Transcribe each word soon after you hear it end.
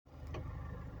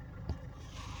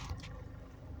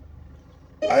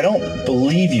I don't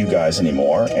believe you guys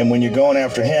anymore, and when you're going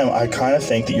after him, I kind of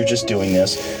think that you're just doing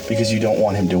this because you don't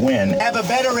want him to win. I have a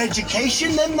better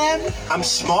education than them. I'm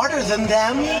smarter than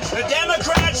them. The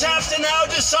Democrats have to now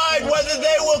decide whether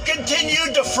they will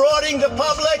continue defrauding the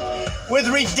public with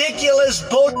ridiculous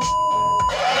bull.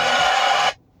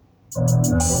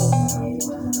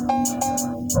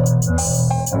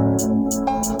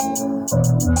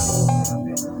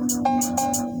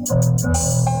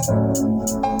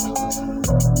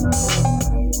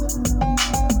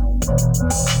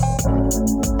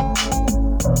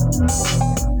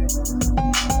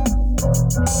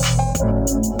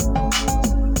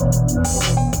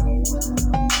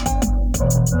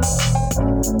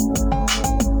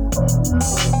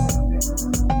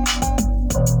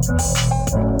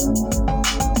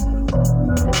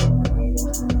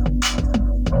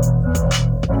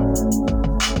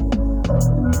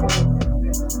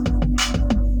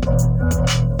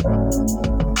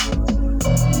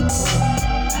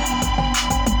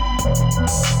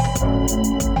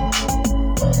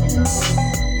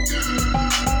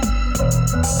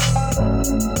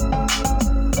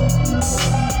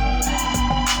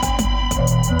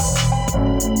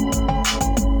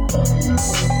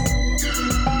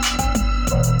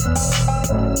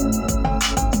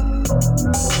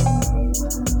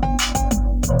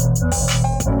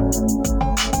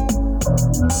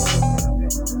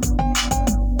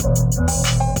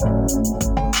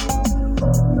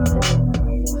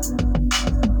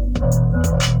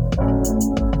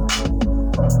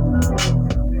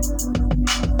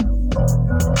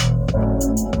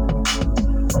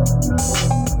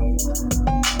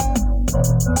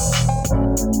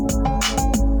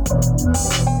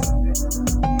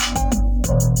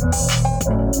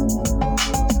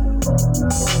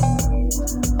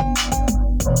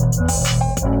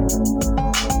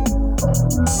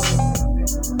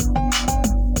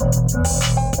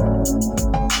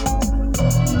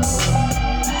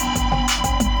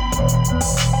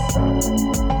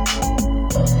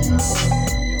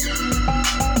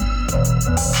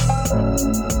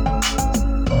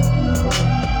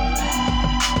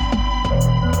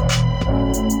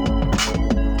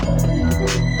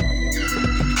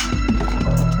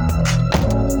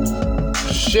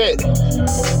 Shit.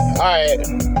 Alright.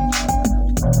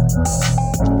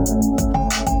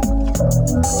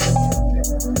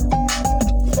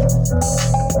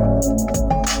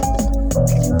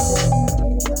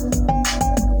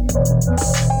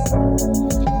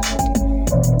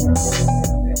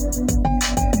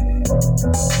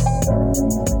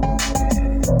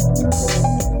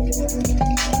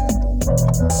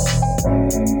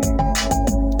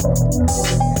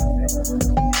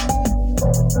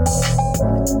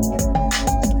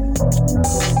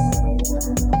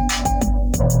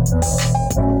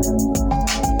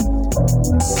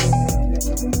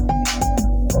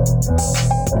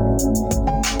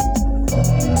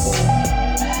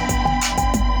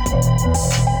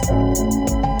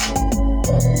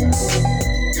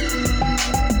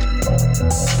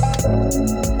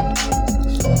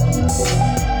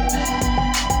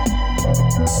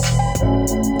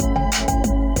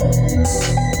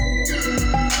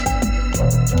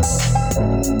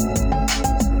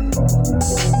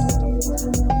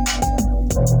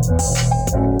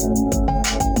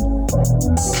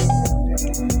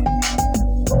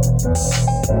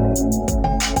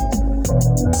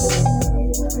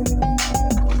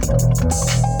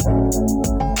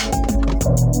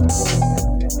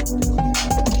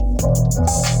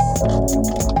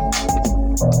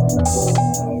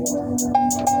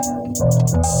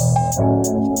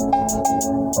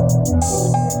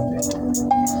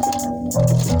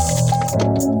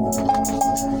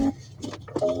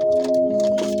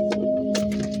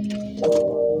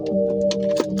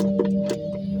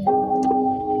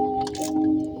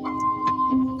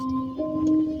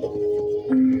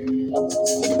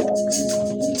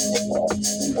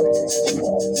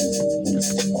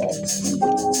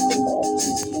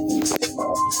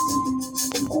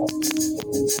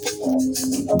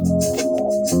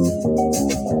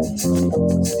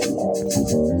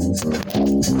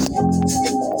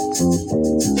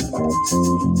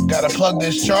 Gotta plug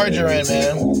this charger in,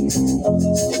 man.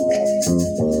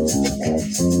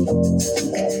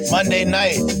 Monday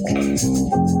night.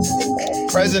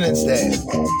 President's Day.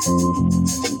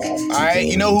 Alright,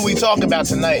 you know who we talking about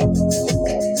tonight. You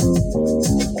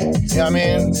know what I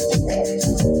mean?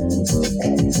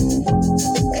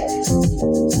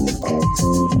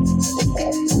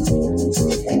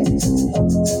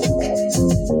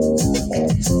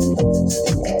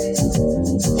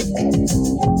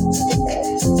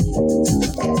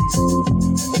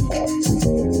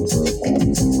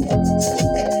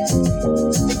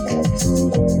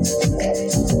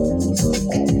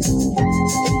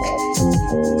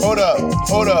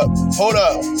 Hold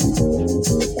up.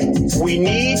 We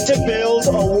need to build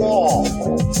a wall.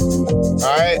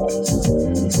 All right.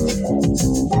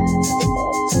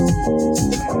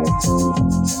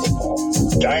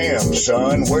 Damn,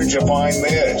 son, where'd you find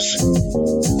this?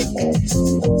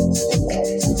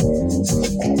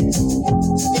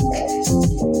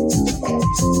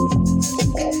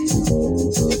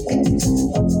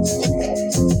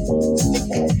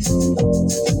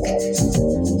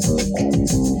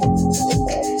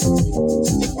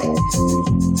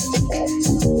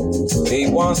 He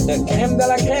wants the creme de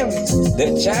la creme,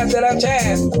 the chat de la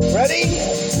chat. Ready?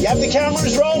 You have the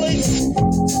cameras rolling?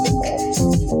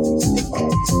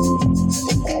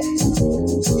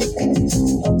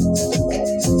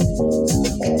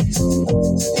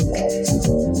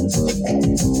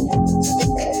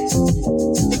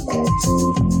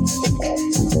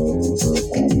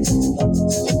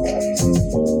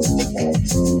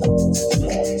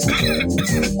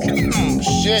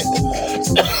 Shit.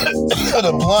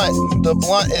 The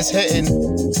blunt is hitting.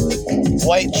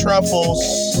 White truffles.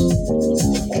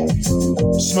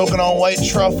 Smoking on white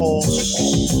truffles.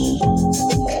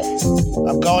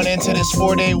 I'm going into this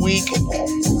 4-day week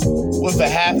with a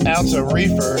half ounce of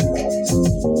reefer.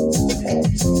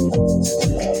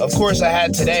 Of course, I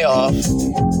had today off.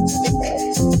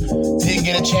 Didn't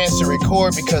get a chance to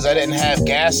record because I didn't have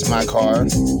gas in my car.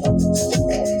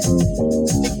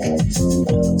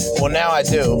 Well, now I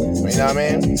do. You know what I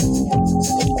mean?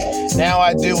 Now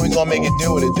I do. We're going to make it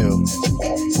do what it do.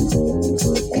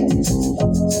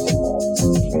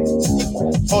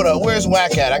 Hold up. Where's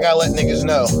Whack at? I got to let niggas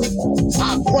know.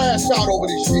 I crash out over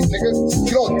this shit, nigga.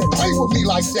 You don't play with me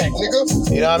like that,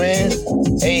 nigga. You know what I mean?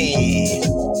 Hey.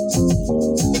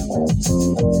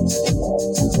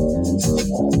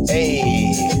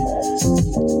 Hey.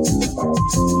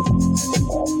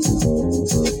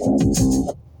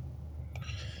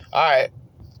 All right.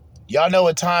 Y'all know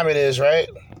what time it is, right?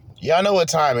 Y'all know what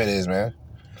time it is, man.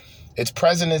 It's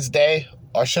President's Day,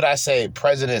 or should I say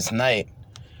President's Night.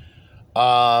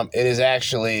 It is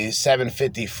actually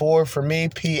 7:54 for me,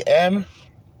 p.m.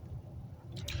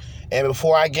 And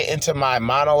before I get into my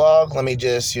monologue, let me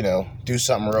just, do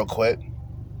something real quick.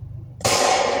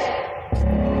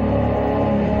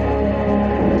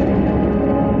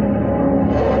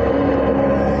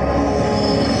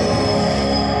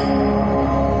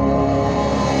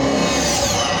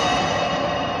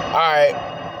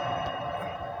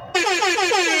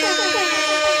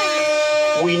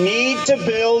 We need to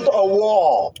build a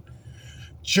wall.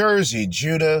 Jersey,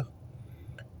 Judah.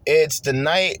 It's the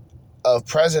night of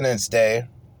President's Day,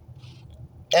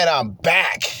 and I'm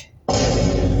back.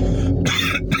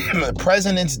 The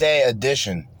President's Day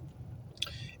edition,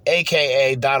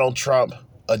 aka Donald Trump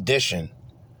edition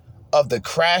of the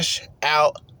Crash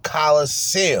Out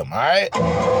Coliseum, all right?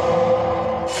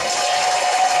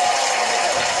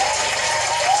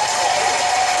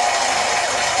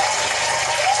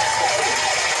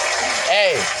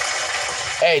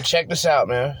 Hey, check this out,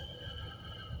 man.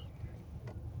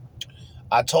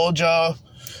 I told y'all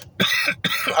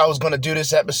I was going to do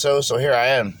this episode, so here I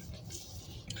am,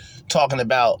 talking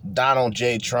about Donald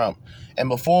J. Trump. And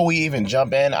before we even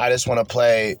jump in, I just want to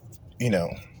play,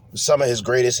 some of his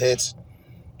greatest hits.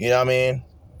 You know what I mean?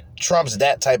 Trump's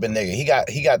that type of nigga. He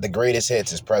got the greatest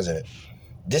hits as president.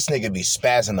 This nigga be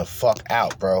spazzing the fuck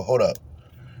out, bro. Hold up.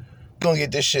 Gonna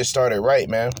get this shit started right,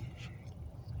 man.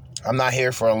 I'm not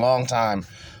here for a long time,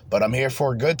 but I'm here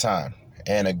for a good time.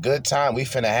 And a good time we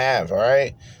finna have, all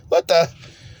right? What the?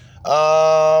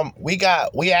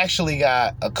 We actually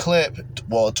got a clip,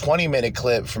 well, a 20-minute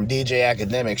clip from DJ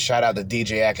Academics. Shout out to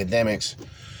DJ Academics.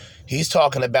 He's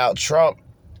talking about Trump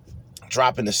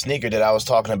dropping the sneaker that I was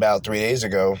talking about 3 days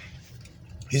ago.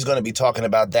 He's going to be talking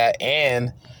about that.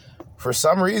 And for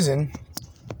some reason,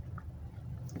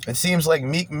 it seems like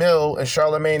Meek Mill and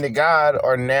Charlamagne the God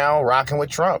are now rocking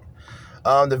with Trump.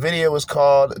 The video was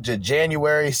called the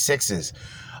January 6s.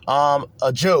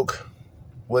 A joke,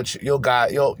 which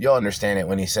you'll understand it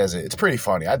when he says it. It's pretty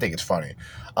funny. I think it's funny.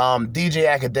 DJ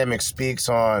Academic speaks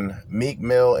on Meek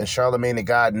Mill and Charlamagne the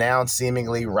God now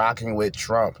seemingly rocking with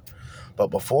Trump. But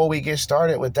before we get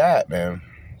started with that, man,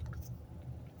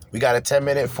 we got a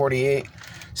 10-minute,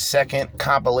 48-second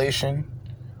compilation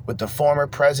with the former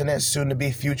president,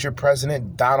 soon-to-be future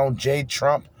president, Donald J.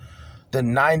 Trump. The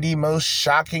 90 most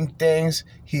shocking things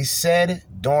he said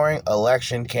during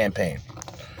election campaign.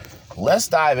 Let's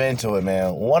dive into it,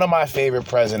 man. One of my favorite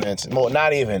presidents, well,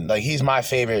 not even, like, he's my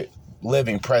favorite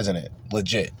living president,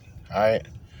 legit, all right?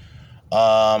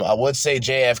 I would say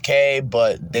JFK,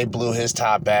 but they blew his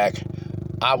top back.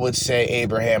 I would say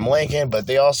Abraham Lincoln, but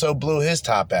they also blew his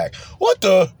top back. What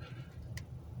the?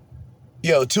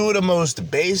 Yo, two of the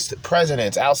most based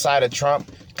presidents outside of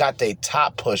Trump got their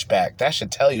top pushback. That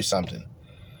should tell you something.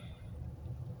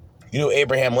 You know,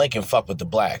 Abraham Lincoln fucked with the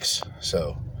blacks.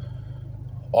 So,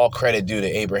 all credit due to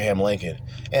Abraham Lincoln.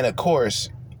 And of course,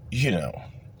 you know,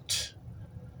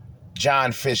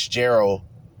 John Fitzgerald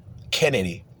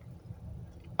Kennedy.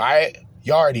 All right?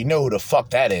 You already know who the fuck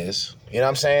that is. You know what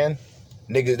I'm saying?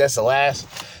 Niggas,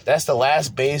 that's the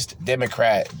last based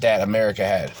Democrat that America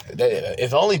had.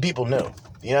 If only people knew.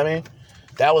 You know what I mean?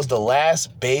 That was the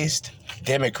last based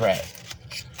Democrat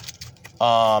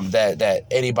that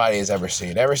anybody has ever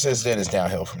seen. Ever since then, it's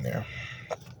downhill from there.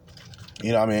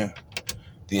 You know what I mean?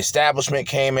 The establishment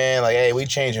came in like, hey, we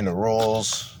changing the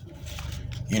rules.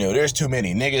 You know, there's too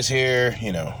many niggas here.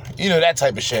 You know, that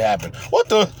type of shit happened. What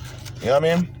the? You know what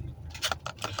I mean?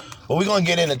 But we're going to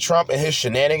get into Trump and his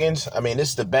shenanigans. I mean, this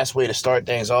is the best way to start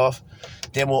things off.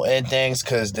 Then we'll end things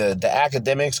because the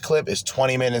academics clip is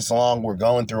 20 minutes long. We're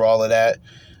going through all of that.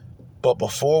 But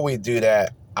before we do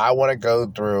that, I want to go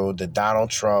through the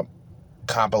Donald Trump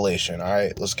compilation. All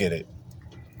right, let's get it.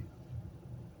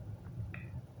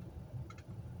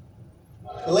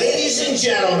 Ladies and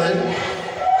gentlemen,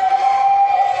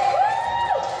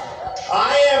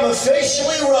 I am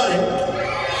officially running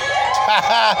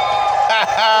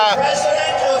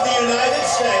President of the United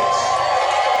States,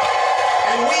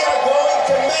 and we are going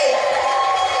to make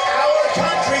our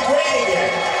country great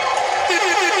again.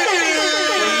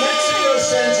 When Mexico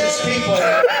sends its people,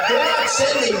 they're not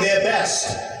sending their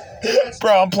best.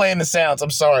 Bro, I'm playing the sounds. I'm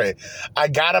sorry. I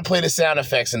gotta play the sound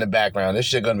effects in the background. This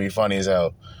shit gonna be funny as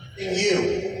hell.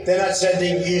 They're not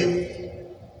sending you.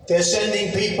 They're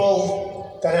sending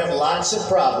people that have lots of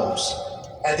problems,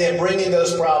 and they're bringing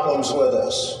those problems with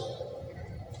us.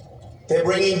 They're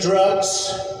bringing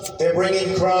drugs, they're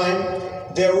bringing crime,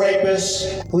 they're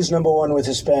rapists. Who's number one with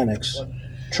Hispanics?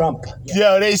 Trump.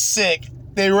 Yo, they sick.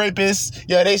 They rapists.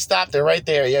 Yo, they stopped it right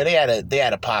there. Yo, they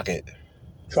had a pocket.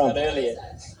 Trump.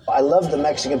 I love the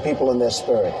Mexican people in their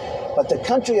spirit, but the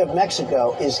country of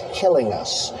Mexico is killing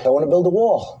us. I want to build a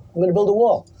wall. I'm going to build a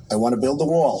wall. I want to build a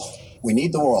wall. We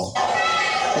need the wall.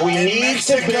 We need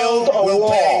to build a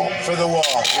wall. For the wall.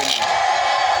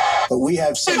 But we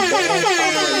have some bad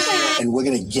operators, and we're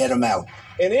going to get them out.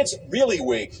 And it's really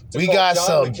weak. We got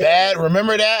some bad,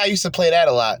 remember that? I used to play that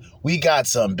a lot. We got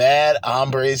some bad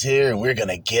hombres here, and we're going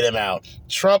to get him out.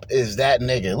 Trump is that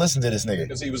nigga. Listen to this nigga.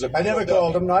 Because he was I never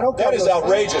called him. No, I don't call That is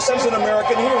outrageous. He's an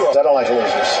American hero. I don't like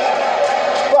losers.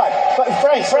 But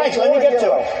Frank, let me get to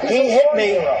it. He hit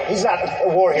me. He's not a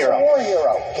war hero.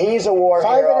 He's a war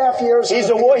hero. 5.5 years. He's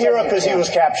a war hero because he was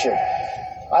captured.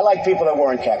 I like people that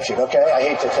weren't captured, okay? I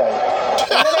hate to tell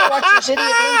you. And then I watched this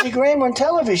idiot Lindsey Graham on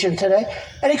television today,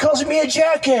 and he calls me a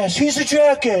jackass. He's a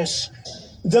jackass.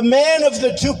 The man of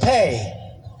the toupee.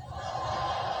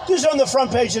 This is on the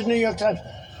front page of the New York Times.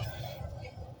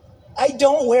 I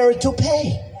don't wear a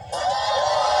toupee.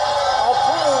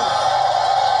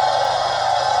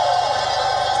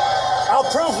 I'll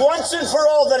prove once and for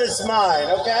all that it's mine,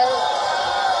 okay?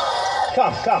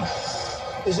 Come.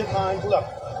 Is it mine? Look.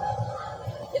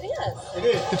 It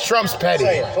is. Trump's petty.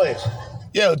 Say it, please.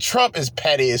 Yo, Trump is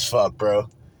petty as fuck, bro.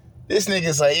 This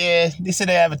nigga's like, yeah, they said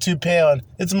they have a toupee on.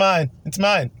 It's mine. It's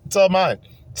mine. It's all mine.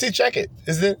 See, check it.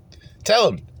 Isn't it? Tell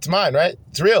him. It's mine, right?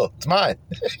 It's real. It's mine.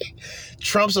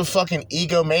 Trump's a fucking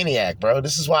egomaniac, bro.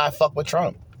 This is why I fuck with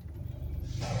Trump.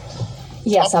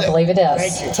 Yes, I believe it is.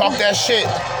 Thank you. Talk that shit.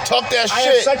 Talk that shit. I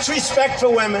have such respect for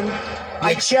women.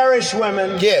 I cherish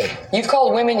women. Yeah. You've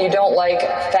called women you don't like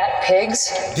fat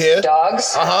pigs, Yeah. dogs,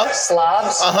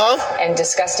 slobs, Uh-huh. and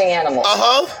disgusting animals.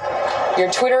 Uh-huh.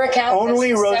 Your Twitter account Only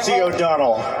has Rosie several-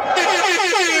 O'Donnell.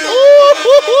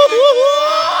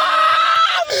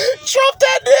 Trump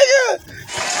that nigga.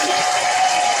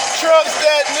 Trump's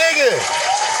that nigga.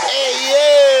 Hey,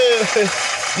 yeah.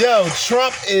 Yo,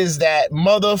 Trump is that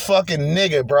motherfucking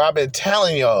nigga, bro. I've been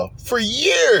telling y'all for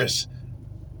years.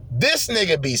 This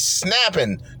nigga be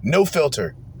snapping, no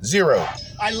filter, zero.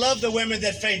 I love the women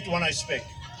that faint when I speak.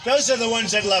 Those are the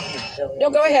ones that love me. No,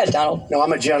 go ahead, Donald. No,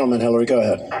 I'm a gentleman, Hillary. Go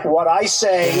ahead. What I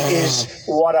say is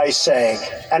what I say.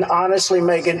 And honestly,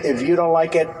 Megan, if you don't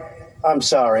like it, I'm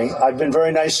sorry. I've been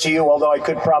very nice to you, although I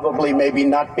could probably maybe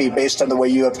not be based on the way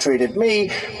you have treated me,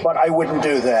 but I wouldn't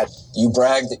do that. You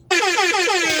bragged.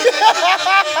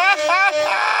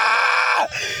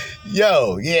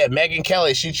 Yo, yeah, Megyn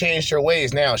Kelly, she changed her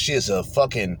ways now. She is a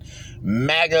fucking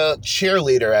MAGA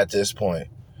cheerleader at this point.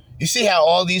 You see how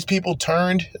all these people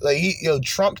turned?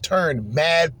 Trump turned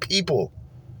mad people.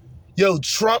 Yo,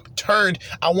 Trump turned,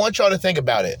 I want y'all to think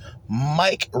about it.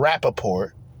 Mike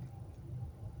Rappaport,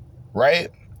 right?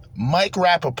 Mike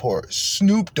Rappaport,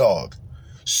 Snoop Dogg,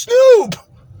 Snoop!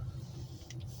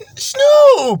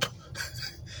 Snoop!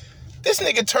 This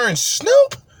nigga turned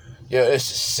Snoop? Yo, this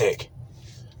is sick.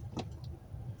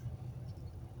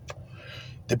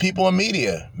 The people in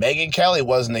media. Megyn Kelly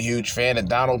wasn't a huge fan of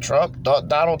Donald Trump. Thought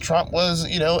Donald Trump was,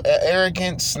 an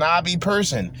arrogant, snobby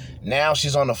person. Now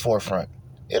she's on the forefront.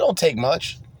 It don't take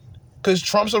much. Because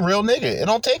Trump's a real nigga. It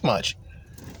don't take much.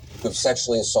 You've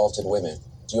sexually assaulted women.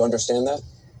 Do you understand that?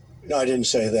 No, I didn't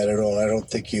say that at all. I don't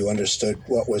think you understood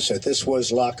what was said. This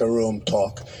was locker room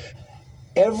talk.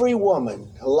 Every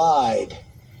woman lied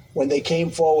when they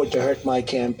came forward to hurt my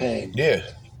campaign. Yeah.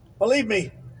 Believe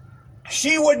me,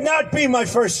 she would not be my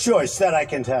first choice, that I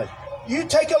can tell you. You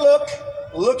take a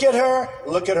look at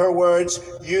her words.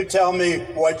 You tell me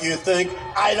what you think.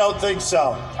 I don't think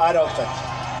so. I don't think so.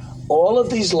 All of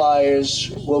these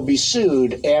liars will be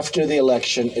sued after the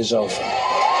election is over.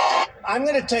 I'm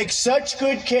going to take such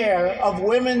good care of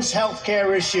women's health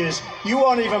care issues, you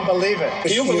won't even believe it.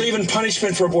 Do you believe in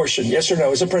punishment for abortion? Yes or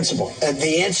no, as a principle?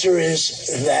 The answer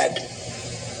is that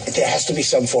there has to be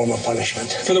some form of punishment.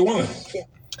 For the woman? Yeah.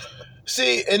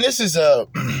 See, and this is a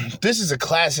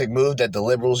classic move that the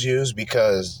liberals use,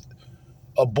 because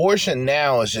abortion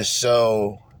now is just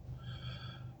so,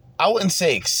 I wouldn't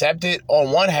say accepted.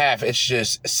 On one half, it's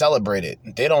just celebrated.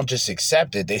 They don't just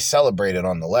accept it, they celebrate it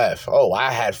on the left. Oh,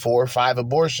 I had 4 or 5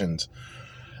 abortions.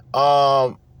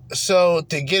 So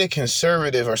to get a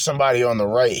conservative or somebody on the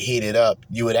right heated up,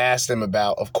 you would ask them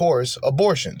about, of course,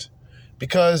 abortions.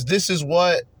 Because this is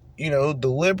what, the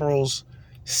liberals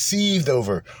seethed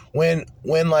over. When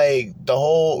like the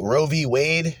whole Roe v.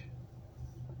 Wade,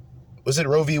 was it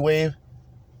Roe v. Wade?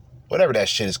 Whatever that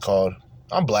shit is called.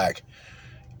 I'm black.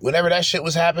 Whenever that shit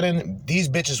was happening, these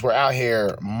bitches were out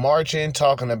here marching,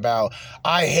 talking about,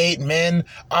 I hate men,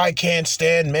 I can't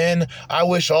stand men, I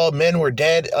wish all men were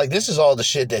dead. Like, this is all the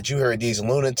shit that you heard these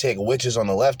lunatic witches on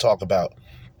the left talk about.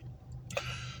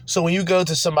 So when you go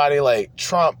to somebody like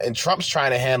Trump, and Trump's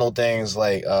trying to handle things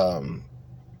like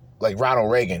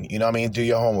Ronald Reagan, do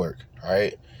your homework, all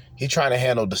right? He's trying to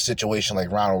handle the situation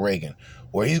like Ronald Reagan,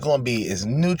 where he's going to be as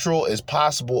neutral as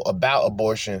possible about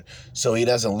abortion so he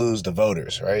doesn't lose the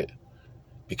voters, right?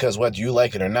 Because whether you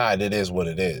like it or not, it is what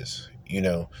it is.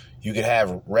 You could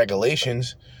have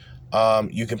regulations.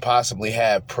 You can possibly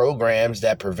have programs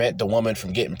that prevent the woman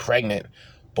from getting pregnant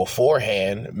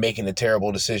beforehand, making the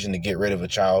terrible decision to get rid of a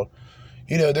child.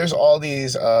 There's all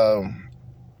these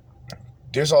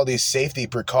safety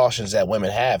precautions that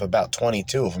women have, about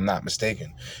 22 if I'm not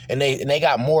mistaken. And they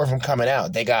got more of them coming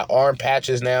out. They got arm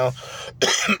patches now.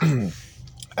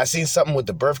 I seen something with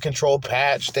the birth control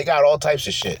patch. They got all types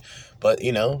of shit. But,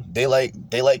 they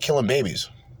like killing babies.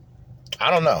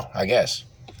 I don't know, I guess.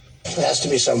 There has to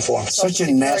be some form. Such a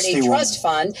Social nasty Security woman. Trust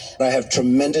Fund. I have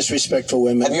tremendous respect for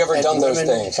women. Have you ever done those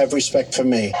women things? Have respect for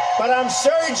me. But I'm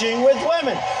surging with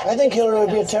women. I think Hillary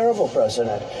would be a terrible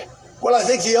president. Well, I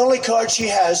think the only card she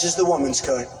has is the woman's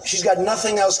card. She's got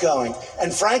nothing else going.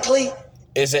 And frankly,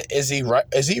 is he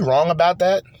wrong about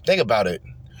that? Think about it.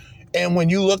 And when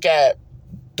you look at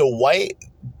the white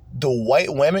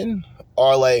women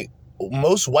are like,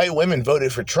 most white women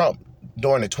voted for Trump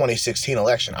during the 2016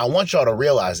 election. I want y'all to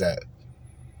realize that.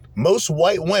 Most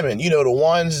white women, the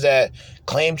ones that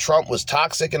claim Trump was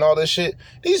toxic and all this shit,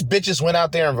 these bitches went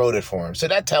out there and voted for him. So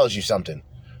that tells you something.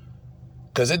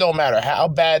 Because it don't matter how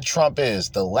bad Trump is,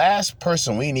 the last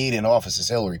person we need in office is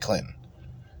Hillary Clinton.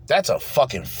 That's a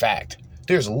fucking fact.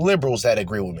 There's liberals that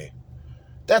agree with me.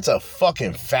 That's a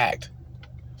fucking fact.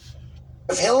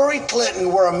 if Hillary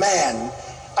Clinton were a man,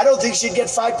 I don't think she'd get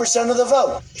 5% of the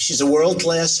vote. She's a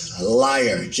world-class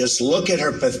liar. Just look at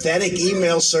her pathetic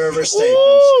email server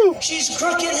statements. Ooh. She's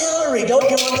crooked Hillary. Don't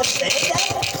you understand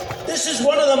that? This is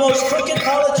one of the most crooked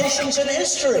politicians in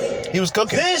history. He was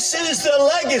cooking. This is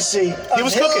the legacy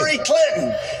of Hillary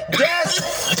Clinton.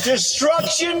 Death,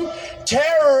 destruction,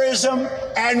 terrorism,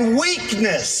 and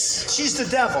weakness. She's the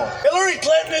devil. Hillary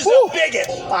Clinton is a bigot.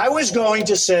 I was going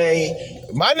to say...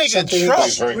 My nigga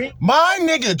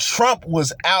Trump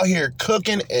was out here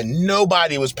cooking and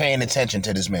nobody was paying attention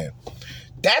to this man.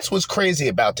 That's what's crazy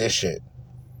about this shit.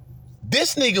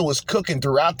 This nigga was cooking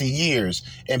throughout the years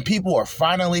and people are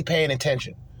finally paying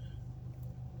attention.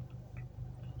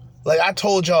 Like I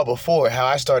told y'all before how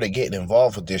I started getting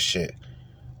involved with this shit.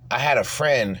 I had a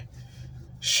friend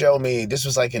show me, this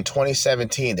was like in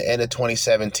 2017, the end of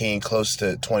 2017, close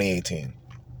to 2018.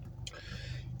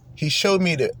 He showed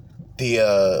me the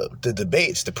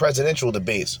debates, the presidential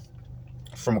debates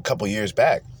from a couple years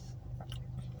back.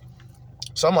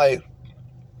 So I'm like,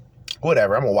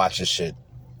 whatever, I'm gonna watch this shit.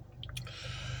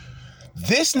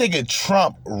 This nigga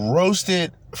Trump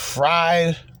roasted,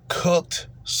 fried, cooked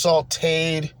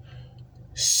sauteed,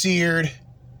 seared,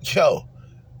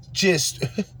 just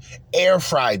air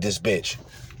fried this bitch.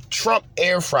 Trump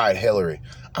air fried Hillary.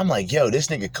 I'm like, this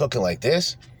nigga cooking like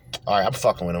this? All right, I'm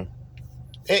fucking with him.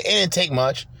 It didn't take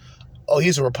much. Oh,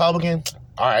 he's a Republican?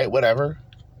 All right, whatever.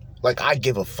 Like, I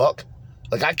give a fuck.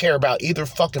 Like, I care about either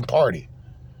fucking party.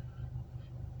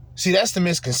 See, that's the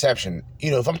misconception.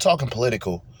 If I'm talking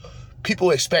political,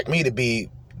 people expect me to be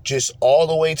just all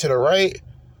the way to the right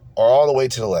or all the way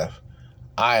to the left.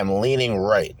 I am leaning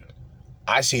right.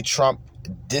 I see Trump,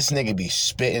 this nigga be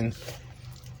spitting.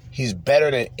 He's better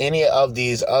than any of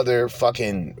these other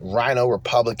fucking rhino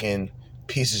Republican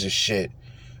pieces of shit.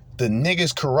 The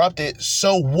nigga's corrupted,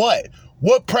 so what?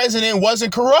 What president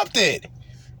wasn't corrupted?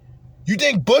 You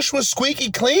think Bush was squeaky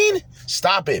clean?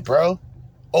 Stop it, bro.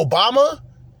 Obama?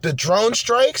 The drone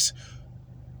strikes?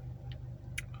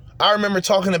 I remember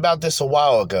talking about this a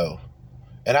while ago,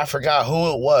 and I forgot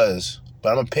who it was, but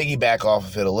I'm going to piggyback off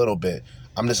of it a little bit.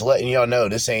 I'm just letting y'all know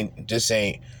this ain't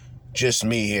just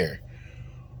me here.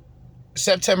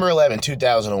 September 11,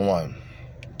 2001.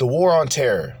 The war on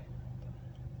terror.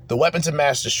 The weapons of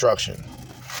mass destruction.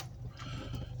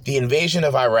 The invasion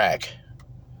of Iraq.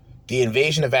 The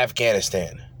invasion of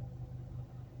Afghanistan.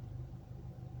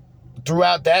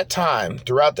 Throughout that time,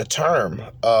 throughout the term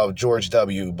of George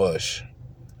W. Bush,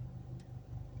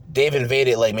 they've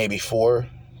invaded like maybe 3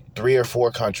 or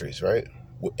 4 countries, right?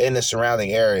 In the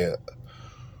surrounding area,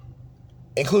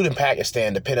 including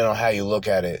Pakistan, depending on how you look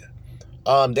at it.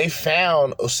 They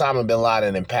found Osama bin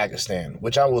Laden in Pakistan,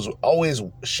 which I was always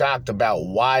shocked about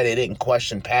why they didn't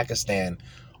question Pakistan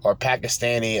or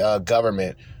Pakistani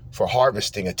government for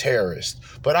harvesting a terrorist.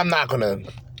 But I'm not going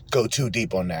to go too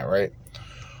deep on that, right?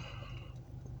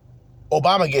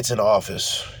 Obama gets in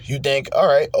office. You think, all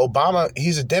right, Obama,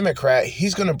 he's a Democrat.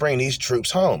 He's going to bring these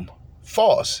troops home.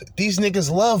 False. These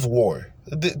niggas love war.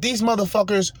 These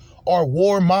motherfuckers are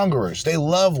warmongers. They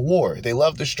love war. They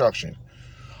love destruction.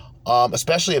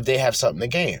 Especially if they have something to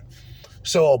gain.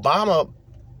 So Obama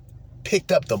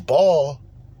picked up the ball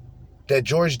that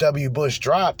George W. Bush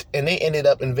dropped, and they ended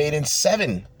up invading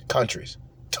 7 countries.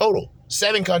 Total.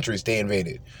 7 countries they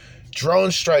invaded.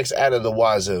 Drone strikes out of the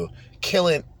wazoo,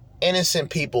 killing innocent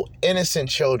people, innocent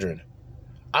children.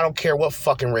 I don't care what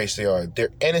fucking race they are. They're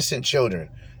innocent children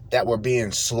that were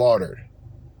being slaughtered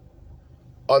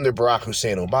under Barack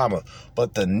Hussein Obama.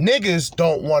 But the niggas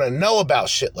don't want to know about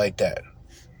shit like that.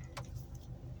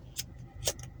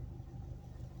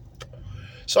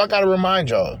 So I gotta remind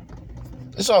y'all.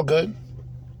 It's all good.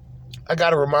 I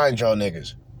gotta remind y'all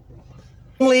niggas.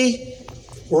 Really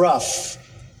rough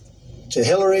to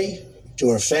Hillary, to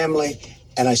her family,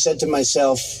 and I said to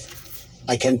myself,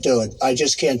 I can't do it. I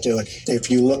just can't do it.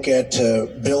 If you look at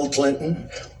Bill Clinton,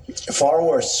 far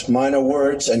worse, minor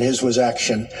words, and his was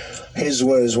action. His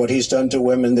was what he's done to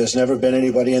women. There's never been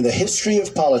anybody in the history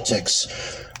of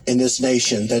politics in this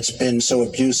nation that's been so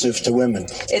abusive to women.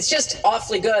 It's just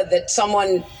awfully good that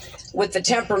someone with the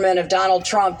temperament of Donald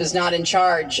Trump is not in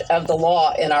charge of the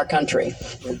law in our country.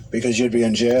 Because you'd be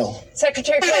in jail.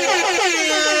 Secretary Clinton.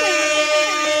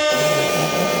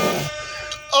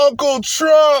 Uncle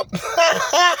Trump.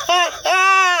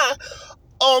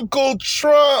 Uncle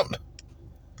Trump.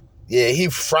 Yeah, he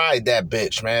fried that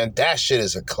bitch, man. That shit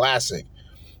is a classic.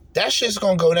 That shit's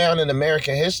gonna go down in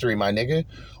American history, my nigga.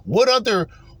 What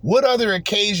other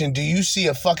occasion do you see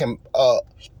a fucking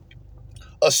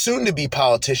a soon-to-be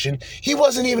politician? He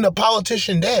wasn't even a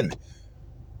politician then.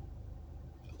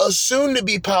 A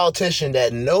soon-to-be politician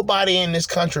that nobody in this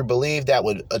country believed that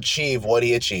would achieve what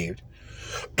he achieved.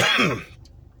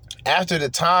 After the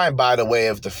time, by the way,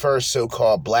 of the first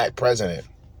so-called black president,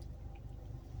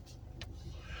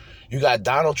 you got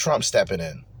Donald Trump stepping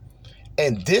in.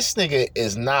 And this nigga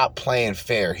is not playing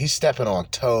fair. He's stepping on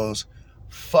toes.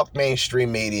 Fuck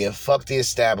mainstream media. Fuck the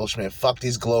establishment. Fuck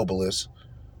these globalists.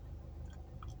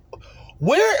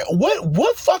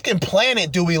 What fucking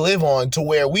planet do we live on to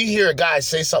where we hear a guy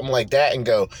say something like that and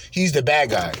go, he's the bad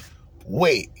guy?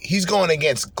 Wait, he's going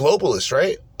against globalists,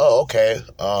 right? Oh, okay.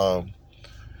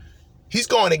 He's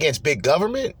going against big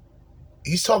government?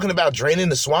 He's talking about draining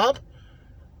the swamp?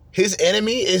 His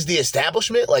enemy is the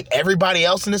establishment like everybody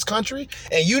else in this country?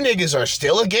 And you niggas are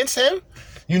still against him?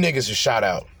 You niggas are shot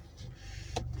out.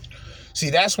 See,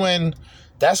 that's when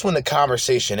the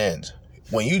conversation ends.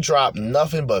 When you drop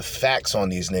nothing but facts on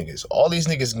these niggas. All these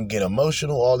niggas can get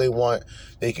emotional all they want.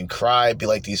 They can cry, be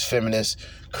like these feminists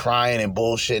crying and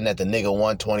bullshitting that the nigga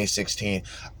won 2016.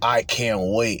 I can't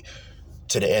wait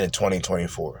to the end of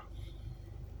 2024.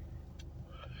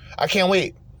 I can't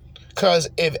wait. Because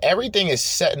if everything is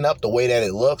setting up the way that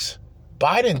it looks,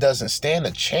 Biden doesn't stand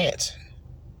a chance.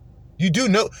 You do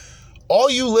know, all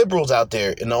you liberals out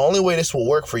there, and the only way this will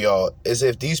work for y'all is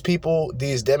if these people,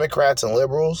 these Democrats and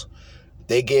liberals,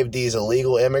 they give these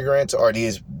illegal immigrants or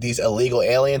these illegal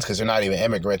aliens, because they're not even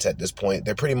immigrants at this point.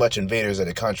 They're pretty much invaders of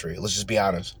the country. Let's just be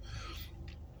honest.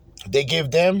 They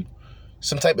give them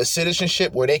some type of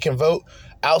citizenship where they can vote.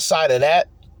 Outside of that,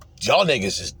 y'all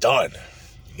niggas is done.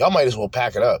 Y'all might as well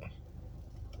pack it up.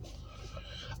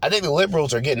 I think the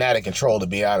liberals are getting out of control, to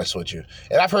be honest with you.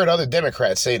 And I've heard other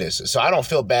Democrats say this, so I don't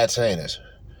feel bad saying this.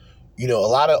 You know, a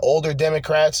lot of older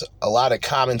Democrats, a lot of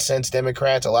common sense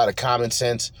Democrats, a lot of common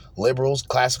sense liberals,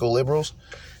 classical liberals,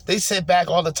 they sit back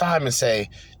all the time and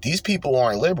say, these people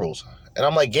aren't liberals. And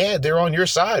I'm like, yeah, they're on your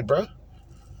side, bro.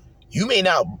 You may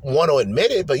not want to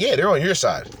admit it, but yeah, they're on your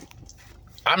side.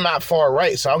 I'm not far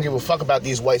right, so I don't give a fuck about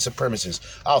these white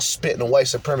supremacists. I'll spit in a white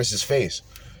supremacist's face.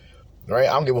 Right?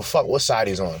 I don't give a fuck what side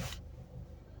he's on.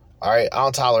 Alright? I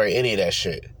don't tolerate any of that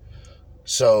shit.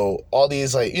 So, all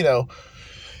these, like, you know,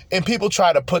 and people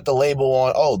try to put the label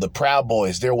on, oh, the Proud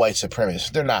Boys, they're white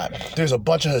supremacists. They're not. There's a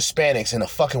bunch of Hispanics in a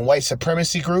fucking white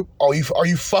supremacy group. Are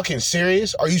you fucking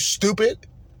serious? Are you stupid?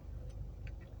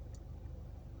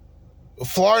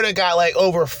 Florida got like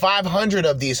over 500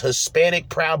 of these Hispanic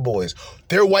Proud Boys.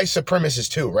 They're white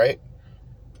supremacists too, right?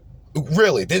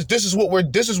 Really, this is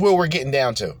where we're getting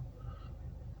down to.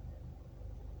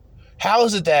 How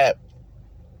is it that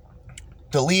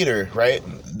the leader, right,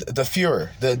 the Fuhrer,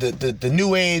 the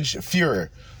new age Fuhrer,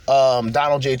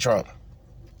 Donald J. Trump,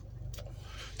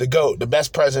 the GOAT, the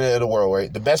best president of the world,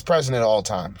 right, the best president of all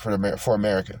time for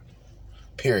America,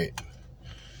 period.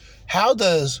 How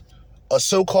does a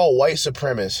so-called white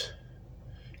supremacist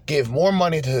give more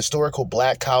money to historical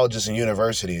black colleges and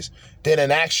universities than an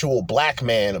actual black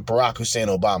man, Barack Hussein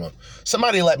Obama?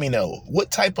 Somebody let me know. What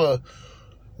type of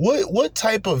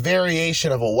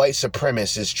variation of a white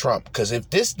supremacist is Trump? Because if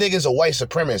this nigga's a white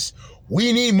supremacist,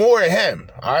 we need more of him,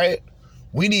 all right?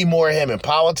 We need more of him in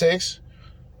politics.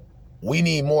 We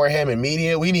need more of him in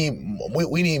media. We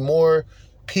need more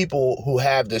people who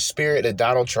have the spirit of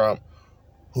Donald Trump,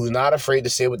 who's not afraid to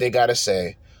say what they gotta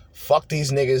say. Fuck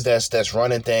these niggas that's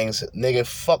running things. Nigga,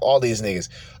 fuck all these niggas.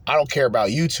 I don't care about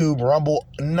YouTube, Rumble,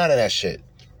 none of that shit.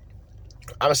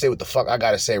 I'm gonna say what the fuck I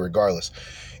gotta say regardless.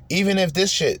 Even if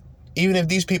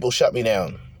these people shut me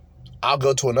down, I'll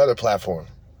go to another platform.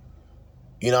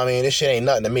 You know what I mean? This shit ain't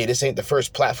nothing to me. This ain't the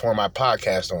first platform I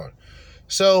podcast on.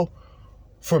 So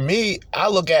for me, I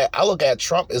look at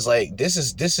Trump as like, this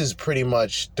is pretty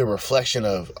much the reflection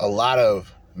of a lot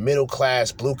of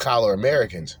middle-class, blue-collar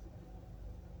Americans.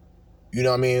 You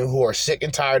know what I mean? Who are sick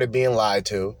and tired of being lied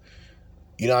to.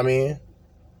 You know what I mean?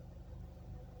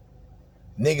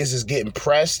 Niggas is getting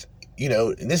pressed. You know,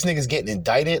 and this nigga's getting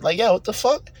indicted. Like, yo, what the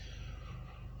fuck?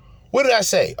 What did I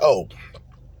say? Oh,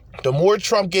 the more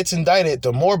Trump gets indicted,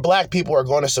 the more black people are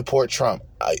going to support Trump.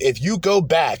 If you go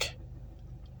back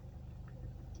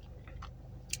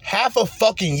half a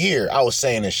fucking year, I was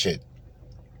saying this shit.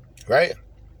 Right?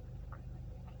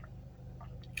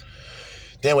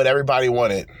 Then what everybody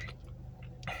wanted,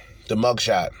 the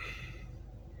mugshot.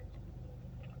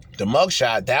 The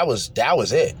mugshot, that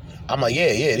was it. I'm like,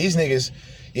 yeah, these niggas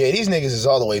is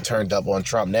all the way turned up on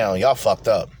Trump now. Y'all fucked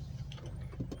up.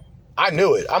 I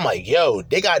knew it. I'm like, yo,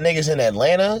 they got niggas in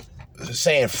Atlanta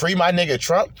saying free my nigga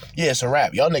Trump. Yeah, it's a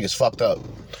wrap. Y'all niggas fucked up.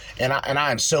 And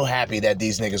I am so happy that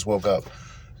these niggas woke up.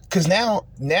 Cause now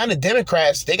the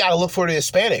Democrats, they gotta look for the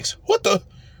Hispanics. What the?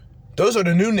 Those are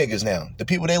the new niggas now. The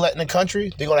people they let in the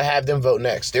country, they're gonna have them vote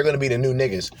next. They're gonna be the new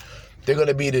niggas. They're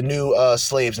gonna be the new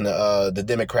slaves in the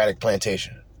Democratic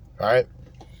plantation. All right.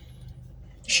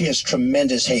 She has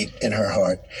tremendous hate in her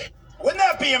heart. Wouldn't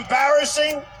that be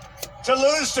embarrassing? To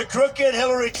lose to crooked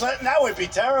Hillary Clinton? That would be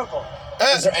terrible.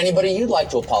 Is there anybody you'd like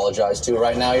to apologize to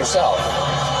right now yourself?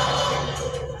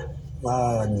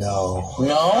 No.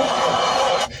 No?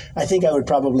 I think I would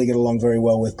probably get along very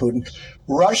well with Putin.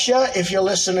 Russia, if you're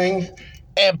listening.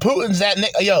 And Putin's that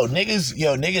nigga.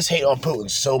 Niggas hate on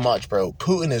Putin so much, bro.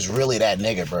 Putin is really that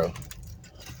nigga, bro.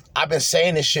 I've been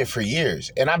saying this shit for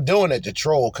years, and I'm doing it to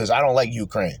troll because I don't like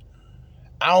Ukraine.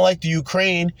 I don't like the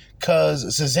Ukraine because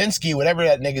Zelensky, whatever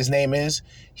that nigga's name is,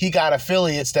 he got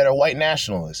affiliates that are white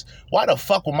nationalists. Why the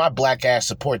fuck would my black ass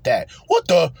support that? What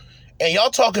the? And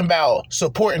y'all talking about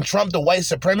supporting Trump, the white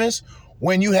supremacist,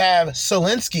 when you have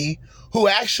Zelensky, who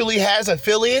actually has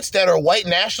affiliates that are white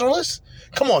nationalists?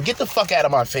 Come on, get the fuck out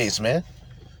of my face, man.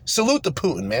 Salute to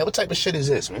Putin, man. What type of shit is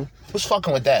this, man? What's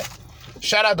fucking with that?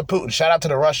 Shout out to Putin. Shout out to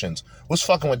the Russians. What's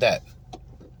fucking with that?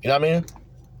 You know what I mean?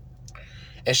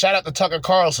 And shout out to Tucker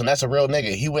Carlson. That's a real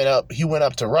nigga. He went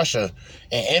up to Russia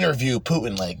and interviewed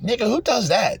Putin. Like, nigga, who does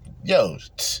that? Yo,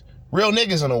 real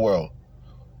niggas in the world.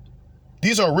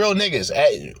 These are real niggas.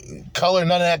 Color,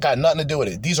 none of that got nothing to do with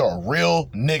it. These are real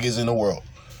niggas in the world.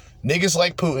 Niggas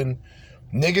like Putin,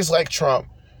 niggas like Trump,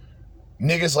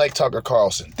 niggas like Tucker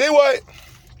Carlson. They white.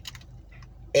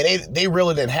 And they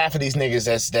realer than half of these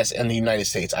niggas that's in the United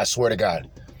States. I swear to God.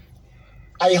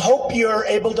 I hope you're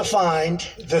able to find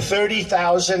the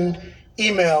 30,000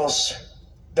 emails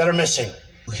that are missing.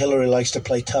 Hillary likes to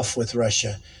play tough with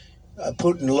Russia.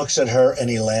 Putin looks at her and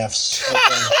he laughs.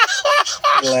 Okay?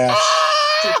 He laughs.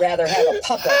 He'd rather have a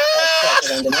puppet as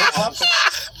president than a puppet.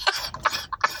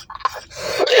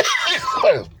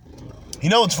 You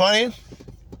know what's funny?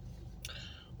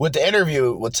 With the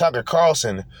interview with Tucker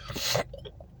Carlson,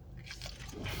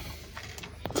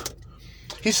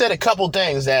 he said a couple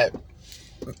things that,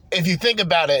 if you think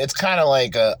about it, it's kind of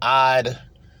like an odd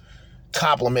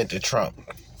compliment to Trump.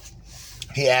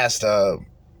 He asked,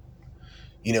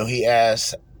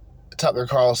 Tucker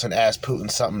Carlson asked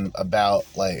Putin something about,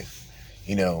 like,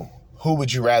 you know, who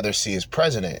would you rather see as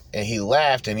president? And he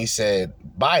laughed and he said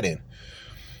Biden.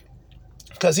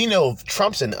 Because he know if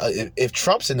Trump's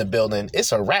in the building,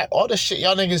 it's a wrap. All the shit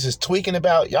y'all niggas is tweaking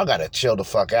about, y'all gotta chill the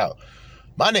fuck out.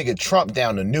 My nigga Trump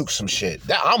down to nuke some shit.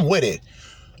 I'm with it.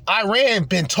 Iran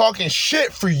been talking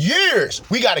shit for years.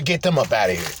 We gotta get them up out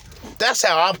of here. That's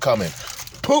how I'm coming.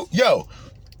 Yo.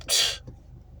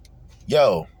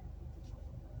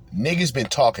 Niggas been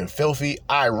talking filthy.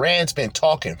 Iran's been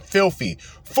talking filthy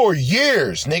for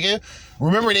years, nigga.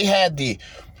 Remember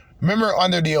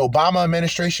under the Obama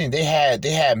administration, they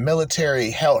had military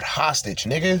held hostage,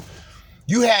 nigga.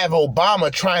 You have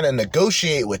Obama trying to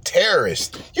negotiate with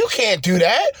terrorists. You can't do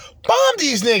that. Bomb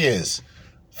these niggas.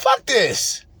 Fuck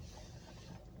this.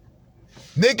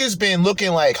 Niggas been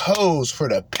looking like hoes for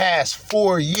the past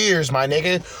 4 years, my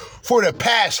nigga. For the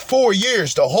past 4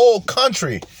 years, the whole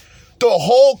country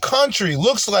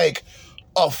looks like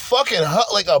a fucking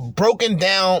like a broken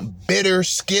down, bitter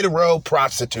Skid Row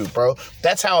prostitute, bro.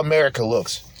 That's how America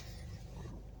looks.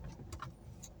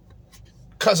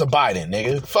 Cause of Biden,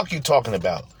 nigga. Fuck you talking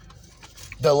about.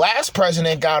 The last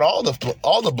president got all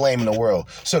the blame in the world.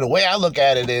 So the way I look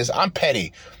at it is, I'm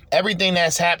petty. Everything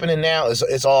that's happening now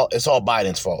is all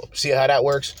Biden's fault. See how that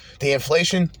works? The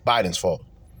inflation, Biden's fault.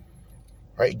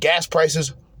 Right? Gas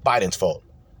prices, Biden's fault.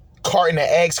 Carton of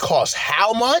eggs costs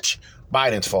how much?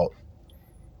 Biden's fault.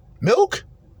 Milk?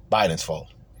 Biden's fault.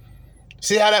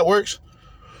 See how that works?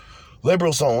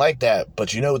 Liberals don't like that,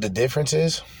 but you know what the difference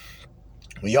is?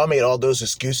 When y'all made all those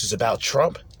excuses about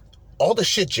Trump, all the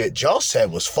shit y'all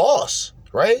said was false,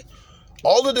 right?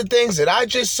 All of the things that I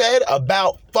just said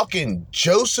about fucking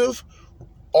Joseph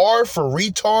R for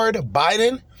retard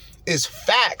Biden is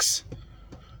facts.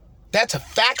 That's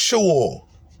factual.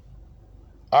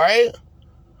 All right?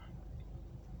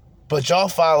 But y'all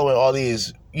following all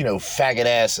these, faggot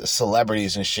ass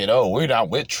celebrities and shit. Oh, we're not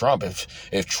with Trump.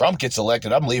 If Trump gets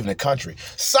elected, I'm leaving the country.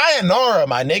 Sayonara,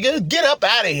 my nigga. Get up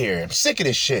out of here. I'm sick of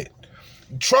this shit.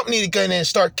 Trump need to go in and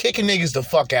start kicking niggas the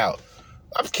fuck out.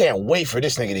 I can't wait for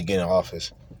this nigga to get in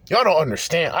office. Y'all don't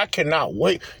understand. I cannot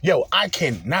wait. Yo, I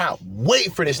cannot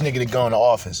wait for this nigga to go into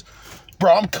office.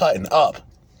 Bro, I'm cutting up.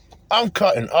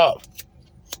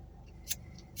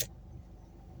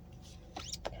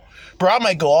 Bro, I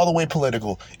might go all the way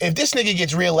political. If this nigga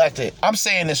gets reelected, I'm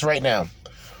saying this right now.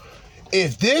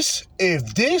 If this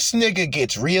nigga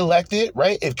gets reelected,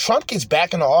 right? If Trump gets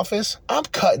back into office, I'm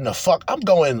cutting the fuck. I'm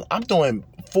doing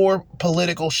 4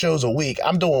 political shows a week.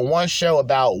 I'm doing 1 show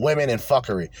about women and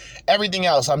fuckery. Everything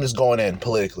else, I'm just going in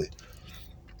politically.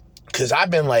 Because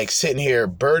I've been like sitting here,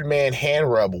 Birdman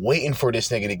hand rub, waiting for this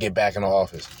nigga to get back into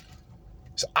office.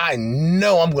 So I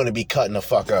know I'm going to be cutting the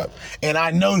fuck up. And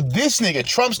I know this nigga,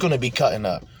 Trump's going to be cutting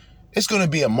up. It's going to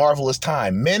be a marvelous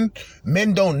time. Men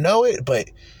don't know it, but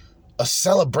a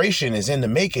celebration is in the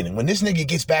making. And when this nigga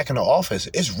gets back into office,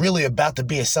 it's really about to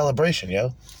be a celebration,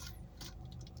 yo.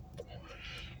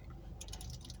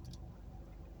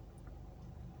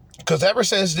 Because ever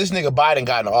since this nigga Biden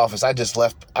got into office, I just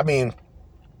left. I mean,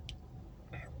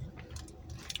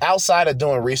 outside of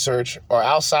doing research or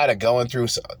outside of going through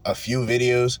a few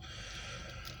videos,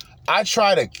 I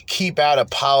try to keep out of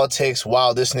politics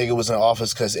while this nigga was in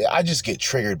office because I just get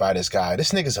triggered by this guy.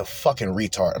 This nigga's a fucking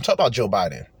retard. I'm talking about Joe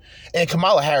Biden. And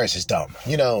Kamala Harris is dumb,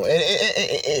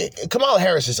 and Kamala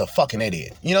Harris is a fucking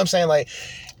idiot. You know what I'm saying? Like,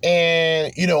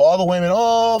 and, all the women,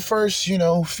 first,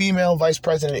 female vice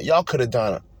president, y'all could have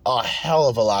done a hell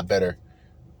of a lot better.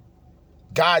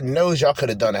 God knows y'all could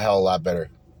have done a hell of a lot better.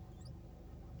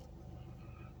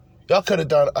 Y'all could have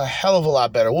done a hell of a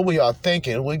lot better. What were y'all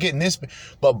thinking? We're getting this,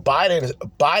 but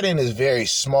Biden is very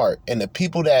smart, and the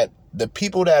people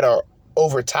that are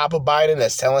over top of Biden,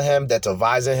 that's telling him, that's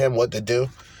advising him what to do,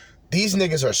 These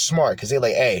niggas are smart because they're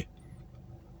like, hey,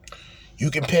 you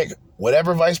can pick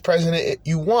whatever vice president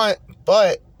you want,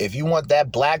 but if you want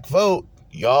that black vote,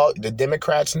 y'all, the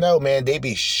Democrats know, man, they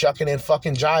be shucking and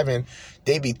fucking jiving.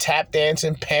 They be tap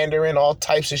dancing, pandering, all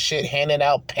types of shit, handing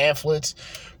out pamphlets,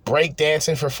 break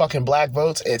dancing for fucking black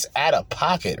votes. It's out of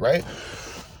pocket, right?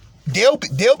 They'll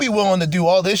be willing to do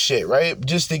all this shit, right?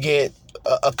 Just to get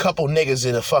a couple niggas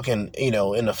in the fucking, you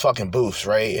know, in the fucking booths,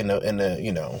 right? In the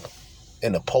you know,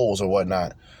 in the polls or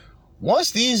whatnot.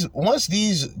 Once these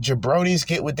jabronis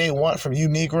get what they want from you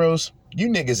Negroes, you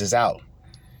niggas is out.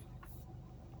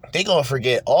 They gonna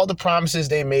forget all the promises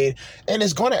they made, and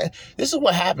this is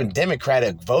what happened.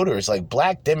 Democratic voters, like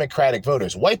black Democratic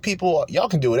voters, white people, y'all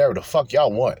can do whatever the fuck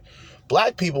y'all want.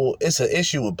 Black people, it's an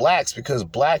issue with blacks because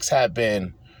blacks have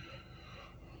been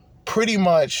pretty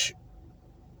much,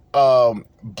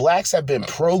 blacks have been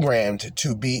programmed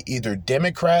to be either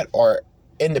Democrat or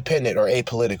independent or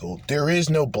apolitical. There is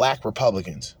no black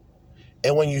Republicans.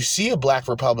 And when you see a black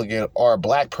Republican or a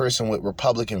black person with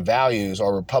Republican values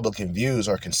or Republican views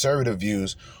or conservative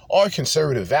views or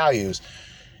conservative values,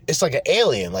 it's like an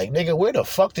alien. Like, nigga, where the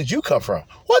fuck did you come from?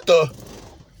 What the?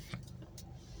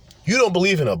 You don't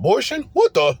believe in abortion?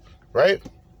 What the? Right?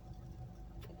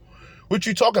 What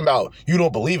you talking about? You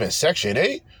don't believe in Section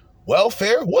 8?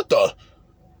 Welfare? What the?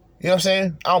 You know what I'm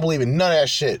saying? I don't believe in none of that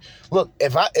shit. Look,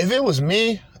 if it was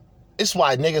me, it's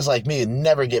why niggas like me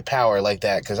never get power like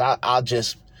that, because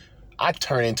I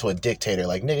turn into a dictator.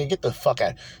 Like, nigga, get the fuck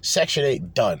out. Section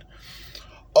 8 done.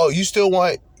 Oh, you still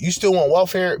want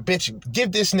welfare? Bitch,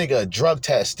 give this nigga a drug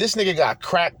test. This nigga got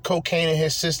crack cocaine in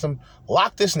his system.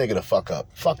 Lock this nigga the fuck up.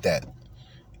 Fuck that.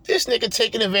 This nigga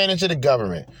taking advantage of the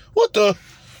government. What the?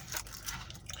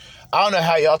 I don't know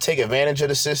how y'all take advantage of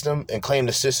the system and claim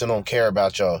the system don't care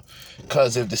about y'all.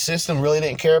 Because if the system really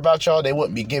didn't care about y'all, they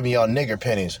wouldn't be giving y'all nigger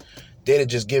pennies. They'd have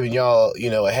just given y'all, you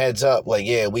know, a heads up. Like,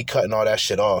 yeah, we cutting all that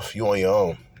shit off. You on your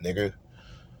own, nigga.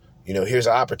 You know, here's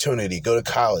an opportunity. Go to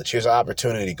college. Here's an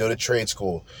opportunity. Go to trade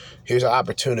school. Here's an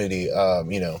opportunity,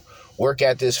 you know, work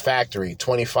at this factory,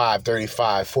 $25, $35,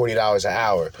 $40 an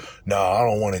hour. No, I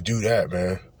don't want to do that,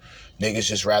 man. Niggas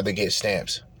just rather get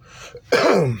stamps.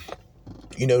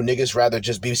 You know, niggas rather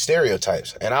just be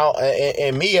stereotypes.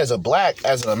 And me as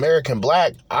an American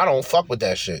black, I don't fuck with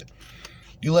that shit.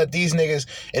 You let these niggas,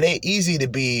 and they're easy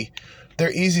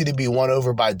to be won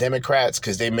over by Democrats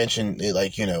because they mention,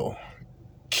 like, you know,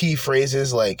 key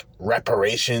phrases like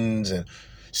reparations and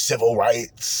civil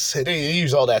rights. They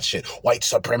use all that shit. White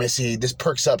supremacy. This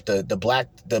perks up the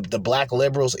black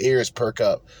liberals' ears perk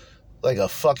up like a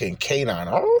fucking canine.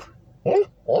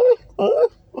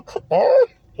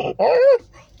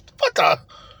 Fuck up.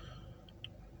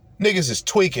 Niggas is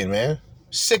tweaking, man.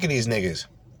 Sick of these niggas.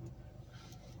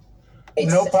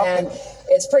 No problem. And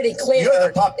it's pretty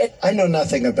clear. I know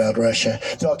nothing about Russia.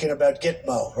 Talking about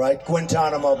Gitmo, right?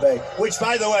 Guantanamo Bay. Which,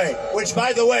 by the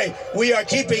way, we are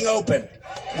keeping open.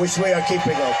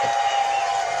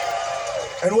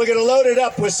 And we're going to load it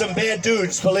up with some bad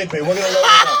dudes, believe me. We're going to load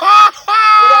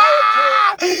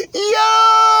it up.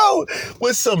 Yo!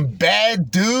 With some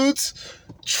bad dudes?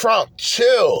 Trump,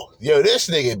 chill. Yo, this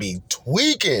nigga be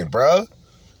tweaking, bro.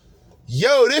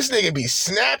 Yo, this nigga be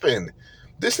snapping.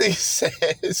 This nigga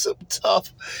said some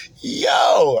tough.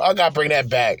 Yo, I gotta bring that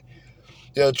back.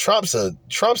 Yo, Trump's a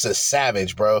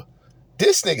savage, bro.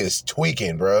 This nigga's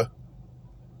tweaking, bro.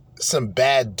 Some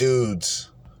bad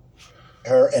dudes.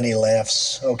 And he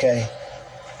laughs, okay?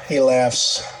 He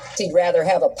laughs. He'd rather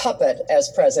have a puppet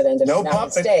as president of the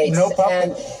United States. No puppet.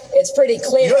 And it's pretty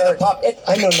clear. You're the puppet.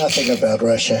 I know nothing about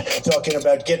Russia. Talking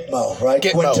about Gitmo, right?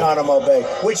 Gitmo. Guantanamo Bay.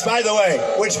 Which, by the way,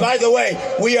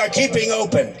 we are keeping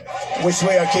open.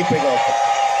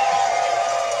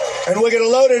 And we're going to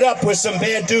load it up with some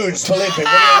bad dudes, believe me.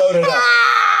 We're going to load it up.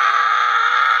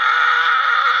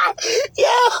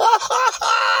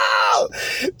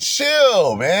 Yo!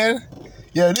 Chill, man.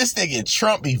 Yo, this nigga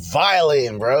Trump be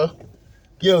violating, bro.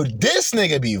 Yo, this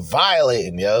nigga be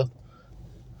violating, yo.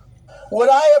 Would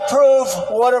I approve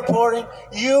waterboarding?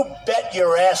 You bet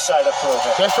your ass I'd approve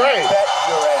it. That's right. Bet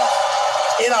your ass.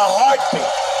 In a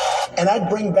heartbeat. And I'd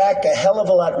bring back a hell of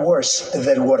a lot worse than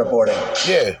waterboarding.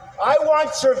 Yeah. I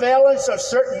want surveillance of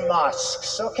certain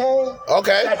mosques, okay?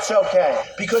 Okay. That's okay.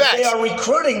 Because Facts. they are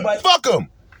recruiting, but... Fuck them.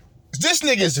 This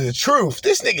nigga's the truth.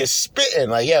 This nigga's spitting.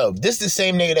 Like, yo, this the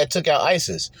same nigga that took out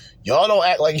ISIS. Y'all don't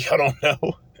act like y'all don't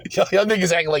know. Y'all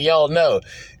niggas acting like y'all know.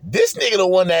 This nigga the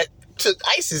one that took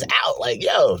ISIS out. Like,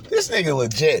 yo, this nigga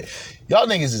legit. Y'all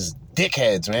niggas is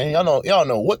dickheads, man. Y'all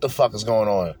know what the fuck is going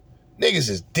on. Niggas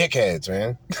is dickheads,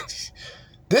 man.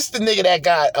 This the nigga that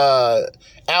got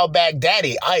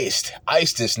al-Baghdadi iced.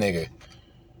 Iced this nigga.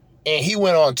 And he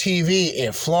went on TV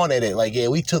and flaunted it like, yeah,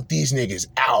 we took these niggas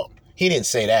out. He didn't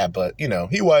say that, but, you know,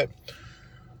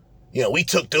 we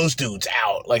took those dudes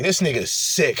out. Like, this nigga's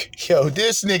sick. Yo,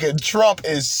 this nigga Trump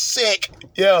is sick.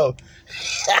 Yo.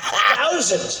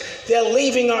 Thousands. They're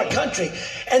leaving our country.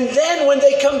 And then when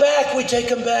they come back, we take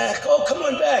them back. Oh, come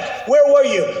on back. Where were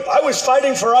you? I was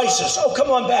fighting for ISIS. Oh, come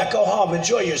on back. Go home.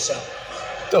 Enjoy yourself.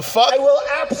 The fuck? I will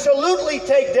absolutely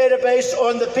take database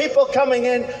on the people coming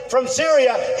in from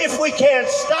Syria if we can't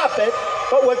stop it,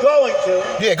 but we're going to.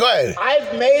 Yeah, go ahead.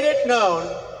 I've made it known.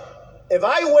 If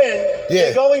I win,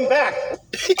 they're going back.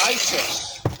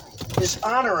 ISIS is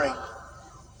honoring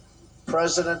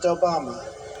President Obama.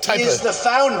 He's the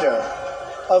founder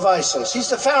of ISIS. He's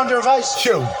the founder of ISIS.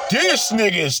 Yo, this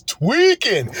nigga's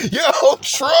tweaking. Yo,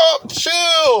 Trump,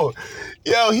 chill.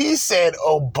 Yo, he said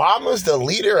Obama's the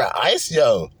leader of ISIS.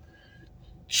 Yo,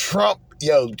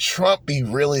 Trump be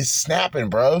really snapping,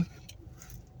 bro.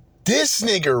 This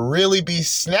nigga really be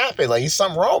snapping. Like, there's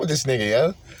something wrong with this nigga,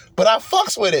 yo. But I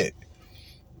fucks with it.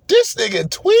 This nigga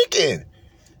tweaking.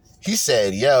 He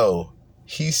said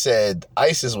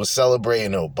ISIS was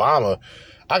celebrating Obama.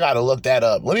 I gotta look that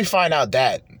up. Let me find out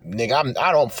that. Nigga,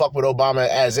 I don't fuck with Obama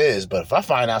as is, but if I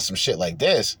find out some shit like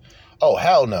this, oh,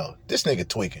 hell no. This nigga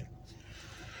tweaking.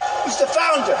 He's the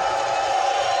founder.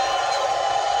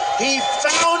 He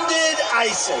founded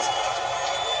ISIS.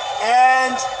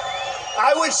 And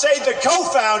I would say the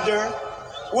co-founder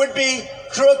would be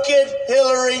crooked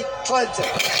Hillary Clinton.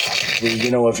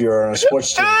 If you're on a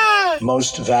sports team,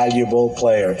 most valuable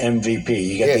player, MVP.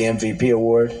 You get the MVP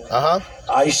award.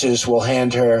 ISIS will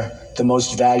hand her the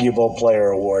most valuable player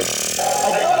award. I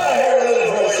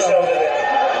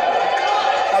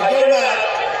get him out.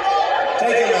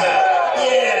 Take him out.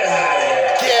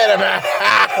 Get him out.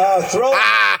 Throw.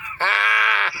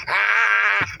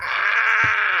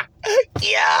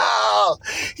 Yo,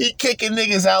 he kicking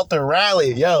niggas out the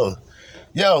rally.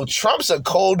 Yo, Trump's a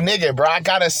cold nigga, bro. I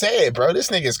gotta say it, bro. This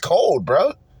nigga's cold,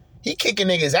 bro. He kicking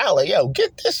niggas out. Like, yo,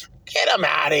 get him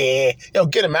out of here. Yo,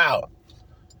 get him out.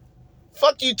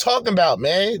 Fuck you talking about,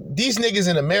 man? These niggas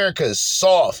in America is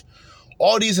soft.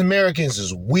 All these Americans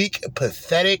is weak,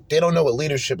 pathetic. They don't know what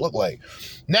leadership look like.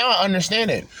 Now I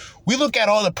understand it. We look at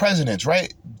all the presidents,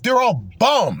 right? They're all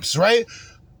bums, right?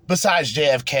 Besides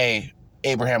JFK,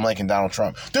 Abraham Lincoln, Donald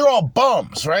Trump. They're all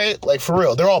bums, right? Like, for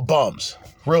real. They're all bums.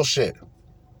 Real shit.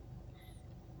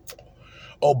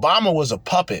 Obama was a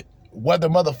puppet. Whether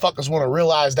motherfuckers want to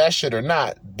realize that shit or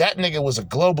not, that nigga was a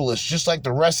globalist just like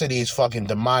the rest of these fucking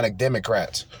demonic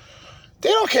Democrats. They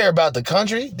don't care about the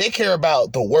country. They care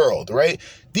about the world, right?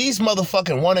 These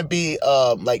motherfucking want to be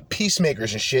like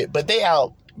peacemakers and shit, but they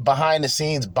out behind the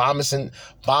scenes bombing,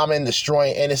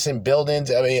 destroying innocent buildings,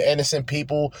 innocent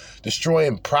people,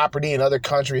 destroying property in other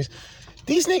countries.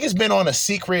 These niggas been on a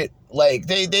secret, like,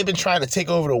 they've been trying to take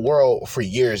over the world for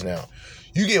years now.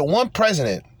 You get one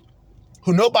president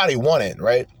who nobody wanted,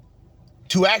 right,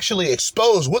 to actually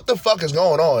expose what the fuck is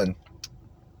going on.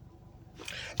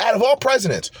 Out of all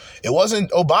presidents, it wasn't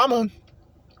Obama.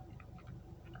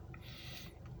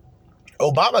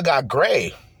 Obama got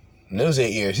gray in those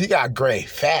 8 years. He got gray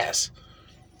fast.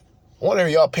 I wonder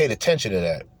if y'all paid attention to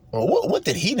that. Well, what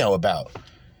did he know about?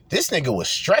 This nigga was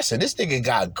stressing. This nigga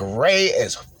got gray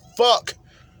as fuck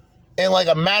in like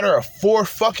a matter of 4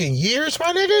 fucking years,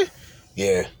 my nigga.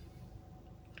 Yeah.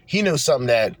 He knew something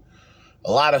that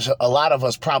a lot of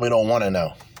us probably don't want to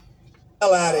know.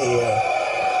 Hell out of here.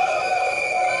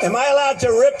 Am I allowed to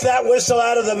rip that whistle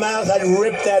out of the mouth? I'd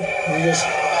rip that. Just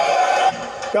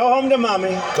go home to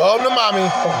mommy. Go home to mommy.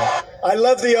 I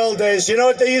love the old days. You know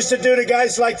what they used to do to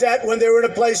guys like that when they were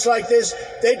in a place like this?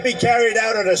 They'd be carried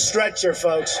out on a stretcher,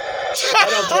 folks. I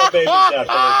don't throw babies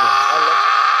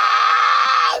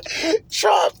out.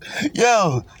 Trump,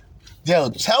 yo,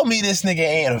 tell me this nigga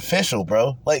ain't official,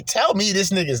 bro. Like, tell me this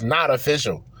nigga's not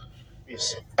official.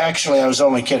 Actually, I was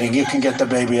only kidding. You can get the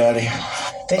baby out of here.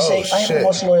 They say I have the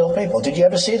most loyal people. Did you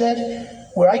ever see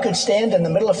that? Where I could stand in the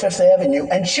middle of Fifth Avenue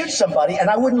and shoot somebody and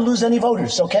I wouldn't lose any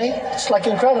voters, okay? It's like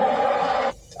incredible.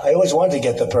 I always wanted to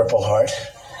get the Purple Heart.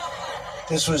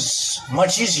 This was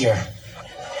much easier.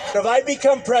 If I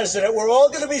become president, we're all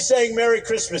going to be saying Merry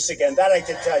Christmas again. That I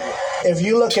can tell you. If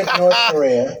you look at North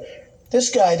Korea, this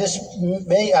guy, he's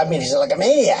like a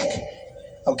maniac,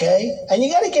 okay? And you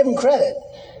got to give him credit.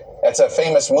 That's a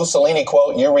famous Mussolini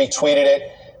quote. You retweeted it.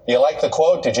 You like the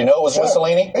quote? Did you know it was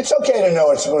Mussolini? It's okay to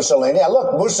know it's Mussolini.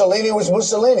 Look, Mussolini was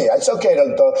Mussolini. It's okay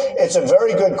to. It's a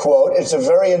very good quote. It's a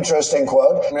very interesting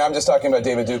quote. I mean, I'm just talking about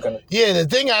David Duke. Yeah, the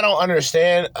thing I don't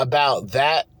understand about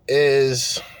that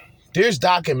is there's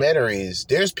documentaries.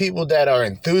 There's people that are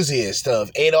enthusiasts of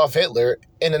Adolf Hitler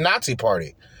and the Nazi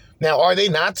Party. Now, are they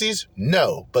Nazis?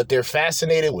 No, but they're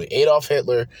fascinated with Adolf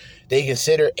Hitler. They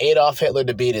consider Adolf Hitler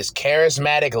to be this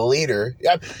charismatic leader.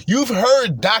 You've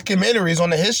heard documentaries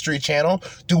on the History Channel.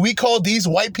 Do we call these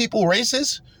white people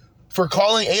racist for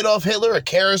calling Adolf Hitler a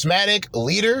charismatic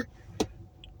leader?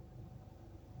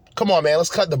 Come on, man, let's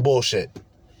cut the bullshit.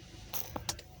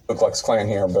 Ku Klux Klan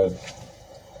here, but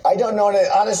I don't know.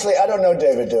 Honestly, I don't know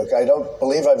David Duke. I don't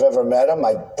believe I've ever met him.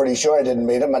 I'm pretty sure I didn't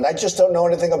meet him, and I just don't know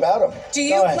anything about him. Do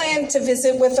you plan to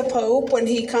visit with the Pope when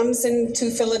he comes into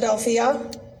Philadelphia?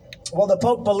 Well, the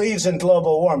Pope believes in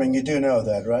global warming. You do know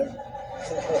that, right?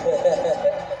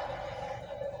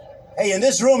 Hey, in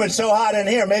this room, it's so hot in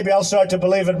here, maybe I'll start to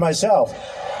believe it myself.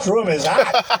 This room is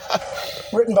hot.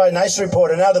 Written by a nice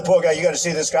reporter. Now the poor guy, you got to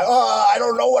see this guy. Oh, I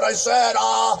don't know what I said.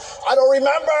 I don't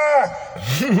remember.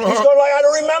 He's going like, I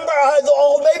don't remember.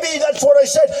 Maybe that's what I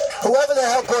said. Whoever the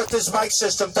hell brought this mic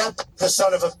system, don't the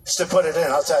son of a to put it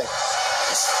in, I'll tell you.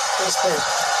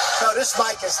 No, this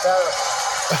mic is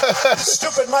terrible. This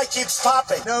stupid mic keeps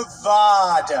popping.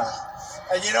 Nevada.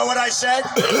 And you know what I said?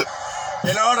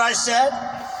 You know what I said?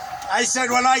 I said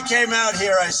when I came out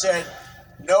here, I said,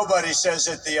 nobody says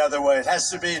it the other way. It has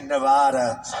to be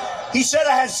Nevada. He said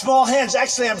I had small hands.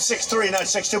 Actually, I'm 6'3", not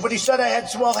 6'2", but he said I had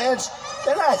small hands.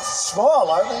 They're not small,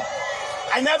 are they?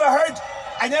 I never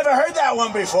heard that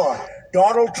one before.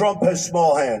 Donald Trump has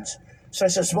small hands. So I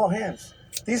said, small hands.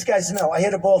 These guys know. I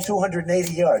hit a ball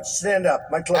 280 yards. Stand up.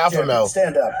 My club Alpha male.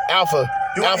 Stand up. Alpha.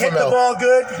 Do Alpha I hit male. the ball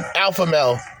good? Alpha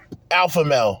male. Alpha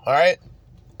male. All right?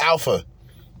 Alpha.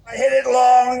 I hit it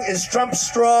long. Is Trump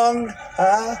strong?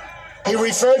 Huh? He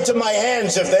referred to my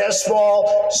hands. If they're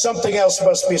small, something else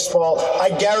must be small. I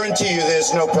guarantee you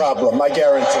there's no problem. I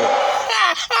guarantee.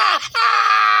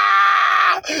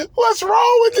 What's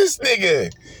wrong with this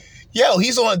nigga? Yo,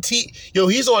 he's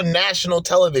on national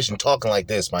television talking like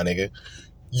this, my nigga.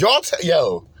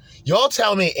 Y'all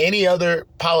tell me any other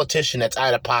politician that's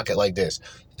out of pocket like this.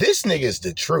 This nigga's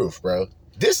the truth, bro.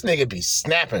 This nigga be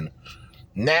snapping.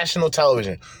 National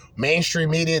television. Mainstream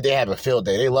media, they have a field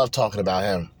day. They love talking about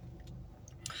him.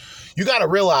 You got to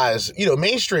realize,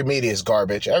 mainstream media is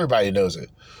garbage. Everybody knows it.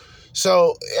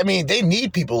 So, I mean, they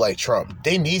need people like Trump.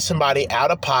 They need somebody out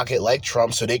of pocket like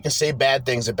Trump so they can say bad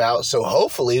things about, so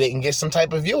hopefully they can get some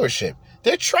type of viewership.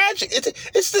 They're tragic.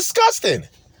 It's disgusting.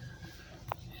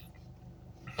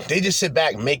 They just sit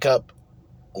back, make up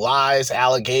lies,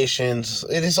 allegations.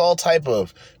 It is all type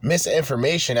of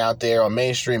misinformation out there on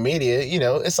mainstream media.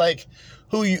 It's like,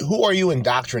 who are you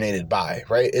indoctrinated by,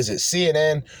 right? Is it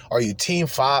CNN? Are you Team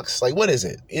Fox? Like, what is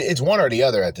it? It's one or the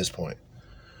other at this point.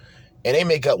 And they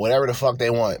make up whatever the fuck they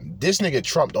want. This nigga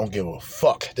Trump don't give a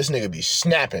fuck. This nigga be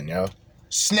snapping, yo.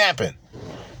 Snapping.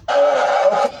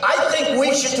 I think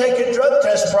we should take a drug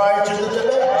test prior to the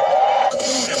debate.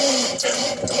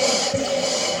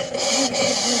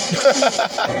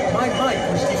 My mic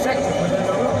was defective within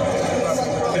the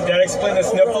room. Did that explain the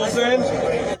sniffles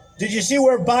then? Did you see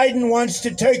where Biden wants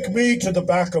to take me to the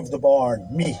back of the barn?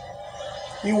 Me.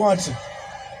 He wants it.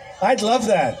 I'd love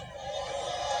that.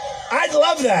 I'd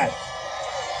love that.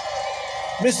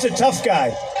 Mr. Tough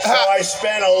Guy. So I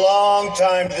spent a long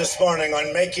time this morning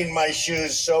on making my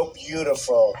shoes so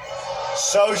beautiful,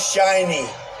 so shiny.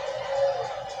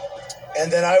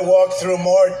 And then I walked through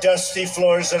more dusty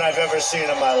floors than I've ever seen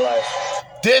in my life.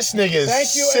 This nigga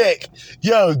is sick.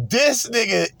 Yo, this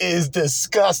nigga is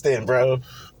disgusting, bro.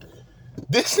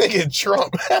 This nigga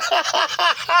Trump.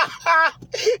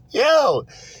 Yo,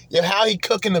 how he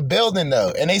cooking the building,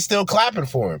 though, and they still clapping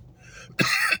for him.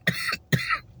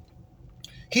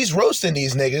 He's roasting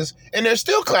these niggas, and they're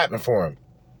still clapping for him.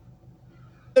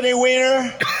 Anthony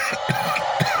Weiner.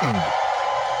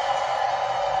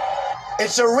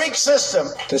 It's a rigged system.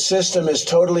 The system is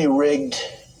totally rigged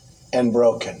and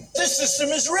broken. This system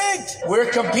is rigged.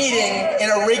 We're competing in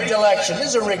a rigged election. This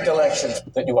is a rigged election.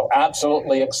 That you will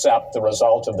absolutely accept the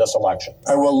result of this election.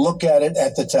 I will look at it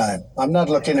at the time. I'm not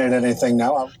looking at anything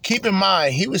now. Keep in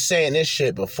mind, he was saying this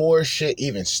shit before shit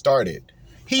even started.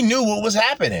 He knew what was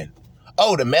happening.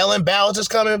 Oh, the mail-in ballots is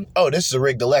coming? Oh, this is a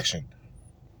rigged election.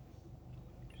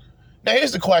 Now,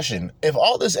 here's the question. If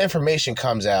all this information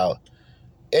comes out,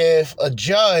 if a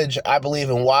judge, I believe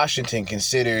in Washington,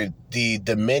 considered the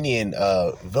Dominion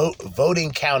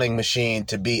voting counting machine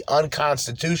to be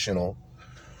unconstitutional,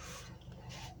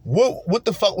 what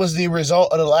the fuck was the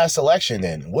result of the last election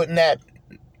then? Wouldn't that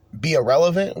be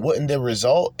irrelevant? Wouldn't the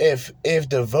result, if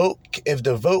the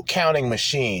vote counting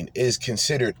machine is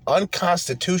considered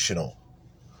unconstitutional,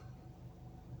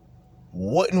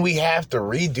 wouldn't we have to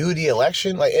redo the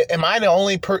election? Like, am I the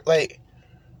only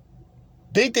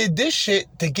they did this shit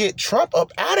to get Trump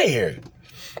up out of here.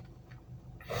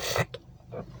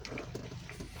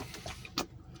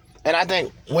 And I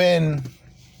think when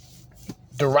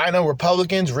the Rhino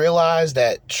Republicans realized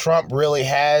that Trump really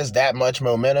has that much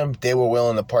momentum, they were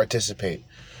willing to participate.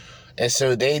 And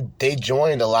so they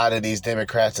joined a lot of these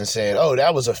Democrats and said, oh,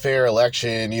 that was a fair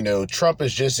election. You know, Trump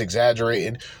is just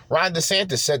exaggerating. Ron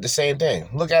DeSantis said the same thing.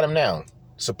 Look at him now,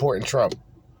 supporting Trump.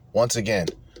 Once again,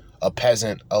 a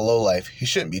peasant, a lowlife. He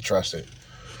shouldn't be trusted.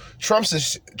 Trump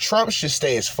should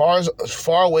stay as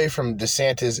far away from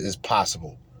DeSantis as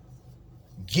possible.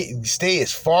 Stay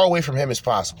as far away from him as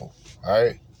possible. All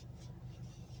right?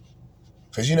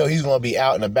 Because, you know, he's going to be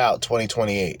out and about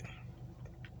 2028.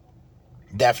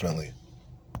 Definitely.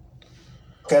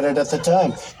 Get it at the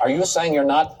time. Are you saying you're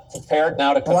not prepared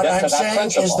now to commit to that principle? What I'm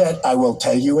saying is that I will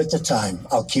tell you at the time.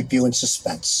 I'll keep you in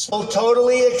suspense. I'll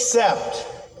totally accept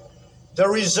the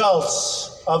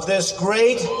results of this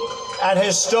great and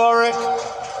historic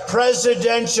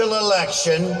presidential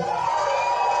election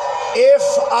if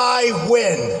I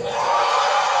win.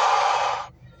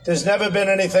 There's never been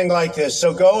anything like this.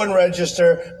 So go and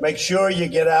register. Make sure you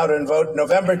get out and vote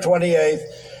November 28th.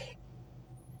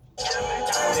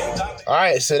 All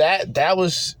right, so that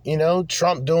was, you know,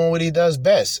 Trump doing what he does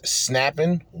best.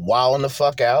 Snapping, wilding the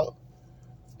fuck out,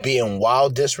 being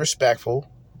wild disrespectful,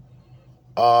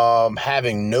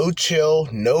 having no chill,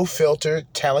 no filter,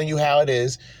 telling you how it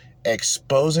is,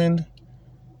 exposing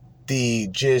the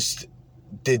just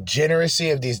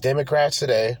degeneracy of these Democrats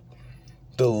today,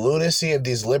 the lunacy of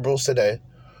these liberals today.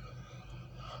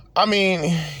 I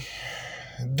mean,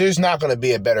 there's not going to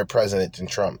be a better president than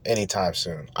Trump anytime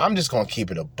soon. I'm just going to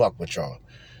keep it a buck with y'all.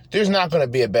 There's not going to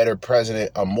be a better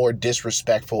president, a more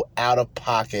disrespectful, out of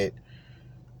pocket,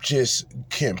 just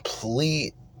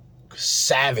complete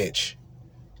savage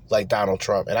like Donald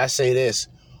Trump. And I say this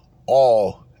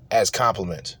all as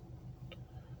compliments.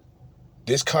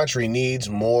 This country needs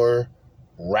more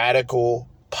radical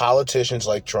politicians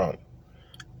like Trump.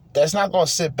 That's not going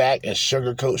to sit back and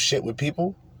sugarcoat shit with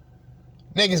people.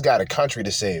 Niggas got a country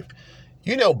to save.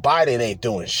 You know Biden ain't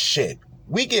doing shit.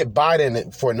 We get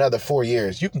Biden for another 4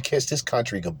 years. You can kiss this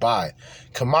country goodbye.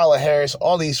 Kamala Harris,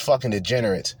 all these fucking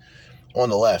degenerates on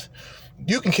the left.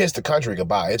 You can kiss the country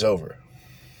goodbye. It's over.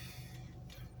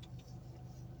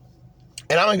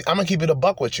 And I'm going to keep it a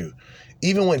buck with you.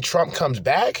 Even when Trump comes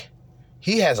back,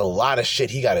 he has a lot of shit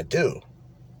he got to do.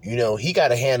 You know, he got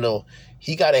to handle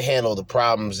the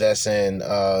problems that's in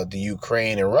the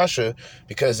Ukraine and Russia,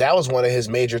 because that was one of his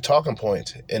major talking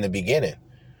points in the beginning.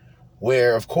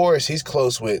 Where, of course, he's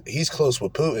close with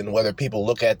Putin, whether people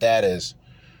look at that as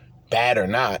bad or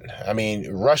not. I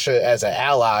mean, Russia as an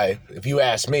ally, if you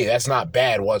ask me, that's not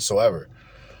bad whatsoever.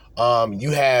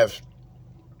 You have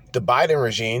the Biden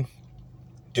regime.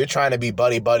 They're trying to be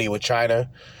buddy-buddy with China.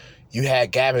 You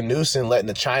had Gavin Newsom letting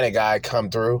the China guy come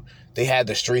through. They had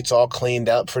the streets all cleaned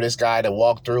up for this guy to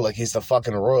walk through like he's the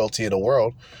fucking royalty of the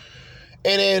world.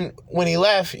 And then when he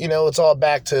left, you know, it's all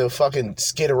back to fucking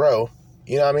Skid Row.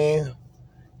 You know what I mean?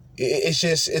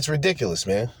 It's ridiculous,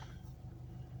 man.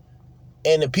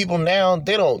 And the people now,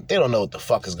 they don't know what the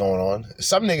fuck is going on.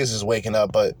 Some niggas is waking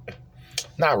up, but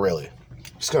not really.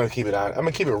 Just gonna keep it on. I'm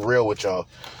gonna keep it real with y'all.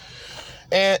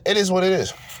 And it is what it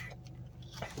is.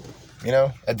 You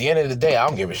know, at the end of the day, I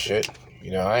don't give a shit.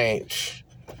 You know, I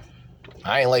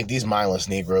ain't like these mindless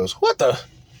Negroes. What the?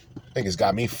 Niggas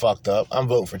got me fucked up. I'm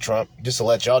voting for Trump. Just to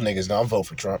let y'all niggas know, I'm voting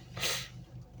for Trump.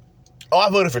 Oh, I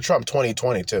voted for Trump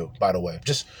 2020 too, by the way.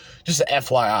 Just an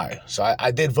FYI. So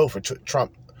I did vote for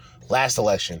Trump last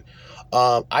election.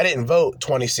 I didn't vote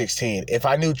 2016. If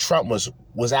I knew Trump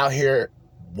was out here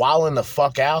wilding the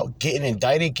fuck out, getting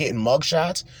indicted, getting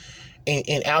mugshots,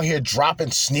 and out here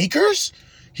dropping sneakers.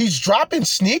 He's dropping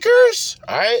sneakers?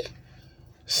 All right.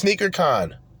 Sneaker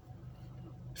Con.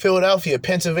 Philadelphia,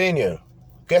 Pennsylvania.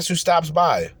 Guess who stops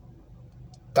by?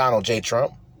 Donald J.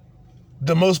 Trump.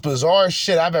 The most bizarre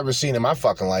shit I've ever seen in my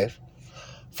fucking life.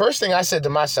 First thing I said to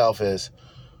myself is,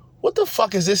 what the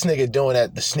fuck is this nigga doing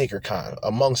at the Sneaker Con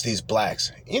amongst these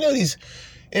blacks? You know,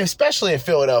 and especially in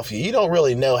Philadelphia, you don't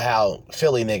really know how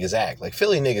Philly niggas act. Like,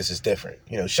 Philly niggas is different.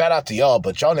 You know, shout out to y'all,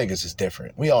 but y'all niggas is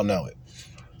different. We all know it.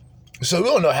 So we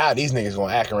don't know how these niggas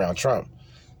gonna act around Trump.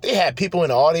 They had people in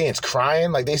the audience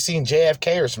crying like they seen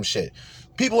JFK or some shit.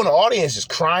 People in the audience just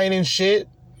crying and shit.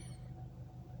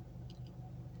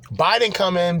 Biden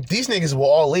come in, these niggas will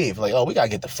all leave. Like, oh, we gotta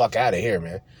get the fuck out of here,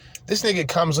 man. This nigga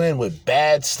comes in with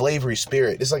bad slavery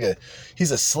spirit. It's like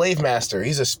he's a slave master.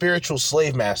 He's a spiritual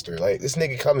slave master. Like, this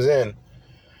nigga comes in.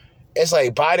 It's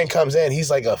like Biden comes in,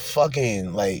 he's like a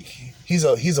fucking, like, he's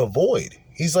a void.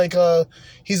 He's like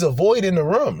he's a void in the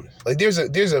room. Like, there's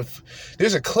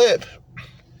a clip.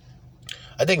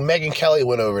 I think Megyn Kelly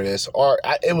went over this, or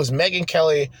it was Megyn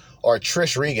Kelly or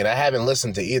Trish Regan. I haven't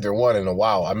listened to either one in a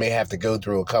while. I may have to go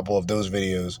through a couple of those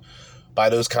videos by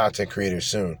those content creators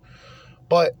soon.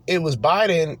 But it was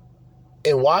Biden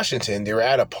in Washington. They were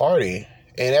at a party,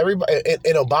 and everybody,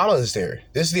 and Obama is there.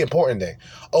 This is the important thing.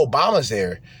 Obama's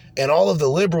there, and all of the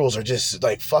liberals are just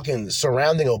like fucking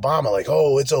surrounding Obama, like,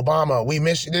 oh, it's Obama. We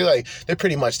miss you. They're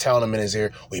pretty much telling him in his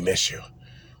ear, we miss you.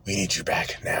 We need you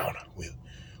back now.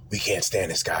 We can't stand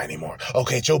this guy anymore.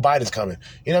 Okay, Joe Biden's coming.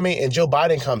 You know what I mean? And Joe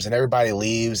Biden comes and everybody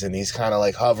leaves and he's kind of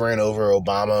like hovering over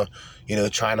Obama, you know,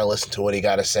 trying to listen to what he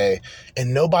got to say.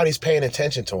 And nobody's paying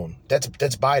attention to him. That's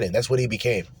Biden. That's what he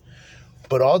became.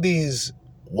 But all these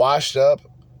washed up,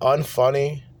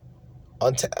 unfunny,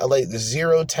 like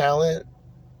zero talent,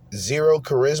 zero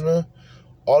charisma,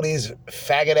 all these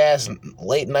faggot ass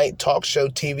late night talk show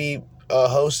TV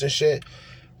hosts and shit,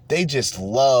 they just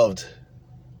loved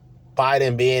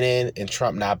Biden being in and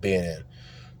Trump not being in.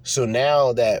 So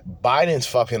now that Biden's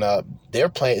fucking up, they're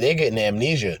getting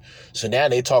amnesia. So now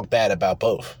they talk bad about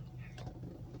both.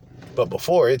 But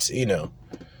before, it's, you know,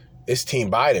 it's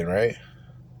Team Biden, right?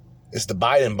 It's the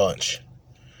Biden bunch.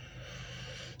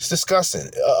 It's disgusting.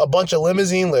 A bunch of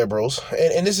limousine liberals,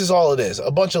 and this is all it is.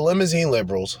 A bunch of limousine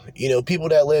liberals, you know, people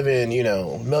that live in, you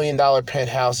know, $1 million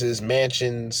penthouses,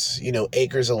 mansions, you know,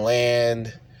 acres of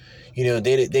land. You know,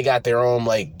 they got their own,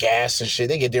 like, gas and shit.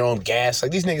 They get their own gas.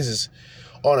 Like, these niggas is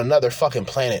on another fucking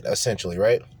planet, essentially,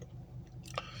 right?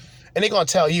 And they gonna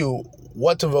tell you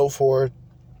what to vote for,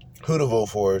 who to vote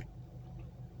for,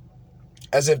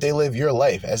 as if they live your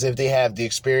life, as if they have the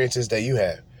experiences that you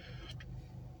have.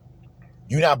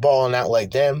 You're not balling out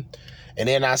like them, and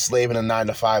they're not slaving a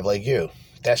 9-to-5 like you.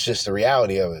 That's just the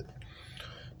reality of it.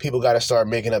 People got to start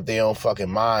making up their own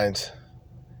fucking minds,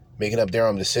 making up their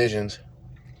own decisions,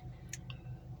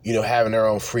 you know, having their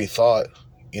own free thought,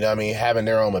 you know what I mean, having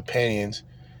their own opinions,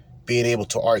 being able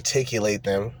to articulate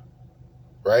them,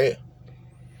 right?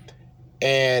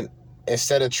 And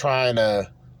instead of trying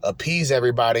to appease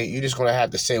everybody, you're just going to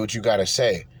have to say what you got to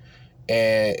say.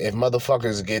 And if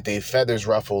motherfuckers get their feathers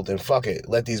ruffled, then fuck it.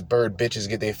 Let these bird bitches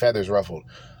get their feathers ruffled.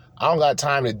 I don't got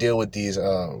time to deal with these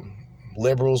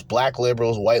liberals, black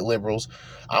liberals, white liberals.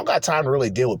 I don't got time to really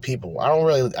deal with people. I don't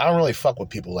really fuck with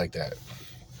people like that.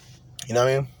 You know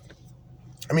what I mean?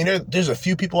 I mean, there's a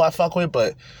few people I fuck with,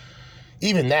 but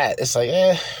even that, it's like,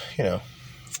 you know.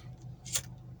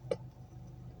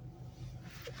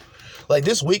 Like,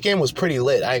 this weekend was pretty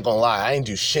lit. I ain't gonna lie. I ain't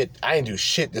do shit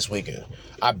this weekend.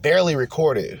 I barely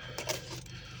recorded,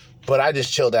 but I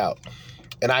just chilled out.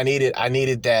 And I needed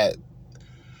that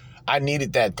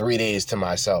 3 days to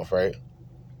myself, right?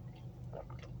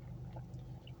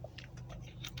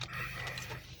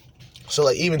 So,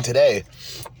 like, even today,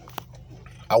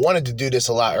 I wanted to do this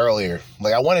a lot earlier.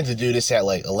 Like, I wanted to do this at,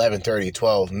 like, 11:30,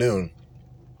 12, noon.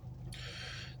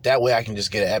 That way I can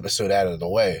just get an episode out of the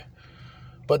way.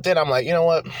 But then I'm like, you know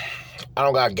what? I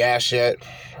don't got gas yet.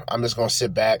 I'm just going to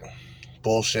sit back.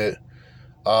 Bullshit.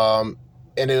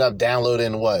 Ended up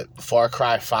downloading, Far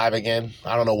Cry 5 again.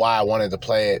 I don't know why I wanted to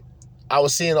play it. I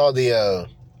was seeing all the,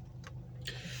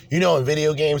 you know, in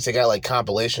video games, they got, like,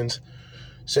 compilations.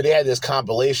 So they had this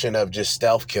compilation of just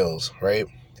stealth kills, right?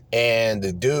 And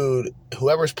the dude,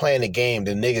 whoever's playing the game,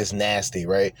 the nigga's nasty,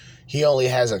 right? He only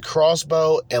has a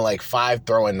crossbow and, like, 5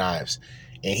 throwing knives.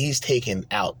 And he's taking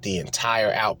out the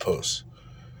entire outpost,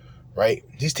 right?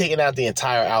 He's taking out the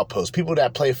entire outpost. People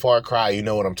that play Far Cry, you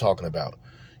know what I'm talking about.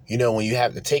 You know, when you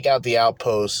have to take out the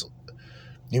outpost,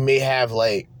 you may have,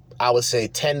 like, I would say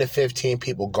 10 to 15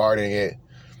 people guarding it.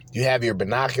 You have your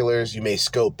binoculars. You may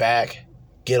scope back,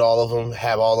 get all of them,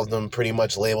 have all of them pretty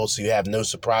much labeled so you have no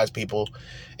surprise people.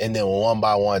 And then one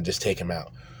by one, just take them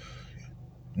out.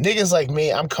 Niggas like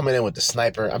me, I'm coming in with the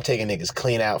sniper. I'm taking niggas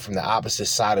clean out from the opposite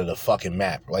side of the fucking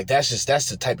map. Like, that's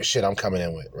the type of shit I'm coming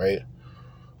in with, right?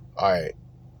 All right.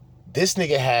 This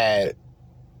nigga had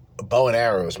bow and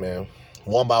arrows, man.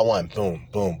 One by one. Boom,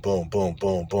 boom, boom, boom,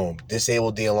 boom, boom.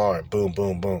 Disabled the alarm. Boom,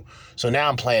 boom, boom. So now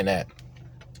I'm playing that.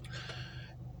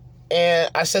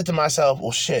 And I said to myself,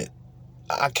 well, shit.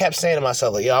 I kept saying to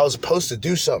myself, like, yo, I was supposed to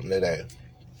do something today.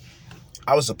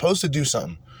 I was supposed to do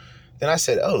something. Then I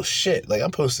said, oh, shit, like,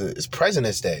 it's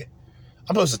President's Day.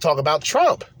 I'm supposed to talk about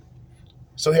Trump.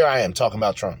 So here I am talking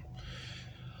about Trump.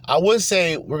 I would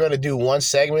say we're going to do one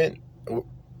segment.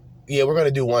 Yeah, we're going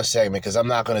to do one segment because I'm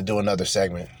not going to do another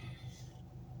segment.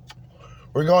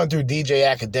 We're going through DJ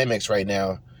Academics right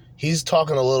now. He's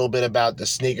talking a little bit about the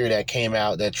sneaker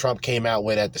that Trump came out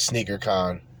with at the Sneaker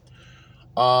Con.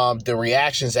 The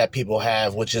reactions that people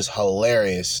have, which is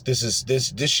hilarious. This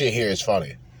shit here is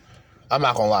funny. I'm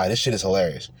not gonna lie, this shit is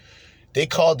hilarious. they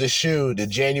called the shoe the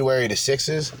January the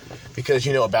 6th because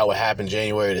you know about what happened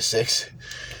January the 6th.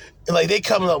 And like they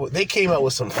came up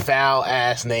with some foul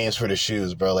ass names for the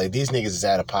shoes, bro. Like these niggas is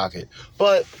out of pocket.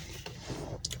 But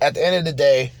at the end of the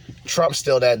day, Trump's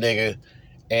still that nigga,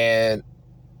 and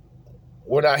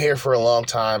we're not here for a long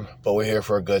time, but we're here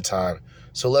for a good time.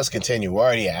 So let's continue. We're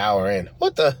already an hour in.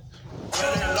 What the? Because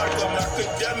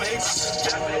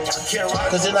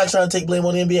they're not trying to take blame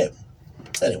on the NBA.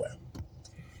 Anyway.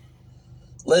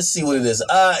 Let's see what it is.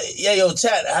 Yeah, yo,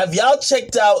 chat. Have y'all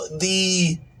checked out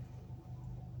the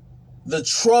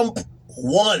Trump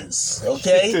ones?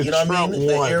 Okay, you know what I mean.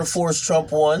 The Air Force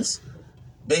Trump ones.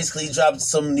 Basically, he dropped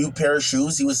some new pair of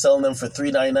shoes. He was selling them for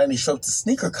 $3.99. He showed up to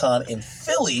SneakerCon in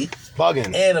Philly.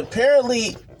 Bugging. And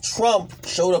apparently, Trump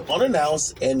showed up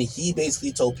unannounced, and he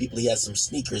basically told people he had some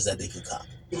sneakers that they could cop.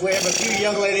 We have a few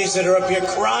young ladies that are up here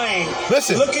crying.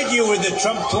 Listen. Look at you with the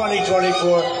Trump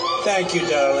 2024. Thank you,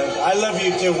 darling. I love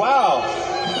you too. Wow.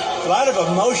 A lot of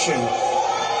emotion.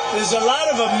 There's a lot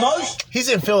of emotion. He's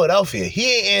in Philadelphia.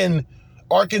 He ain't in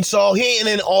Arkansas. He ain't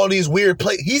in all these weird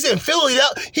places. He's in Philly.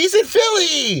 He's in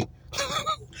Philly.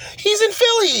 He's in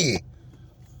Philly.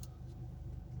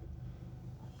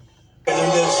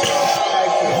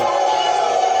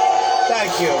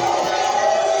 Thank you.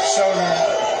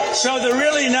 So the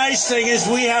really nice thing is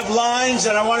we have lines,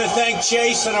 and I want to thank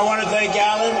Chase and I want to thank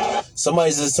Alan.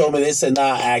 Somebody just told me, they said,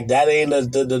 nah, Act, that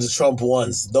ain't the Trump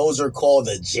ones. Those are called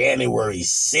the January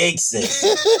 6th.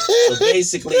 So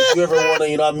basically, if you ever want to,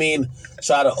 you know what I mean,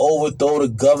 try to overthrow the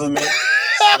government,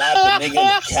 slap a nigga in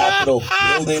the Capitol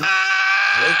building,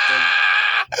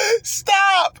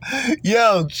 Stop!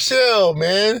 Yo, chill,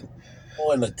 man.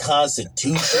 In the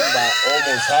Constitution by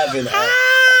almost having an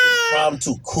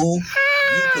impromptu coup.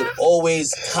 You could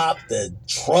always cop the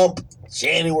Trump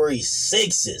January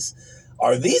 6th.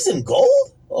 Are these in gold?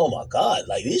 Oh my God.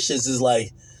 Like, these shits is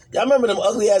like, y'all remember them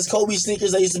ugly ass Kobe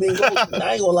sneakers that used to be in gold? I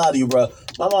ain't gonna lie to you, bro.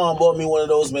 My mom bought me one of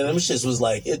those, man. Them shits was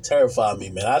like, it terrified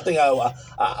me, man. I think I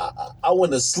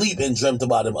went to sleep and dreamt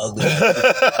about them ugly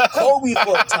ass Kobe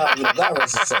for a time, you know, God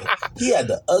rest his soul. He had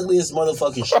the ugliest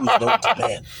motherfucking shoes known to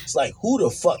man. It's like, who the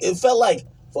fuck? It felt like,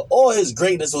 for all his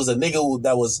greatness, was a nigga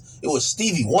it was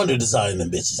Stevie Wonder designing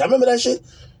them bitches. I remember that shit.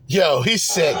 Yo, he's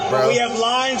sick, bro. We have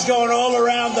lines going all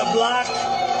around the block.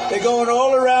 They're going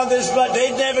all around this, but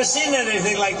they've never seen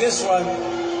anything like this one.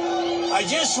 I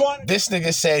just want. This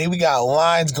nigga said we got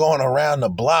lines going around the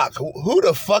block. Who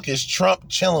the fuck is Trump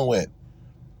chilling with?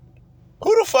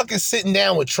 Who the fuck is sitting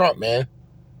down with Trump, man?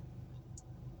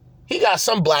 He got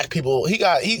some black people. He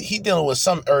dealing with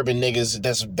some urban niggas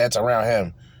that's around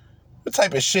him. What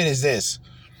type of shit is this?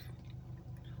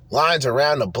 Lines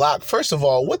around the block. First of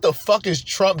all, what the fuck is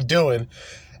Trump doing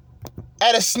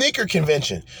at a sneaker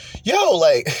convention? Yo,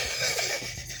 like,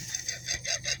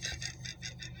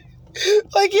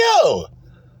 yo,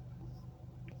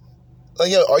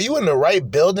 are you in the right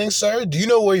building, sir? Do you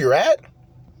know where you're at?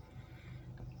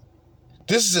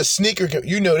 This is a sneaker.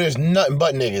 You know, there's nothing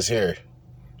but niggas here.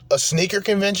 A sneaker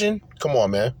convention? Come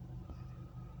on, man.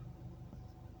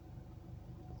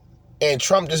 And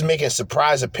Trump just making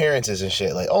surprise appearances and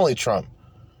shit. Like, only Trump.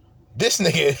 This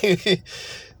nigga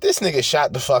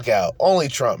shot the fuck out. Only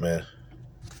Trump, man.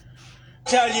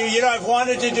 Tell you, I've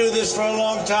wanted to do this for a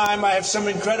long time. I have some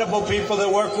incredible people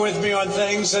that work with me on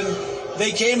things, and they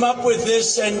came up with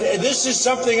this, and this is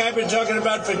something I've been talking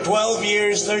about for 12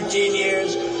 years, 13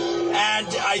 years, and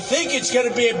I think it's going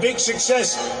to be a big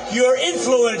success. Your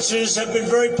influencers have been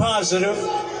very positive.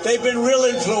 They've been real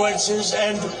influencers,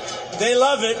 and they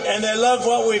love it, and they love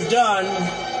what we've done.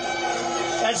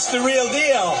 That's the real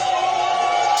deal.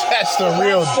 That's the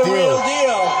real deal.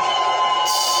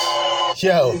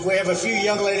 Yo. We have a few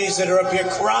young ladies that are up here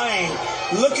crying.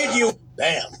 Look at you.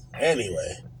 Damn.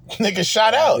 Anyway. Nigga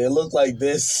shot out. They look like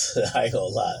this. I ain't gonna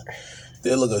lie.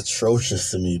 They look atrocious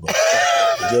to me. But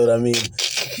you know what I mean?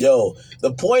 Yo,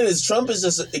 the point is Trump is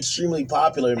just extremely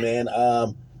popular, man. I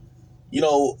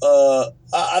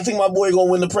think my boy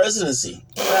gonna win the presidency.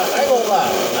 Now, I ain't gonna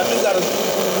lie. I do gotta...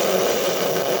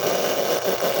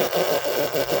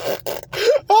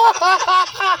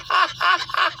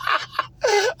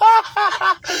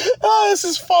 Oh, this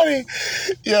is funny.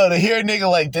 Yo, to hear a nigga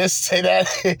like this say that,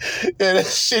 yeah,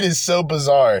 this shit is so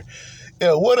bizarre.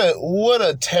 Yo, what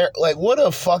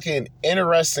a fucking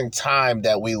interesting time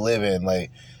that we live in.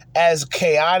 Like, as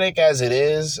chaotic as it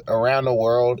is around the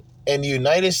world, in the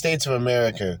United States of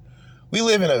America, we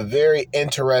live in a very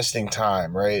interesting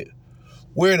time, right?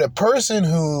 Where the person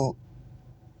who,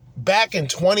 back in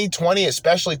 2020,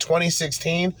 especially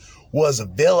 2016, was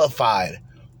vilified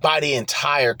by the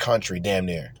entire country, damn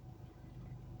near.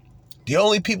 The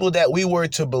only people that we were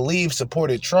to believe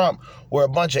supported Trump were a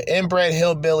bunch of inbred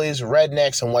hillbillies,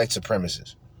 rednecks, and white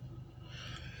supremacists.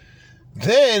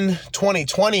 Then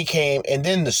 2020 came, and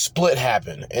then the split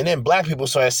happened. And then black people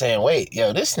started saying, wait,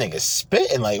 yo, this nigga's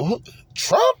spitting. Like,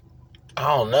 Trump? I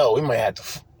don't know. We might have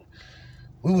to...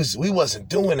 We wasn't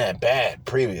doing that bad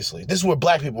previously. This is what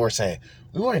black people were saying.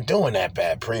 We weren't doing that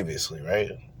bad previously,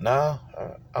 right? Nah,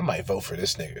 I might vote for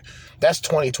this nigga. That's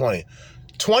 2020.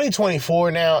 2024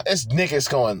 now, it's niggas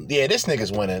going, yeah, this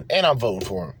nigga's winning, and I'm voting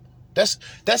for him. That's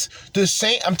the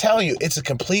same. I'm telling you, it's a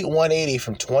complete 180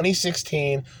 from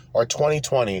 2016 or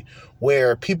 2020,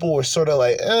 where people were sort of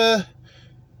like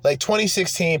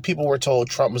 2016, people were told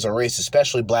Trump was a racist,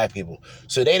 especially black people.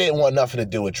 So they didn't want nothing to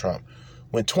do with Trump.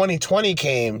 When 2020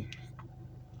 came,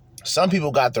 some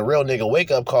people got the real nigga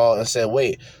wake-up call and said,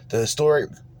 wait, the historic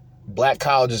black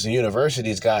colleges and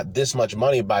universities got this much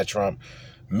money by Trump.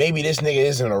 Maybe this nigga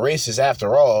isn't a racist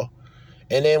after all.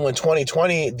 And then when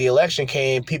 2020, the election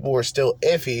came, people were still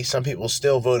iffy. Some people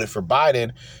still voted for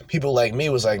Biden. People like me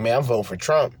was like, man, I'm voting for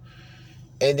Trump.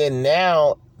 And then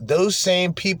now, those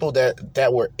same people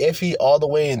that were iffy all the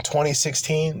way in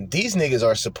 2016, these niggas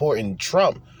are supporting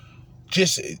Trump.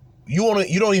 Just...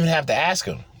 You don't even have to ask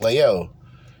him. Like, yo,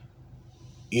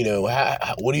 you know,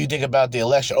 what do you think about the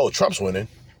election? Oh, Trump's winning.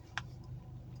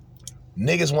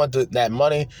 Niggas want that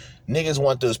money. Niggas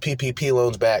want those PPP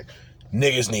loans back.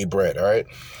 Niggas need bread, all right?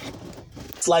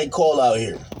 Slight call out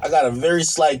here. I got a very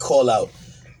slight call out.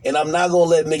 And I'm not going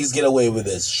to let niggas get away with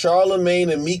this. Charlemagne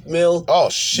and Meek Mill. Oh,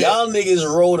 shit. Y'all niggas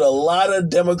rode a lot of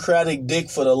Democratic dick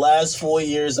for the last 4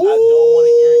 years. Ooh. I don't want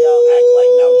to hear y'all act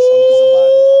like now Trump is a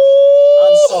viable option.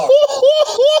 I'm sorry.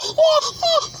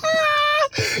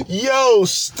 Yo,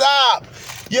 stop.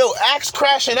 Yo, Axe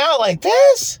crashing out like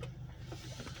this?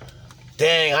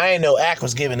 Dang, I didn't know Axe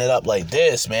was giving it up like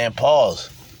this, man. Pause.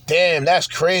 Damn, that's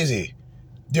crazy.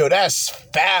 Yo, that's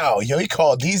foul. Yo, he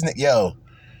called these niggas. Yo.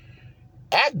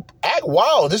 Act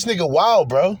wild. This nigga wild,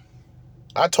 bro.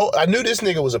 I knew this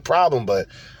nigga was a problem, but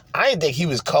I didn't think he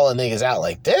was calling niggas out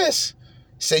like this.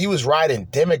 Say he was riding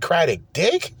Democratic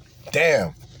dick?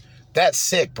 Damn. That's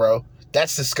sick, bro.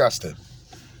 That's disgusting.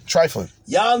 Trifling.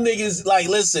 Y'all niggas, like,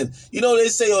 listen, you know they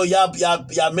say, oh,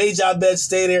 y'all made y'all bed,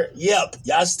 stay there. Yep.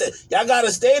 Y'all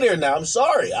gotta stay there now. I'm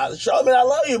sorry. Charlamagne, I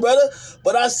love you, brother.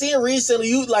 But I seen recently,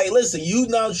 you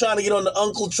now trying to get on the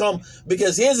Uncle Trump,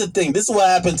 because here's the thing. This is what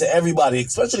happened to everybody,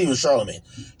 especially with Charlamagne.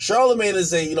 Charlamagne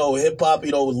is a, hip-hop,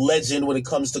 legend when it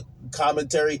comes to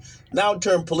commentary, now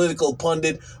turned political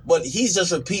pundit, but he's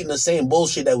just repeating the same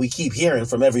bullshit that we keep hearing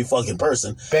from every fucking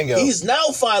person. Bingo. He's now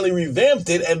finally revamped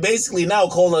it and basically now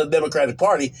calling the Democratic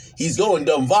Party. He's going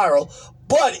dumb viral.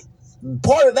 But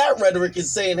part of that rhetoric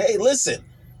is saying, hey, listen,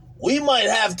 we might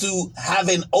have to have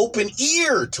an open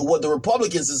ear to what the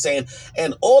Republicans are saying.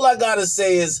 And all I gotta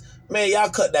say is, man, y'all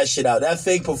cut that shit out. That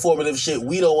fake performative shit,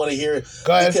 we don't want to hear it.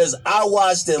 Because I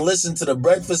watched and listened to the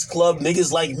Breakfast Club,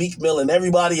 niggas like Meek Mill and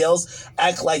everybody else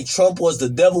act like Trump was the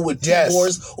devil with two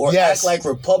horns, or act like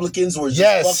Republicans were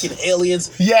just fucking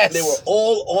aliens. Yes.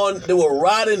 And they were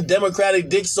riding Democratic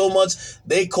dick so much,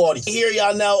 they called here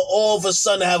y'all now all of a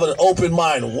sudden having an open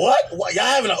mind. What? Y'all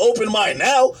having an open mind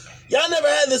now? Y'all never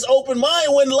had this open mind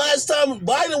when the last time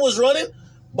Biden was running.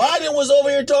 Biden was over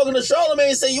here talking to Charlamagne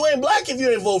and say, you ain't black if you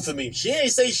ain't vote for me. She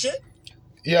ain't say shit.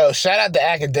 Yo, shout out to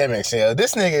Academics. Yo.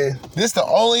 This the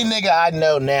only nigga I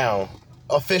know now,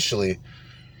 officially,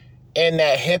 in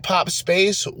that hip-hop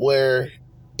space where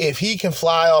if he can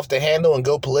fly off the handle and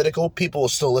go political, people will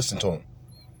still listen to him.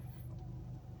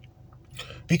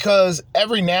 Because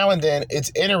every now and then, it's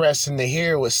interesting to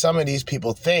hear what some of these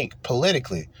people think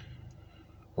politically,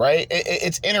 right?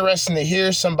 It's interesting to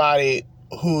hear somebody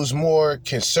who's more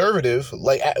conservative.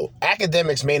 Like,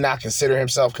 Academics may not consider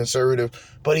himself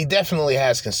conservative, but he definitely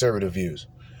has conservative views.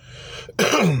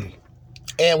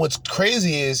 And what's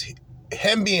crazy is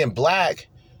him being black,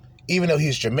 even though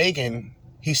he's Jamaican,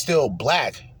 he's still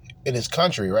black in his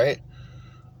country, right?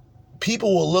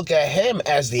 People will look at him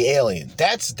as the alien.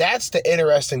 That's the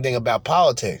interesting thing about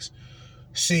politics.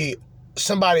 See,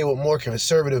 somebody with more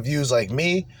conservative views like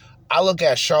me, I look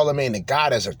at Charlamagne the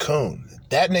God as a coon.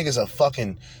 That nigga's a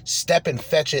fucking step and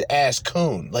fetch it ass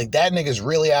coon. Like, that nigga's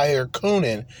really out here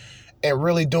cooning and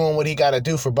really doing what he got to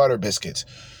do for butter biscuits.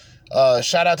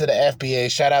 Shout out to the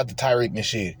FBA. Shout out to Tariq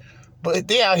Nasheed. But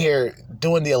they out here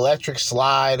doing the electric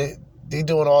slide. They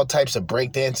doing all types of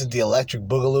breakdances, the electric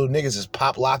boogaloo. Niggas is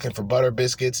pop locking for butter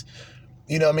biscuits.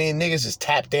 You know what I mean? Niggas is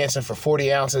tap dancing for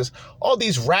 40 ounces. All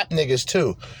these rap niggas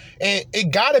too. And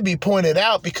it gotta be pointed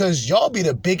out because y'all be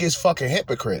the biggest fucking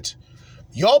hypocrites.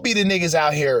 Y'all be the niggas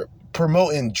out here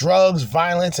promoting drugs,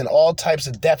 violence, and all types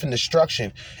of death and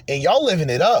destruction. And y'all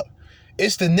living it up.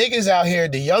 It's the niggas out here,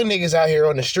 the young niggas out here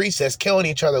on the streets that's killing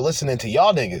each other listening to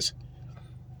y'all niggas.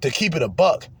 To keep it a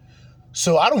buck.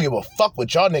 So I don't give a fuck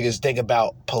what y'all niggas think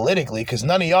about politically, because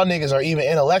none of y'all niggas are even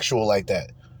intellectual like that.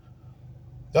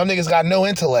 Y'all niggas got no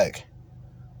intellect.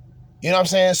 You know what I'm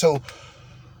saying? So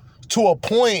to a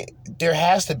point, there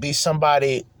has to be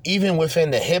somebody, even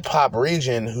within the hip-hop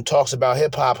region, who talks about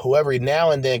hip-hop, who every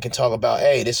now and then can talk about,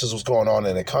 hey, this is what's going on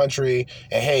in the country,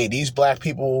 and hey, these black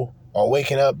people are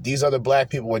waking up, these other black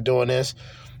people are doing this.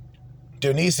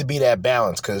 There needs to be that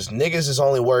balance, because niggas is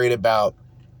only worried about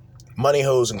money,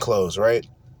 hoes, and clothes, right?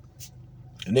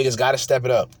 The niggas gotta step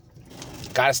it up.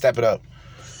 Gotta step it up.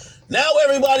 Now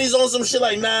everybody's on some shit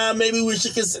like, nah, maybe we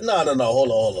should consider. No, hold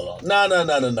on.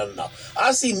 No.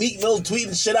 I see Meek Mill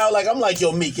tweeting shit out. I'm like,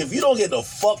 yo, Meek, if you don't get the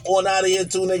fuck on out of here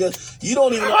too, nigga, you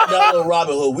don't even know how to download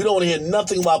Robin Hood. We don't hear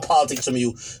nothing about politics from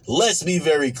you. Let's be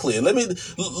very clear. Let me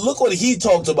look what he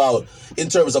talked about in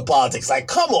terms of politics.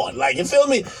 Come on. You feel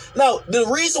me? Now, the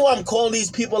reason why I'm calling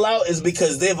these people out is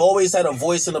because they've always had a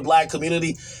voice in the black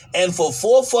community. And for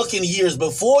 4 fucking years,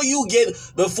 before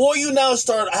you now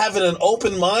start having an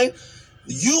open mind,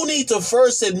 you need to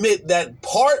first admit that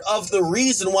part of the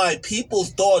reason why people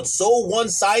thought so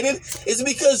one-sided is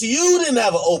because you didn't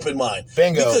have an open mind.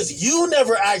 Bingo. Because you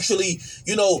never actually,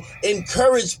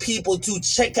 encouraged people to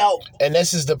check out. And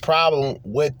this is the problem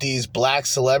with these black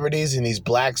celebrities and these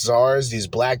black czars, these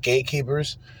black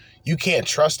gatekeepers. You can't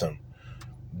trust them.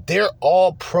 They're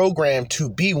all programmed to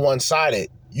be one-sided.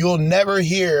 You'll never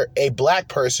hear a black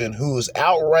person who's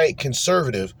outright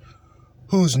conservative,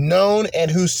 who's known and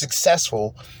who's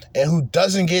successful, and who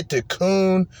doesn't get the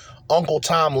coon Uncle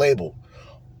Tom label.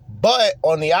 But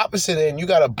on the opposite end, you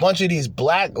got a bunch of these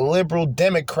black liberal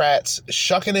Democrats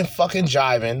shucking and fucking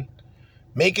jiving,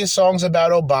 making songs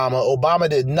about Obama. Obama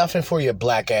did nothing for your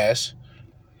black ass.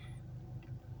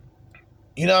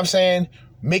 You know what I'm saying?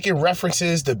 Making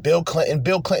references to Bill Clinton.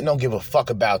 Bill Clinton don't give a fuck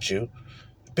about you.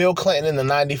 Bill Clinton in the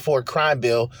 94 crime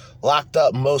bill locked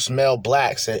up most male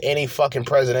blacks in any fucking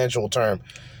presidential term.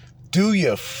 Do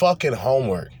your fucking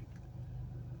homework.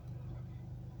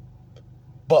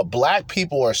 But black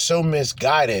people are so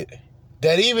misguided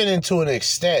that even into an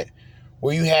extent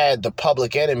where you had the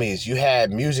Public Enemies, you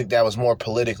had music that was more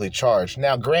politically charged.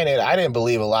 Now, granted, I didn't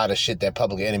believe a lot of shit that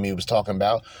Public Enemy was talking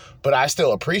about, but I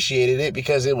still appreciated it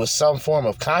because it was some form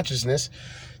of consciousness.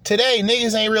 Today,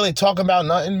 niggas ain't really talking about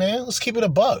nothing, man. Let's keep it a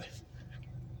buck.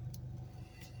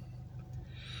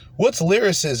 What's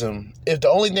lyricism if the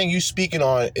only thing you speaking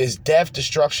on is death,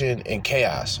 destruction, and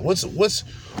chaos?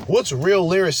 What's real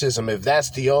lyricism if that's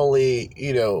the only,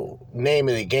 name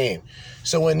of the game?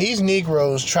 So when these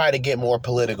Negroes try to get more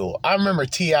political, I remember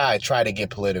T.I. tried to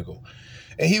get political.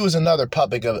 And he was another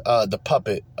puppet of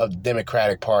the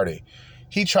Democratic Party.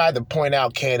 He tried to point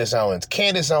out Candace Owens.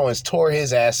 Candace Owens tore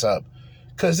his ass up.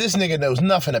 Because this nigga knows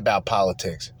nothing about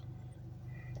politics.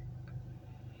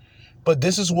 But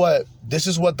this is what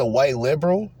the white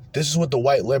liberal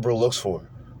looks for.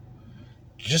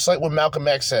 Just like what Malcolm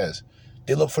X says.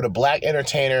 They look for the black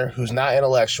entertainer who's not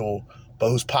intellectual, but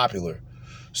who's popular.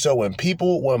 So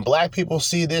when black people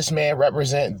see this man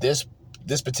represent this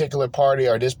particular party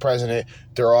or this president,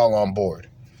 they're all on board.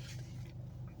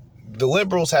 The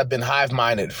liberals have been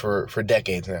hive-minded for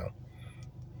decades now.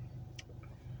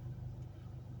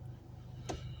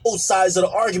 Both sides of the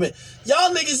argument. Y'all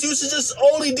niggas used to just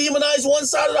only demonize one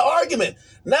side of the argument.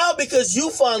 Now, because you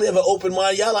finally have an open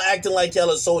mind, y'all are acting like y'all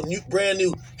are so brand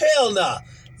new. Hell nah.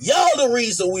 Y'all the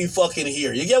reason we fucking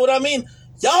here. You get what I mean?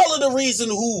 Y'all are the reason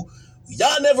who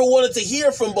y'all never wanted to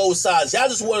hear from both sides. Y'all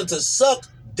just wanted to suck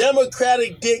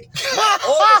Democratic dick. Now,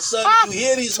 all of a sudden, you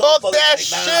hear these Talk motherfuckers that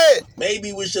shit.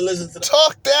 Maybe we should listen to that.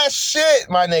 Talk that shit,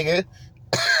 my nigga.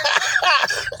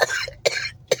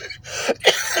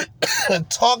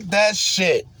 Talk that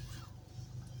shit.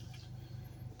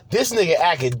 This nigga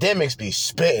Academics be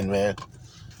spitting, man.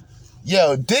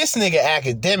 Yo, this nigga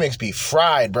Academics be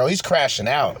fried, bro. He's crashing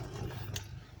out.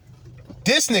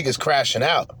 This nigga's crashing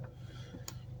out.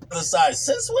 Other side,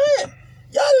 since when?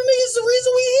 Y'all the niggas the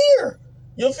reason we here.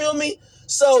 You feel me?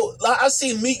 So, I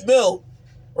see Meek Mill,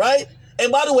 right?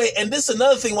 And by the way, and this is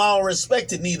another thing why I don't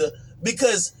respect it neither,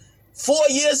 because 4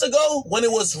 years ago, when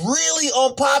it was really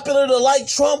unpopular to like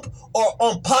Trump or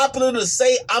unpopular to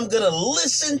say, I'm going to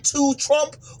listen to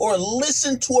Trump or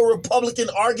listen to a Republican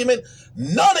argument,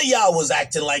 none of y'all was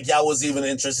acting like y'all was even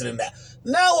interested in that.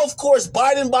 Now, of course,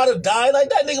 Biden about to die. Like,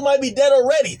 that nigga might be dead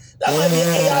already. That might be an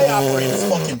AI operating his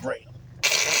fucking brain.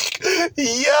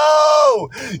 Yo,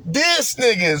 this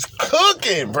nigga's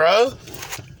cooking, bro.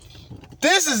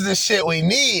 This is the shit we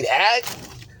need, Act.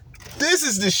 This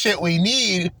is the shit we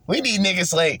need. We need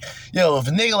niggas like, yo, if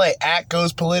a nigga like Act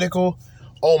goes political,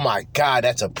 oh my God,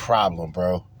 that's a problem,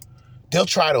 bro. They'll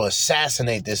try to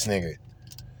assassinate this nigga.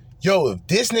 Yo, if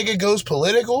this nigga goes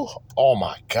political, oh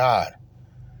my God.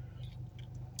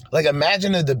 Like,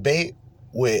 imagine a debate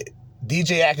with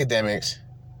DJ Academics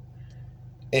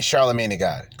and Charlamagne the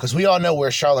God. Because we all know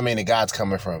where Charlamagne the God's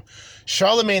coming from.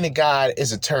 Charlamagne the God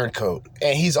is a turncoat.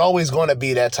 And he's always going to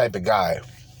be that type of guy.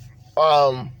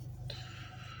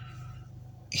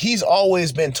 He's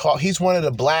always been taught. He's one of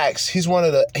the blacks. He's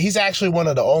actually one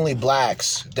of the only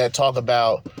blacks that talk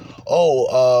about,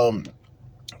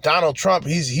 Donald Trump,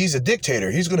 he's a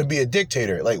dictator. He's going to be a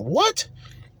dictator. Like, what?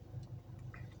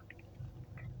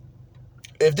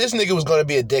 If this nigga was going to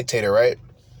be a dictator, right?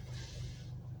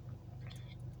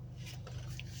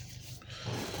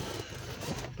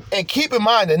 And keep in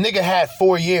mind, the nigga had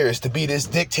 4 years to be this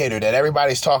dictator that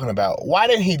everybody's talking about. Why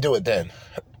didn't he do it then?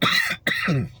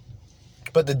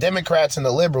 But the Democrats and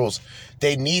the liberals,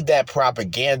 they need that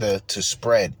propaganda to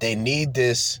spread. They need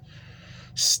this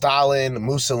Stalin,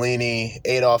 Mussolini,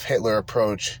 Adolf Hitler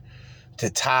approach to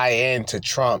tie in to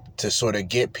Trump to sort of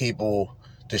get people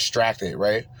distracted,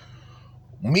 right?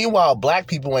 Meanwhile, black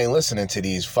people ain't listening to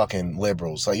these fucking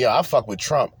liberals. Like, yo, I fuck with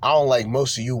Trump. I don't like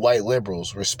most of you white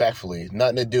liberals, respectfully.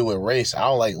 Nothing to do with race. I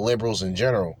don't like liberals in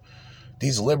general.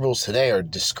 These liberals today are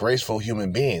disgraceful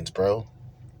human beings, bro.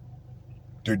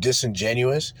 They're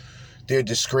disingenuous. They're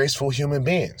disgraceful human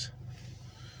beings.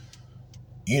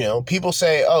 You know, people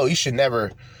say, oh, you should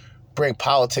never bring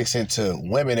politics into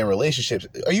women and relationships.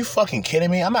 Are you fucking kidding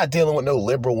me? I'm not dealing with no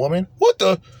liberal woman. What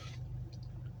the?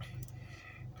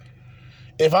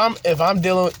 If I'm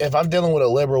dealing with a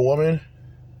liberal woman,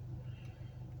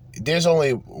 there's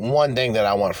only one thing that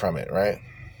I want from it, right?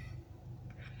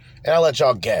 And I'll let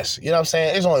y'all guess. You know what I'm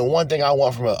saying? There's only one thing I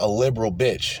want from a liberal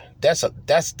bitch. That's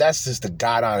just the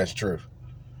God honest truth.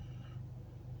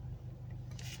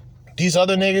 These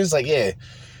other niggas, like, yeah,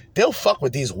 they'll fuck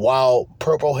with these wild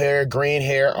purple hair, green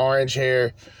hair, orange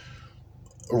hair,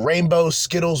 rainbow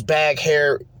Skittles bag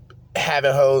hair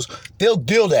having hoes. They'll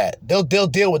deal that. They'll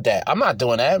deal with that. I'm not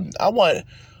doing that. I want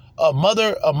a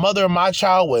mother of my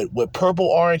child with purple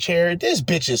orange hair. This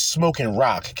bitch is smoking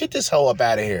rock. Get this hoe up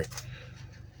out of here.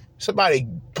 Somebody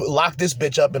lock this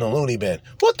bitch up in a loony bin.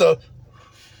 What the?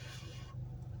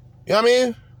 You know what I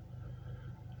mean?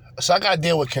 So I got to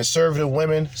deal with conservative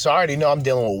women. So I already know I'm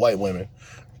dealing with white women.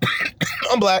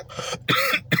 I'm black.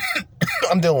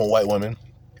 I'm dealing with white women.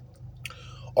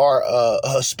 Or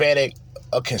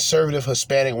a conservative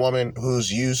Hispanic woman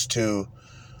who's used to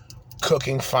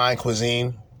cooking fine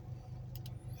cuisine.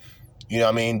 You know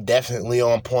what I mean? Definitely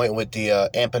on point with the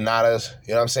empanadas.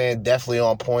 You know what I'm saying? Definitely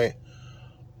on point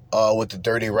with the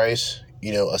dirty rice.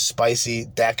 You know, a spicy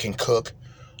that can cook.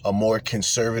 A more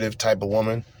conservative type of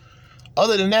woman.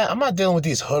 Other than that, I'm not dealing with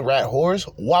these hood rat whores.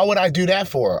 Why would I do that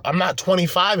for? I'm not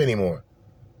 25 anymore.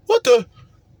 What the?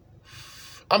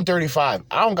 I'm 35.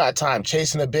 I don't got time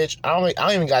chasing a bitch. I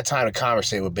don't even got time to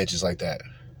conversate with bitches like that.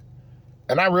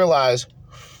 And I realized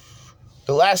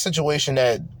the last situation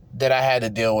that I had to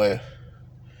deal with,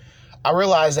 I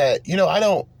realized that, you know, I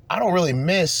don't really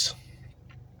miss.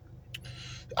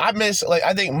 I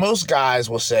think most guys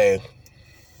will say,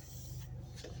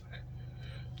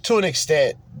 to an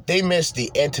extent, they miss the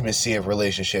intimacy of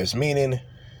relationships, meaning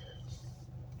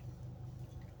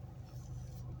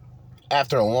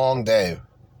after a long day,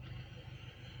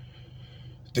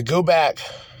 to go back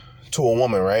to a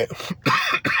woman, right?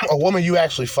 A woman you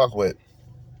actually fuck with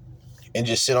and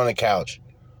just sit on the couch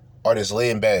or just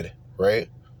lay in bed, right?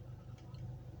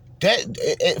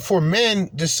 For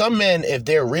men, there's some men, if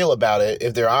they're real about it,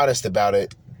 if they're honest about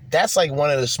it, that's like one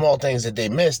of the small things that they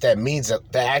miss that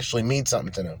actually means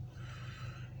something to them.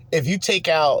 If you take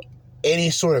out any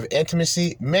sort of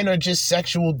intimacy, men are just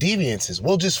sexual deviances.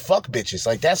 We'll just fuck bitches.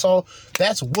 Like, that's all.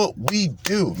 That's what we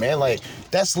do, man. Like,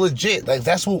 that's legit. Like,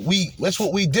 that's what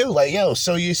we do. Like, yo,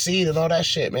 sow your seed and all that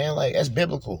shit, man. Like, that's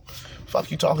biblical.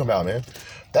 Fuck you talking about, man.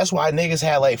 That's why niggas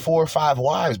had like 4 or 5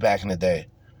 wives back in the day.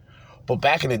 But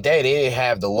back in the day, they didn't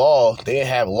have the law. They didn't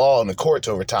have law in the courts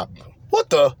over top. What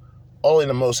the? Only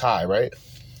the Most High, right?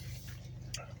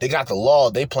 They got the law.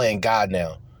 They playing God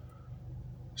now.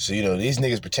 So, you know, these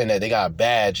niggas pretend that they got a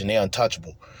badge and they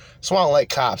untouchable. So I don't like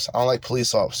cops. I don't like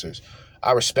police officers.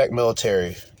 I respect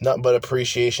military. Nothing but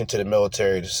appreciation to the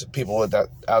military. The people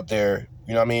out there,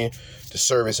 you know what I mean? The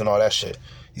service and all that shit.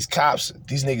 These cops,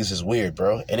 these niggas is weird,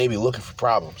 bro. And they be looking for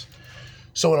problems.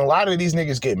 So when a lot of these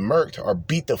niggas get murked or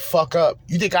beat the fuck up,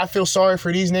 you think I feel sorry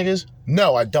for these niggas?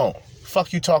 No, I don't.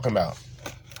 Fuck you talking about?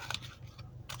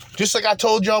 Just like I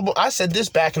told y'all, I said this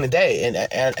back in the day, and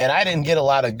I didn't get a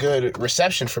lot of good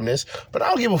reception from this, but I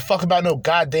don't give a fuck about no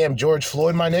goddamn George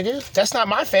Floyd, my nigga. That's not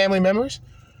my family members.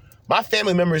 My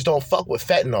family members don't fuck with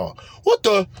fentanyl. What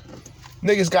the?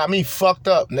 Niggas got me fucked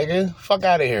up, nigga. Fuck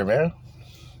out of here, man.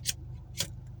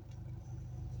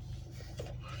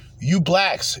 You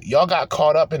blacks, y'all got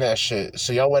caught up in that shit.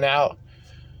 So y'all went out,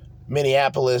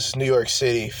 Minneapolis, New York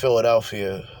City,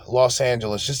 Philadelphia, Los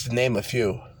Angeles, just to name a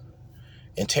few,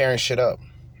 and tearing shit up.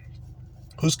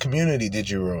 Whose community did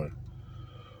you ruin?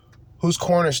 Whose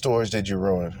corner stores did you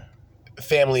ruin?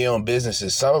 Family-owned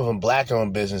businesses, some of them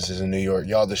black-owned businesses in New York,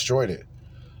 y'all destroyed it.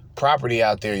 Property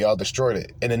out there, y'all destroyed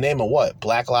it. In the name of what?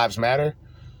 Black Lives Matter?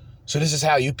 So this is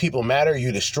how you people matter?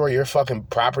 You destroy your fucking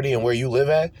property and where you live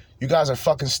at? You guys are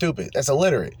fucking stupid. That's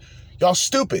illiterate. Y'all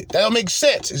stupid. That don't make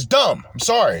sense. It's dumb. I'm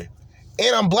sorry.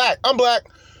 And I'm black. I'm black.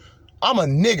 I'm a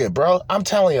nigga, bro. I'm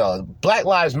telling y'all, Black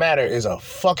Lives Matter is a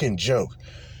fucking joke.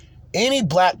 Any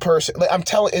black person, like I'm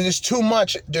telling, there's too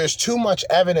much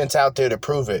evidence out there to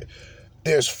prove it.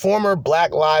 There's former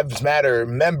Black Lives Matter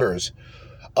members.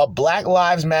 A Black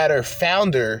Lives Matter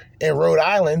founder in Rhode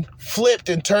Island flipped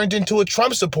and turned into a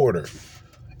Trump supporter.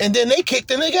 And then they kicked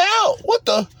the nigga out. What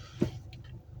the?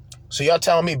 So y'all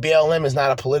telling me BLM is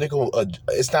not a political,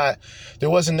 it's not, there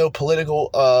wasn't no political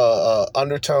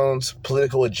undertones,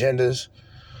 political agendas.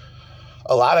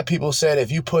 A lot of people said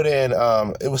if you put in,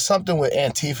 it was something with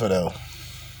Antifa though.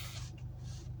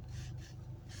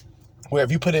 Where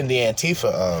if you put in the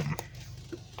Antifa,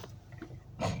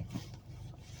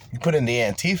 you put in the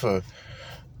Antifa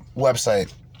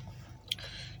website,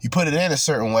 you put it in a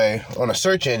certain way on a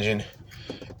search engine,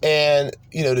 and,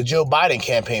 you know, the Joe Biden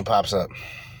campaign pops up.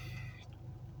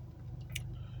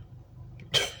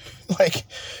 Like,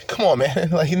 come on,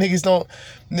 man. Like, niggas don't,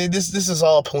 this is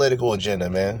all political agenda,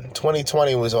 man.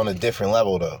 2020 was on a different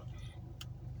level, though.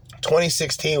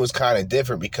 2016 was kind of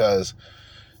different because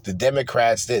the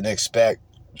Democrats didn't expect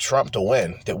Trump to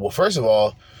win. Well, first of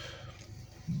all,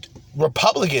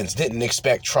 Republicans didn't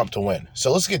expect Trump to win.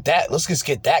 So let's just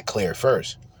get that clear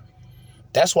first.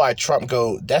 That's why Trump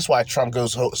goes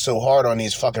so hard on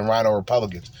these fucking rhino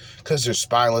Republicans. Because they're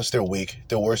spineless, they're weak,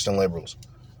 they're worse than liberals.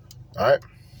 All right?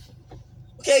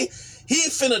 Okay, he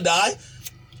finna die.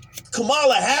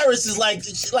 Kamala Harris is like,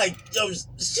 yo,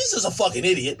 she's just a fucking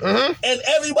idiot. Mm-hmm. And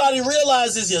everybody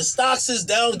realizes your stocks is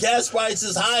down, gas price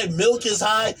is high, milk is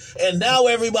high, and now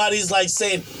everybody's like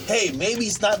saying, hey, maybe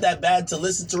it's not that bad to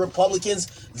listen to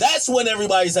Republicans. That's when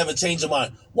everybody's have a change of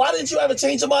mind. Why didn't you have a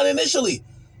change of mind initially?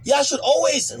 Y'all should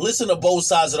always listen to both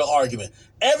sides of the argument.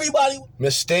 Everybody...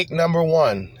 Mistake number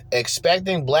one,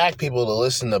 expecting black people to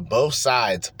listen to both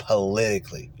sides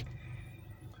politically.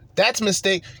 That's a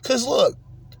mistake, because look,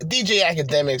 DJ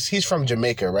Academics, he's from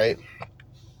Jamaica, right?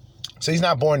 So he's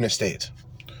not born in the States.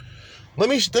 Let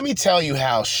me tell you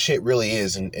how shit really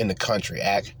is in the country,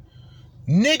 Ac.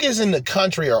 Niggas in the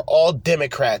country are all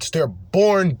Democrats. They're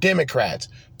born Democrats.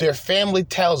 Their family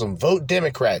tells them, vote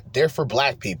Democrat. They're for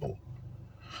black people.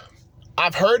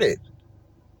 I've heard it.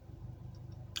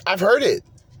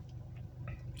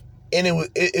 And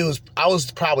I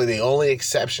was probably the only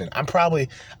exception. I'm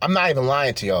not even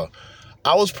lying to y'all.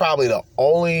 I was probably the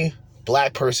only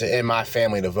black person in my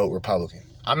family to vote Republican.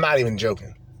 I'm not even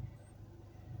joking.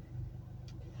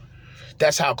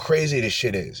 That's how crazy this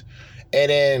shit is. And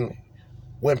then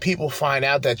when people find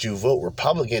out that you vote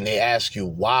Republican, they ask you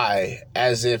why,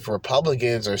 as if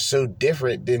Republicans are so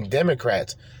different than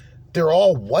Democrats. They're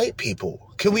all white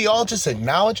people. Can we all just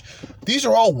acknowledge? These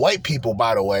are all white people,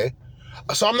 by the way.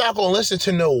 So I'm not going to listen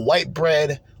to no white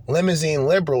bread limousine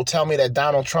liberal tell me that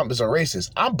Donald Trump is a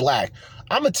racist. I'm black.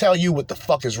 I'm going to tell you what the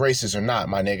fuck is racist or not,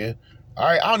 my nigga. All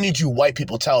right? I don't need you white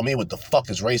people telling me what the fuck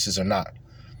is racist or not.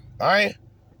 All right?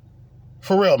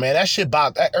 For real, man.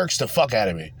 That irks the fuck out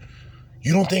of me.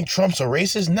 You don't think Trump's a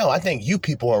racist? No, I think you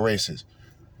people are racist.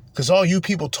 Because all you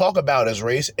people talk about is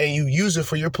race and you use it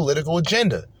for your political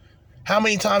agenda. How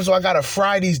many times do I got to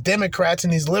fry these Democrats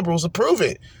and these liberals to prove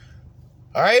it?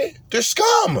 All right? They're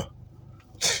scum.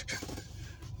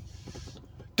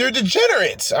 They're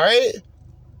degenerates, all right?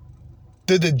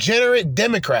 The degenerate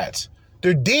Democrats.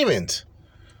 They're demons.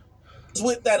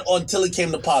 With that until it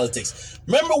came to politics.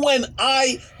 Remember when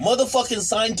I motherfucking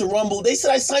signed to Rumble? They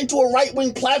said I signed to a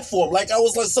right-wing platform. Like I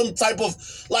was like some type of,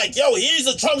 like, yo, he's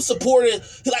a Trump supporter.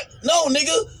 Like, no,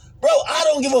 nigga. Bro, I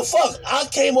don't give a fuck. I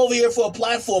came over here for a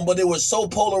platform, but they were so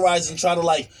polarized and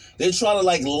they're trying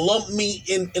to lump me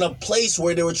in a place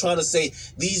where they were trying to say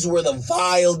these were the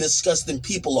vile, disgusting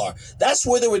people are. That's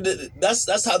where they were.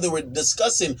 That's how they were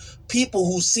discussing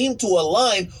people who seem to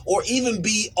align or even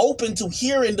be open to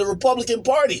hearing the Republican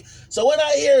Party. So when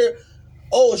I hear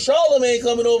oh, Charlamagne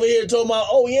coming over here talking about,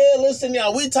 oh yeah, listen,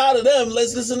 y'all, we tired of them.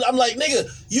 Let's listen. I'm like, nigga,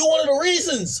 you one of the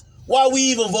reasons why we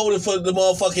even voted for the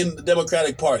motherfucking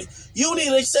Democratic Party. You need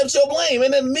to accept your blame.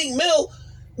 And then Meek Mill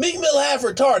half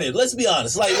retarded. Let's be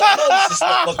honest. Like, no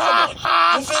disrespect, but come on.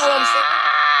 You feel what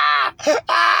I'm saying?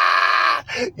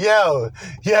 Yo,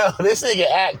 this nigga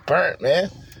act burnt, man.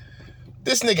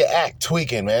 This nigga act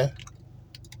tweaking, man.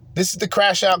 This is the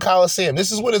Crash Out Coliseum.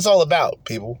 This is what it's all about,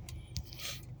 people.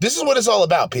 This is what it's all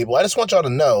about, people. I just want y'all to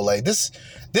know, like, this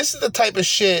is the type of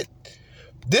shit.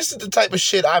 This is the type of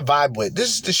shit I vibe with.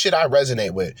 This is the shit I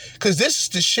resonate with. Because this is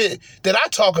the shit that I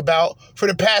talk about for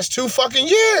the past 2 fucking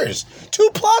years.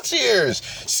 2+ years.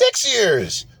 6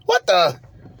 years. What the?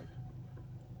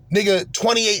 Nigga,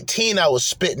 2018 I was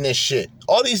spitting this shit.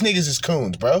 All these niggas is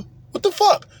coons, bro. What the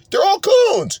fuck? They're all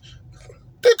coons.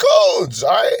 They're coons,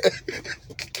 all right?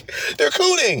 They're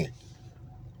cooning.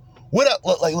 What up?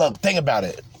 Look, think about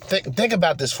it. Think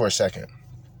about this for a second.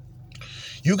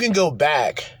 You can go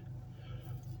back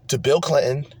to Bill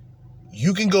Clinton.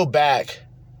 You can go back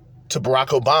to Barack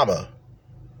Obama.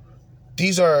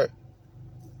 These are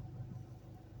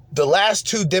the last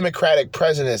 2 Democratic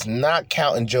presidents, not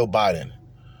counting Joe Biden.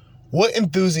 What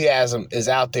enthusiasm is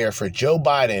out there for Joe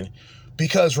Biden?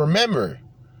 Because remember,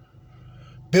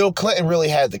 Bill Clinton really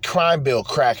had the crime bill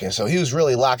cracking, so he was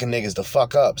really locking niggas the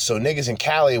fuck up. So niggas in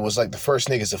Cali was like the first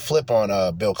niggas to flip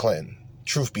on Bill Clinton.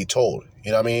 Truth be told,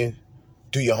 you know what I mean?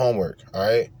 Do your homework, all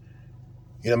right?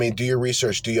 You know what I mean? Do your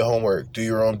research, do your homework, do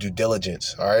your own due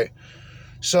diligence, all right?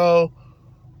 So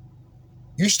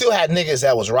you still had niggas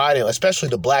that was riding, especially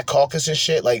the Black Caucus and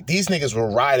shit. Like, these niggas were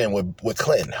riding with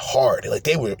Clinton hard. Like,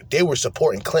 they were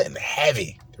supporting Clinton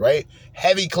heavy, right?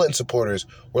 Heavy Clinton supporters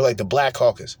were like the Black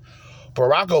Caucus.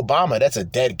 Barack Obama, that's a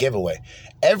dead giveaway.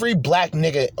 Every black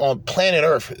nigga on planet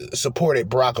Earth supported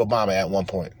Barack Obama at one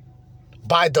point.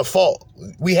 By default.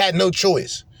 We had no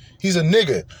choice. He's a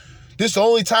nigga. This is the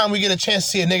only time we get a chance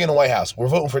to see a nigga in the White House. We're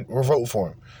voting for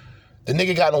him. The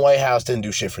nigga got in the White House, didn't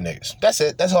do shit for niggas. That's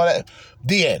it. That's all that.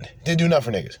 The end. Didn't do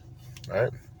nothing for niggas. All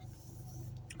right?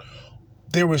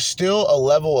 There was still a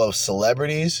level of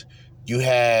celebrities. You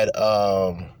had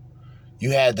the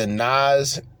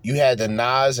Nas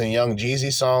and Young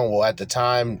Jeezy song. Well, at the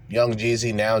time, Young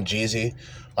Jeezy, now Jeezy.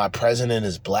 My President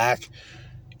is Black.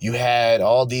 You had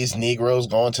all these Negroes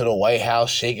going to the White House,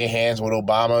 shaking hands with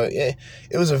Obama.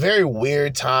 It was a very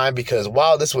weird time because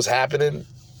while this was happening,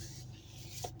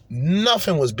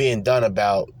 nothing was being done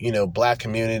about, black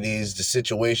communities, the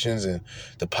situations and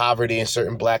the poverty in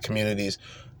certain black communities.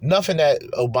 Nothing that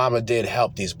Obama did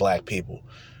helped these black people.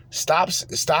 Stop with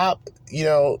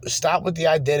the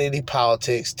identity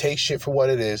politics. Take shit for what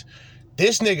it is.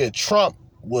 This nigga Trump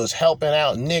was helping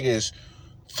out niggas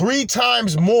 3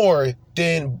 times more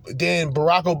than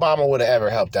Barack Obama would have ever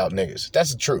helped out niggas.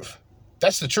 That's the truth.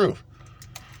 That's the truth.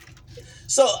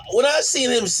 So when I seen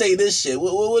him say this shit,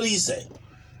 what did he say?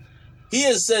 He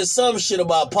has said some shit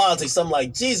about politics. I'm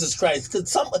like, Jesus Christ, could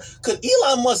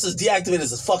Elon Musk has deactivated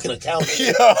his fucking account?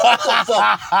 What the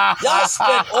fuck? Y'all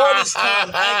spent all this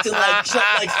time acting like Trump.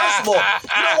 Like, first of all,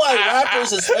 you know why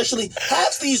rappers, especially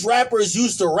half these rappers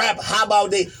used to rap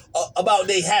about they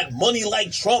had money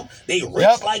like Trump, they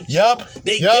rich like Trump,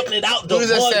 they getting it out the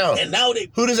mud, and now they.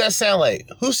 Who does that sound like?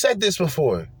 Who said this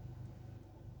before?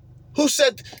 Who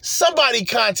said? Somebody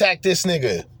contact this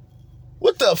nigga.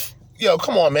 What the? Yo,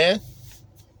 come on, man.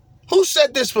 Who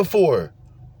said this before?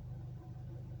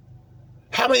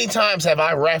 How many times have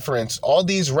I referenced all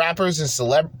these rappers and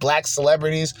black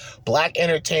celebrities, black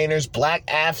entertainers, black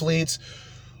athletes,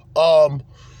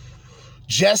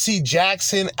 Jesse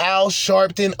Jackson, Al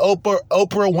Sharpton, Oprah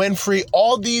Winfrey,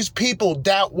 all these people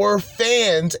that were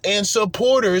fans and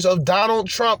supporters of Donald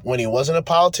Trump when he wasn't a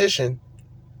politician.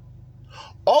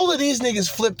 All of these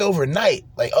niggas flipped overnight.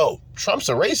 Like, oh, Trump's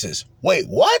a racist. Wait,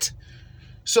 what?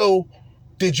 So,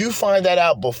 did you find that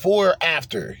out before or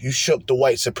after you shook the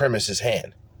white supremacist's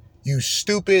hand? You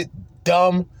stupid,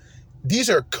 dumb. These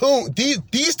are coons.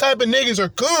 These type of niggas are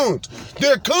coons.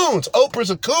 They're coons. Oprah's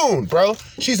a coon, bro.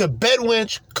 She's a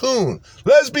bedwench coon.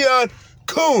 Lesbian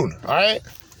coon, all right?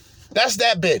 That's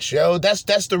that bitch, yo.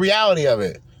 That's the reality of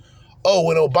it. Oh,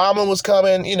 when Obama was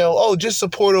coming, just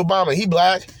support Obama. He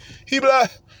black.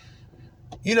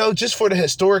 Just for the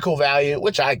historical value,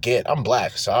 which I get. I'm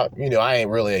black, so, I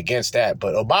ain't really against that.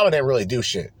 But Obama didn't really do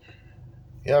shit.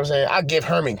 You know what I'm saying? I'd give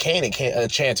Herman Cain a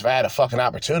chance if I had a fucking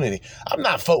opportunity. I'm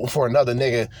not voting for another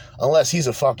nigga unless he's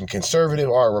a fucking conservative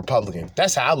or a Republican.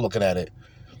 That's how I'm looking at it.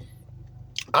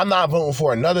 I'm not voting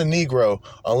for another Negro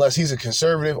unless he's a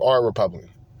conservative or a Republican.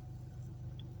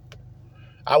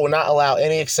 I will not allow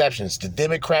any exceptions. The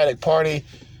Democratic Party,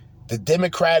 the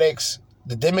Democrats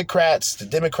the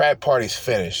Democrat Party's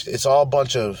finished. It's all a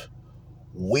bunch of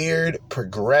weird,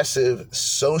 progressive,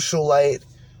 socialite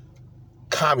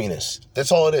communists.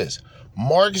 That's all it is.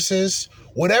 Marxists,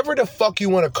 whatever the fuck you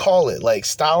want to call it, like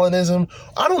Stalinism.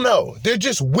 I don't know. They're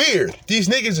just weird. These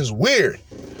niggas is weird.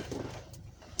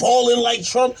 Balling like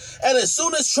Trump. And as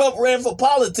soon as Trump ran for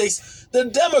politics, the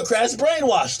Democrats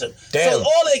brainwashed him. Damn. So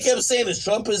all they kept saying is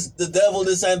Trump is the devil,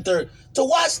 this and third. To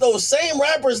watch those same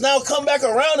rappers now come back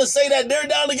around and say that they're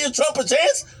down to give Trump a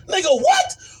chance? Nigga,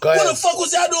 what? What the fuck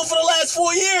was y'all doing for the last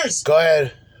 4 years? Go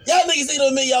ahead. Y'all niggas need to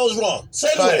admit y'all was wrong. Say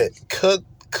it.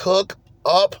 Cook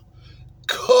up.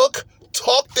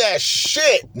 Talk that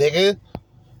shit, nigga.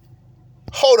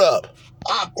 Hold up.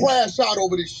 I'll crash out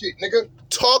over this shit, nigga.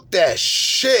 Talk that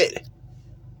shit.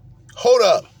 Hold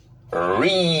up.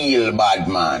 Real bad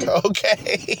man.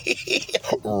 Okay.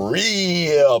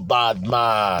 Real bad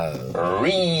man.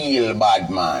 Real bad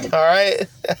man. All right.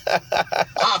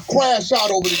 I'll crash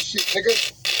out over this shit,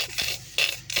 nigga.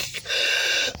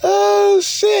 Oh,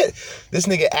 shit. This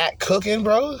nigga act cooking,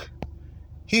 bro?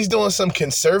 He's doing some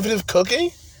conservative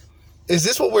cooking? Is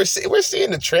this what we're seeing? We're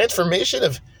seeing the transformation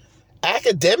of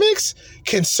academics?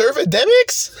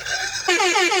 Conservademics?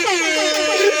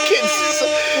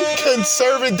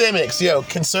 Conservademics. Yo,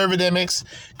 conservademics,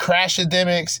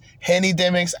 crashademics,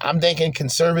 hennydemics. I'm thinking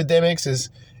conservademics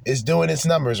is doing its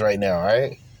numbers right now, all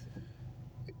right?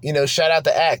 You know, shout out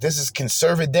to ACT. This is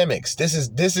conservademics.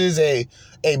 This is a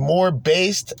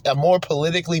more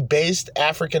politically based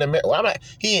African American. Well,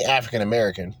 he ain't African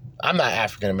American. I'm not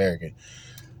African American.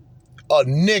 A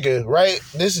nigga, right?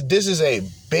 This is a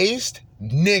based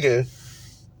nigga,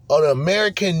 an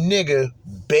American nigga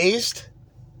based,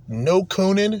 no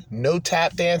cooning, no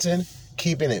tap dancing,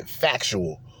 keeping it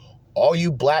factual. All you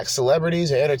black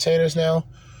celebrities and entertainers now,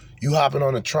 you hopping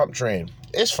on the Trump train.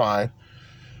 It's fine.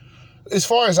 As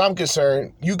far as I'm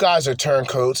concerned, you guys are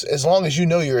turncoats. As long as you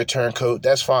know you're a turncoat,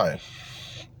 that's fine.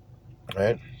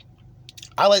 Right?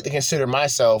 I like to consider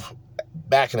myself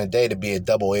back in the day to be a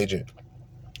double agent.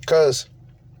 Because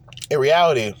in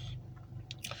reality,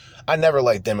 I never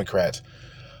liked Democrats.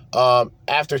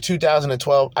 After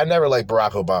 2012, I never liked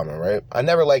Barack Obama, right? I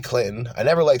never liked Clinton. I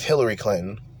never liked Hillary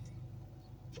Clinton.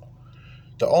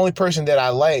 The only person that I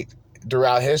liked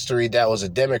throughout history that was a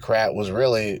Democrat was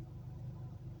really,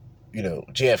 you know,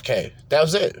 JFK. That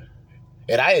was it.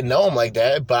 And I didn't know him like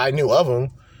that, but I knew of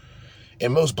him.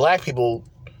 And most black people,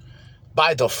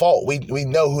 by default, we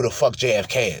know who the fuck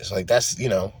JFK is. Like, that's, you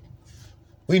know,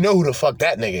 we know who the fuck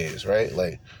that nigga is, right?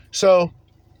 Like, so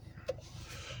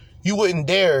you wouldn't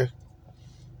dare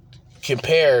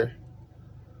compare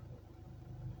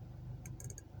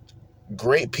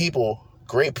great people,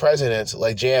 great presidents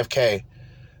like JFK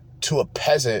to a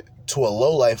peasant, to a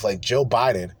lowlife like Joe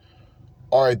Biden,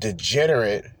 or a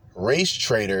degenerate race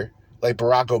traitor like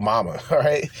Barack Obama, all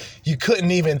right? You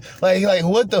couldn't even, like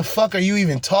what the fuck are you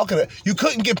even talking about? You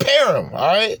couldn't compare them, all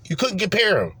right? You couldn't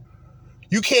compare them.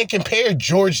 You can't compare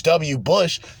George W.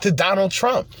 Bush to Donald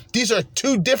Trump. These are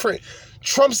two different,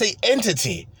 Trump's an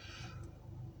entity.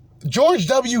 George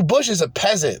W. Bush is a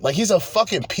peasant. Like, he's a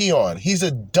fucking peon. He's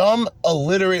a dumb,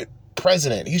 illiterate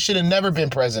president. He should have never been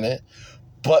president.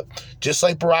 But just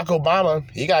like Barack Obama,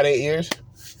 he got 8 years.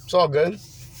 It's all good.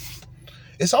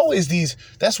 It's always these,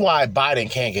 that's why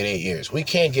Biden can't get 8 years. We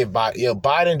can't give Biden,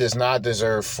 Biden does not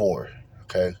deserve 4,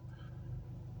 okay?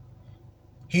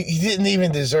 He didn't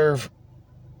even deserve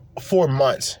 4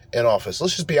 months in office.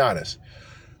 Let's just be honest.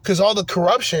 Because all the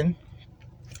corruption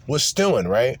was stewing,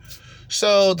 right?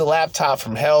 So the laptop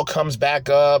from hell comes back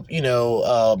up. You know,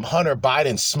 Hunter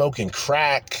Biden smoking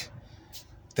crack.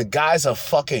 The guy's a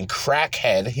fucking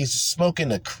crackhead. He's smoking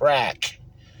the crack.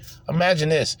 Imagine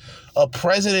this. A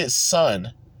president's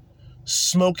son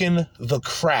smoking the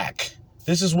crack.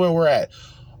 This is where we're at.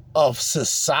 A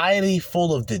society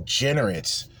full of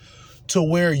degenerates to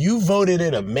where you voted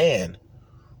in a man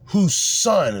whose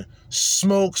son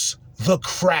smokes the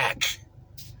crack.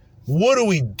 What are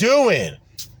we doing?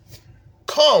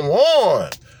 Come on.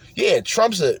 Yeah,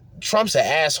 Trump's an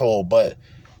asshole, but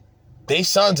they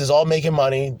sons is all making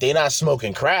money. They not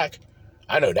smoking crack.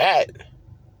 I know that.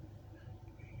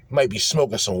 Might be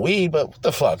smoking some weed, but what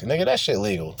the fuck, nigga? That shit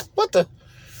legal. What the?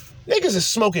 Niggas is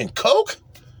smoking coke?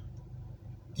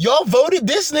 Y'all voted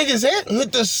this niggas in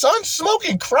with the son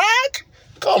smoking crack?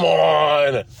 Come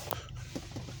on.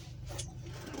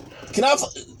 Can I?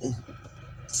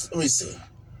 Let me see.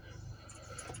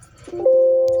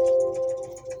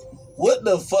 What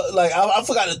the fuck? Like, I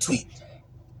forgot to tweet.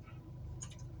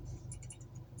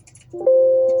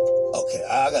 Okay,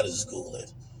 I gotta just Google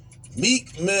it.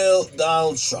 Meek Mill,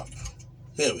 Donald Trump.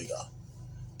 Here we go.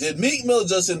 Did Meek Mill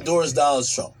just endorse Donald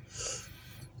Trump?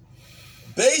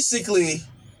 Basically,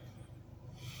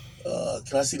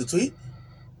 can I see the tweet?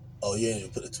 Oh, yeah, you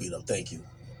put a tweet up. Thank you.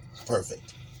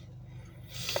 Perfect.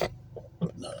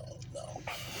 No.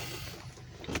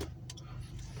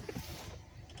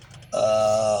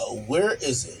 Where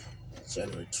is it?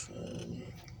 January 20.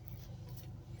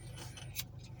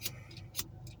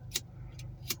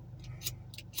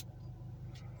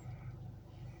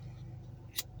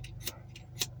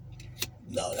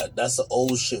 No, that's the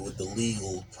old shit with the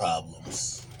legal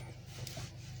problems.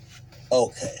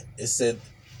 Okay. It said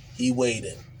he weighed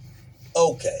in.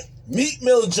 Okay. Meek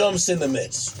Mill jumps in the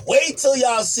mix. Wait till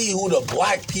y'all see who the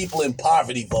black people in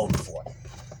poverty voted for.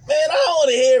 Man, I don't want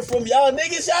to hear from y'all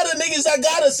niggas. Y'all the niggas that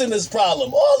got us in this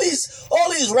problem. All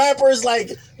these rappers, like,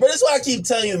 bro, that's why I keep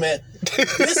telling you, man.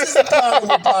 This is the problem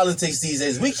with politics these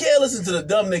days. We can't listen to the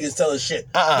dumb niggas tell us shit.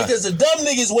 Because the dumb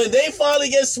niggas, when they finally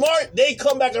get smart, they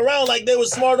come back around like they were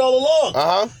smart all along.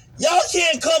 Y'all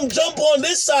can't come jump on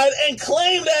this side and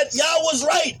claim that y'all was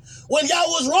right when y'all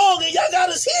was wrong and y'all got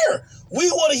us here. We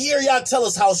want to hear y'all tell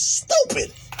us how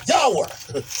stupid y'all were,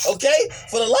 okay?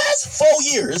 For the last 4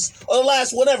 years, or the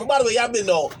last whatever. By the way, y'all been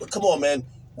come on, man.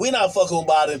 We not fucking with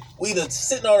Biden. We either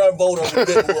sitting on our vote or we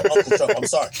good with Uncle Trump. I'm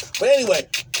sorry. But anyway,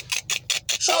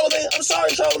 Charlamagne, I'm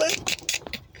sorry, Charlamagne.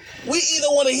 We either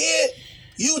want to hear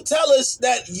you tell us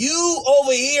that you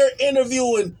over here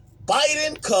interviewing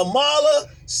Biden, Kamala,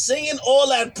 singing all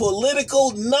that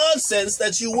political nonsense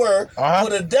that you were for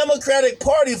the Democratic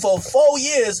Party for 4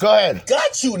 years. Go ahead.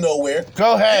 Got you nowhere.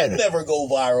 Go ahead. You never go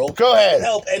viral. Go ahead. Didn't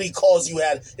help any cause you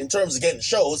had in terms of getting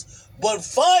shows. But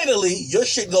finally, your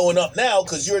shit going up now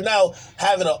because you're now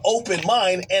having an open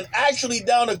mind and actually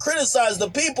down to criticize the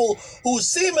people who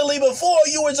seemingly before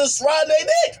you were just riding their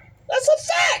dick. That's a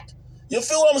fact. You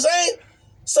feel what I'm saying?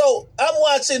 So I'm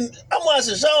watching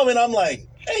Charlamagne and I'm like,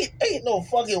 ain't no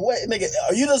fucking way, nigga.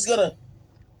 Are you just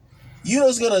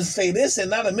gonna say this and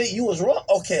not admit you was wrong?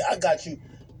 Okay, I got you.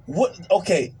 What?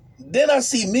 Okay. Then I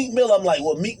see Meek Mill. I'm like,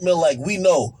 well, Meek Mill, like, we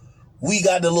know we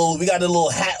got the little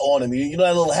hat on him. You know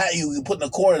that little hat you put in the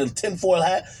corner, the tinfoil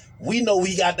hat. We know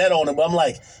we got that on him. But I'm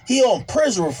like, he on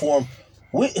prison reform.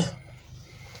 What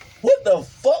the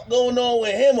fuck going on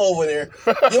with him over there?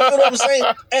 You feel what I'm saying?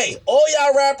 Hey, all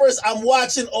y'all rappers, I'm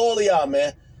watching all of y'all,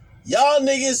 man. Y'all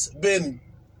niggas been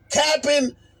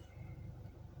capping,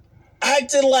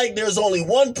 acting like there's only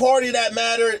one party that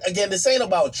mattered. Again, this ain't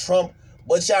about Trump,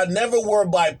 but y'all never were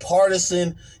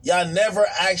bipartisan. Y'all never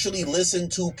actually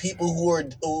listened to people who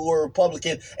were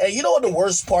Republican. And you know what the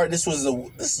worst part? This is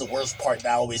the worst part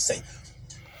that I always say.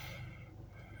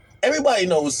 Everybody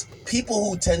knows people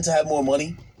who tend to have more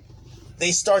money,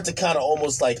 they start to kind of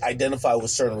almost like identify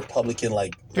with certain Republican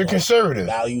they're conservative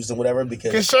values and whatever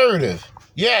because conservative.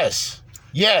 Yes.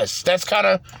 That's kind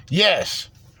of yes.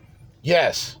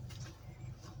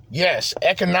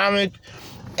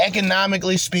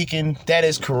 Economically speaking, that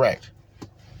is correct.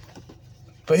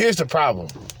 But here's the problem.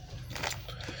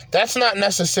 That's not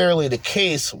necessarily the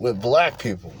case with black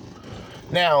people.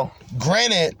 Now,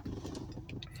 granted,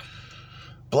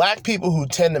 black people who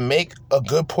tend to make a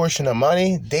good portion of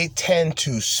money, they tend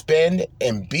to spend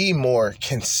and be more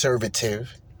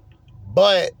conservative,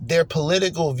 but their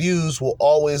political views will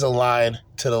always align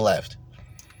to the left.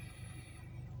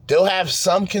 They'll have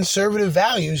some conservative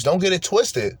values, don't get it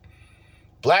twisted.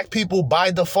 Black people by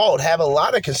default have a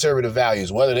lot of conservative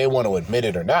values, whether they want to admit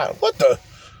it or not. What the?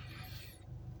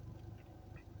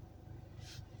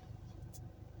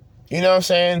 You know what I'm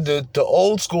saying? The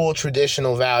old school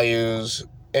traditional values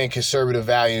and conservative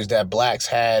values that blacks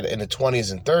had in the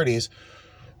 20s and 30s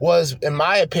was, in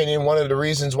my opinion, one of the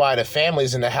reasons why the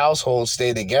families in the household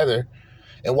stayed together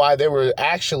and why there were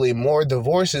actually more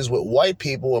divorces with white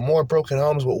people and more broken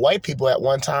homes with white people at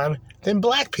one time than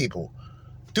black people.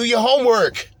 Do your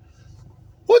homework.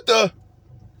 What the?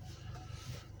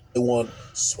 They want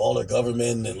smaller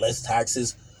government and less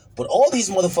taxes. But all these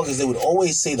motherfuckers, they would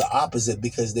always say the opposite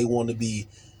because they want to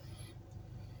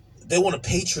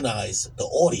patronize the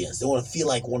audience. They want to feel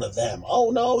like one of them.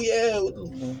 Oh, no, yeah,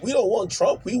 we don't want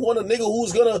Trump. We want a nigga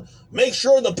who's going to make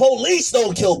sure the police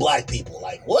don't kill black people.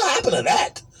 Like, what happened to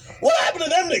that? What happened to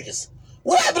them niggas?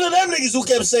 What happened to them niggas who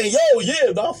kept saying, yo,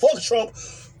 yeah, nah, fuck Trump.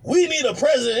 We need a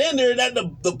president in there that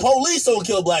the police don't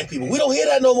kill black people. We don't hear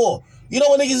that no more. You know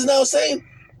what niggas is now saying?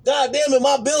 God damn it,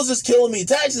 my bills is killing me.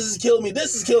 Taxes is killing me.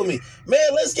 This is killing me. Man,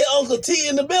 let's get Uncle T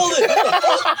in the building. What the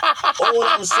fuck? All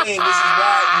I'm saying, this is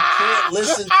why you can't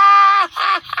listen.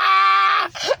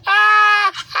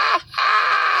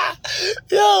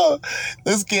 Yo,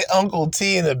 let's get Uncle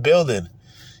T in the building.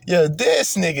 Yo,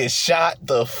 this nigga shot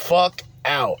the fuck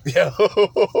out.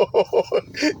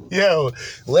 Yo,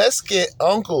 let's get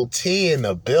Uncle T in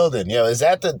the building. Yo, is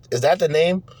that the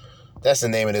name? That's the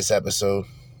name of this episode.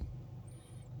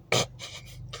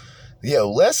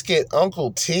 Yo, let's get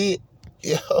Uncle T.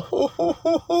 Yo,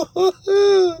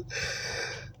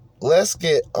 let's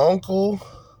get Uncle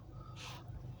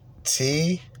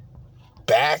T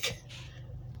back.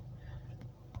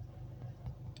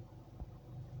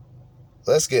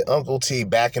 Let's get Uncle T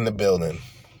back in the building.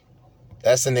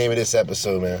 That's the name of this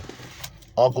episode, man.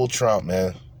 Uncle Trump,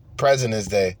 man. President's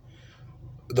Day.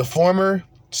 The former,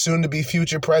 soon-to-be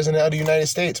future president of the United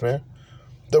States, man.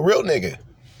 The real nigga.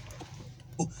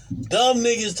 Dumb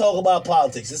niggas talk about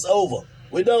politics. It's over.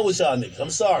 We're done with y'all niggas.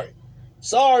 I'm sorry.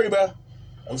 Sorry, bro.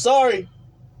 I'm sorry.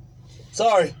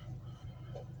 Sorry.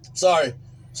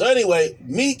 So anyway,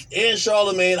 Meek and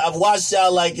Charlamagne, I've watched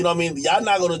y'all like, you know what I mean? Y'all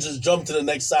not going to just jump to the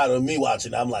next side of me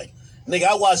watching. I'm like, nigga,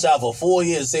 I watched y'all for 4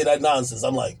 years say that nonsense.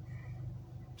 I'm like,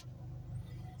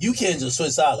 you can't just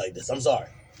switch sides like this. I'm sorry.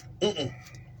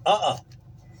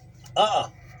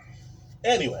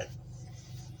 Anyway.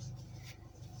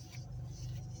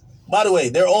 By the way,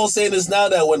 they're all saying this now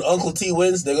that when Uncle T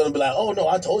wins, they're going to be like, oh, no,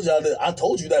 I told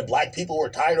you that black people were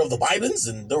tired of the Bidens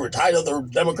and they were tired of the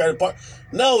Democratic Party.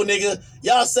 No, nigga.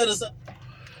 Y'all set us up.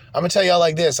 I'm going to tell y'all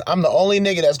like this. I'm the only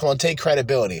nigga that's going to take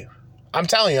credibility. I'm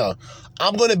telling y'all.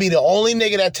 I'm going to be the only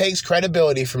nigga that takes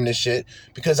credibility from this shit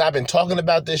because I've been talking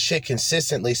about this shit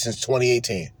consistently since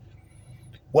 2018.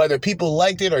 Whether people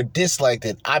liked it or disliked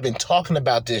it, I've been talking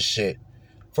about this shit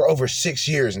for over 6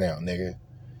 years now, nigga.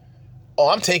 Oh,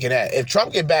 I'm taking that. If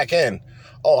Trump get back in,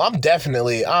 I'm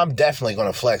definitely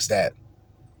going to flex that.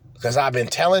 Because I've been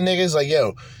telling niggas like,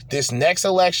 yo, this next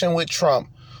election with Trump,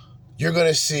 you're going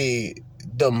to see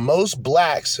the most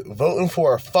blacks voting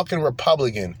for a fucking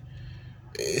Republican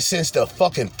since the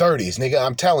fucking 30s, nigga.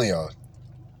 I'm telling y'all.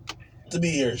 To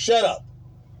be here. Shut up.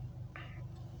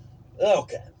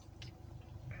 Okay.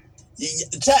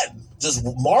 Chat, just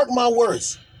mark my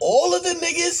words. All of the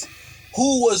niggas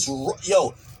who was,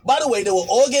 by the way, they were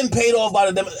all getting paid off by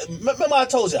the remember I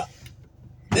told y'all.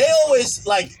 They always,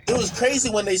 it was crazy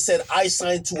when they said I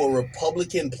signed to a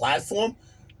Republican platform.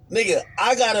 Nigga,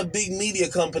 I got a big media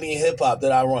company in hip-hop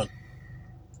that I run.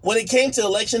 When it came to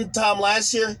election time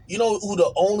last year, you know who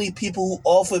the only people who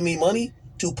offered me money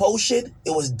to post shit?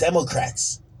 It was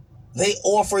Democrats. They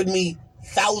offered me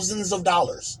thousands of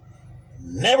dollars.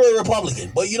 Never a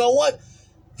Republican. But you know what?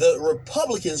 The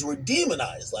Republicans were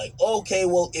demonized. Like, okay,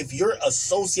 well, if you're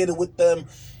associated with them,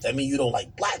 that means you don't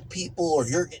like black people or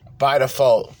you're... By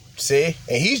default. See?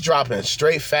 And he's dropping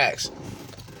straight facts.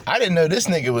 I didn't know this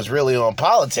nigga was really on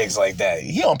politics like that.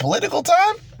 He on political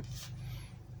time?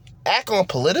 Act on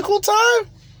political time?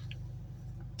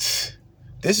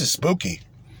 This is spooky.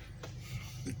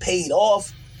 Paid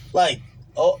off. Like,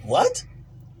 oh, what?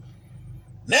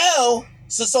 Now,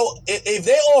 so if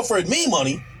they offered me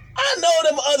money... I know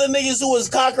them other niggas who was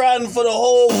cock riding for the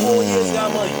whole 4 years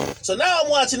got money. So now I'm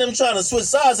watching them trying to switch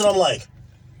sides and I'm like,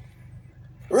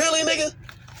 really, nigga?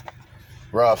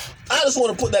 Rough. I just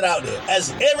want to put that out there.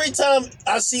 As every time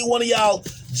I see one of y'all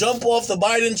jump off the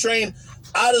Biden train,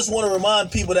 I just want to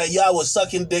remind people that y'all was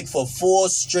sucking dick for 4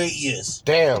 straight years.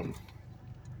 Damn.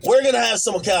 We're going to have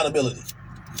some accountability.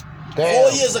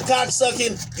 Damn. 4 years of cock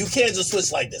sucking, you can't just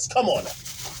switch like this. Come on now.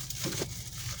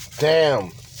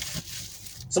 Damn.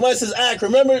 Somebody says, Ack,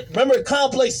 remember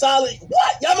Complex Silence?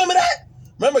 What? Y'all remember that?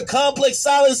 Remember Complex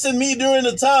silencing me during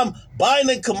the time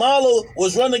Biden and Kamala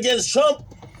was running against Trump?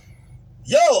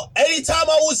 Yo, anytime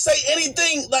I would say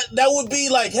anything that would be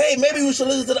like, hey, maybe we should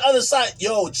listen to the other side.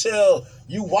 Yo, chill.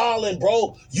 You wildin',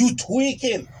 bro. You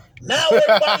tweaking. Now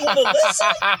everybody want to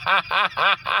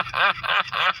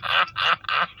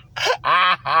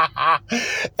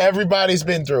listen? Everybody's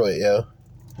been through it, yo.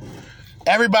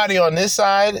 Everybody on this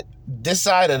side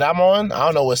that I'm on, I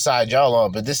don't know what side y'all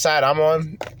on, but this side I'm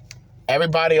on,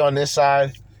 everybody on this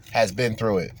side has been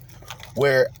through it.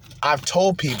 Where I've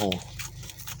told people,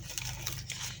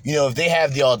 you know, if they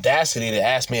have the audacity to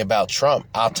ask me about Trump,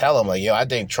 I'll tell them, like, yo, I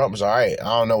think Trump's all right. I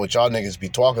don't know what y'all niggas be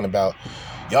talking about.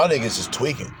 Y'all niggas is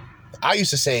tweaking. I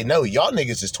used to say, no, y'all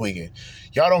niggas is tweaking.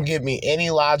 Y'all don't give me any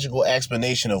logical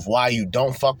explanation of why you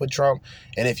don't fuck with Trump.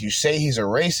 And if you say he's a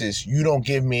racist, you don't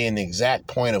give me an exact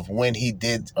point of when he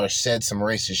did or said some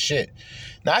racist shit.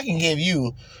 Now, I can give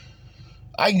you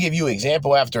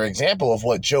example after example of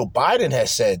what Joe Biden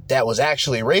has said that was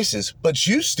actually racist, but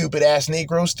you stupid ass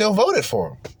Negroes still voted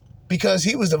for him because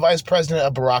he was the vice president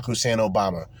of Barack Hussein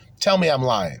Obama. Tell me I'm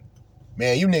lying.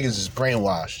 Man, you niggas is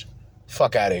brainwashed.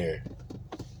 Fuck out of here.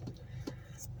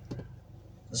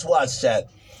 Just watch, chat.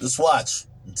 Just watch.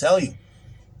 I'm telling you.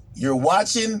 You're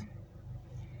watching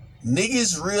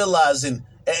niggas realizing,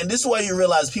 and this is why you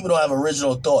realize people don't have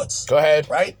original thoughts. Go ahead.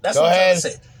 Right? That's Go what ahead. I'm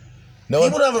trying to say. No,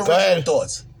 People don't have go original ahead.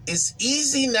 thoughts. It's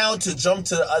easy now to jump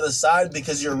to the other side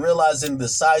because you're realizing the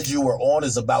side you were on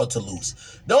is about to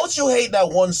lose. Don't you hate that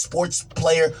one sports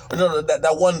player, or no,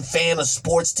 that one fan of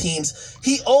sports teams?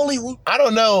 I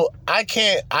don't know. I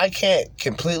can't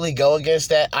completely go against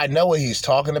that. I know what he's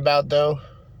talking about, though.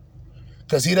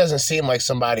 Because he doesn't seem like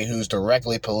somebody who's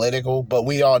directly political, but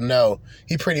we all know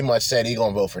he pretty much said he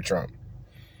gonna vote for Trump.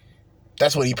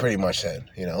 That's what he pretty much said.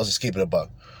 You know, let's just keep it a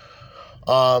buck.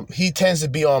 He tends to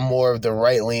be on more of the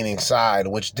right-leaning side,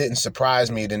 which didn't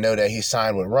surprise me to know that he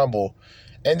signed with Rumble.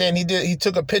 And then he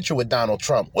took a picture with Donald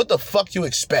Trump. What the fuck you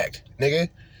expect, nigga?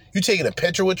 You taking a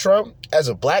picture with Trump as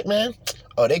a black man?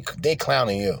 Oh, they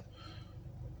clowning you.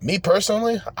 Me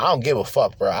personally, I don't give a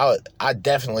fuck, bro. I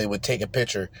definitely would take a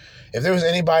picture. If there was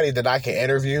anybody that I could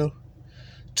interview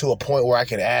to a point where I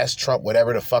could ask Trump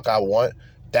whatever the fuck I want,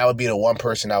 that would be the one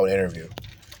person I would interview.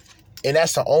 And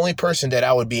that's the only person that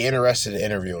I would be interested in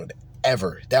interviewing,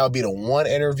 ever. That would be the one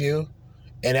interview,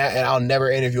 and I'll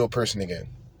never interview a person again.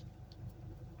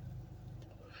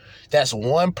 That's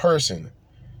one person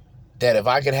that if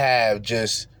I could have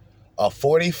just a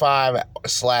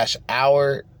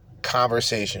 45/hour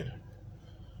conversation,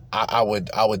 I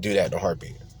would do that in a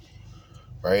heartbeat,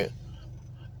 right?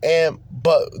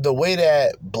 But the way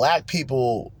that black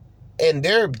people and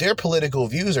their political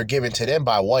views are given to them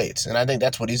by whites, and I think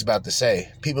that's what he's about to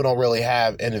say. People don't really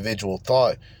have individual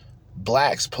thought,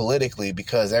 blacks politically,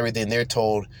 because everything they're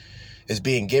told is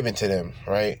being given to them,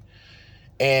 right?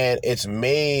 And it's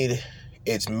made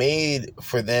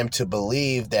for them to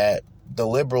believe that the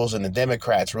liberals and the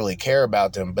Democrats really care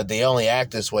about them, but they only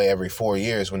act this way every 4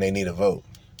 years when they need a vote.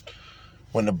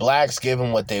 When the blacks give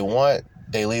them what they want,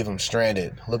 they leave them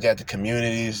stranded. Look at the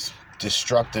communities,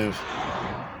 destructive,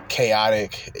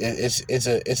 chaotic. It's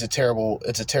a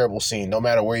terrible scene. No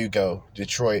matter where you go,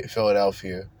 Detroit,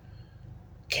 Philadelphia,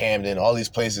 Camden, all these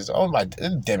places. Oh my,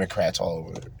 Democrats all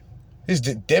over it. These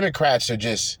Democrats are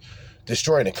just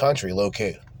destroying the country, low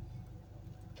key.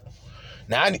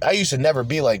 Now I used to never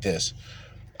be like this.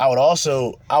 I would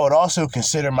also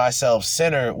consider myself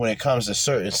center when it comes to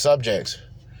certain subjects,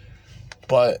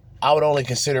 but I would only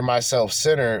consider myself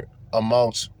center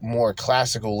amongst more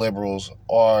classical liberals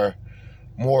or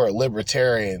more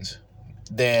libertarians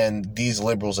than these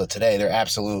liberals of today. They're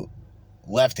absolute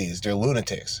lefties. They're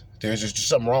lunatics. There's just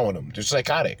something wrong with them. They're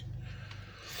psychotic.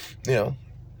 You know?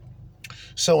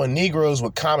 So when Negroes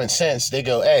with common sense, they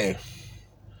go, hey,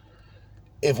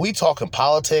 if we talking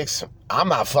politics, I'm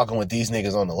not fucking with these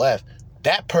niggas on the left.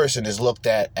 That person is looked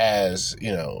at as,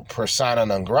 you know, persona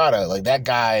non grata. Like, that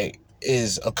guy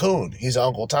is a coon. He's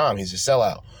Uncle Tom. He's a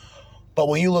sellout. But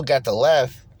when you look at the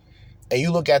left and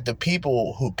you look at the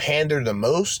people who pander the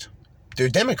most, they're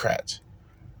Democrats.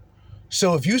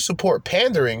 So if you support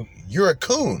pandering, you're a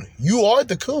coon. You are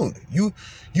the coon. You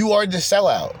are the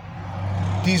sellout.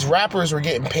 These rappers were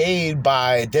getting paid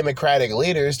by Democratic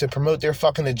leaders to promote their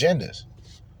fucking agendas.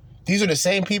 These are the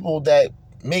same people that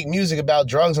make music about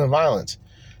drugs and violence.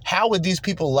 How would these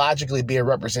people logically be a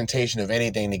representation of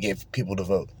anything to get people to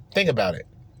vote? Think about it.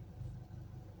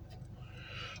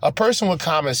 A person with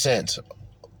common sense,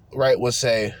 right, would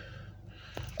say,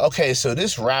 okay, so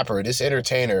this rapper, this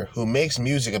entertainer who makes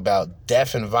music about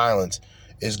death and violence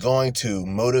is going to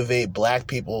motivate black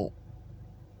people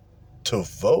to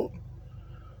vote?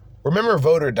 Remember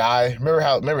Vote or Die?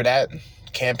 Remember that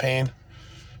campaign?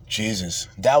 Jesus,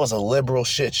 that was a liberal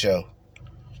shit show.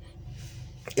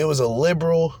 It was a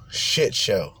liberal shit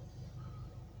show.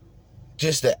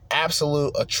 Just the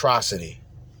absolute atrocity.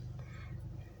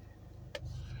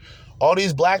 All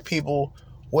these black people,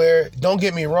 where, don't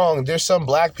get me wrong, there's some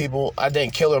black people, I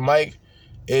think Killer Mike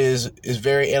is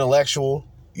very intellectual.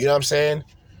 You know what I'm saying?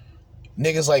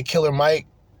 Niggas like Killer Mike,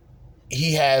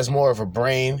 he has more of a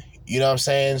brain. You know what I'm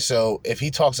saying? So if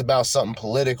he talks about something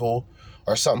political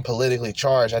or something politically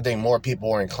charged, I think more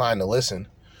people are inclined to listen.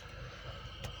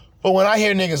 But when I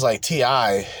hear niggas like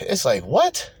T.I., it's like,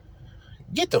 what?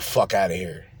 Get the fuck out of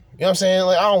here. You know what I'm saying?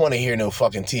 Like, I don't want to hear no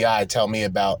fucking T.I. tell me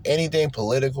about anything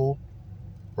political,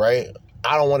 right?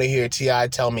 I don't want to hear T.I.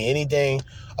 tell me anything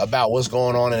about what's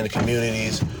going on in the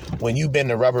communities when you've been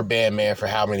the rubber band man for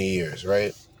how many years,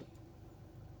 right?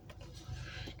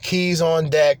 Keys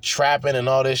on deck, trapping and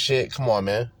all this shit. Come on,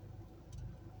 man.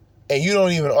 And you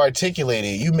don't even articulate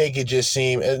it. You make it just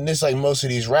seem, and it's like most of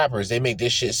these rappers, they make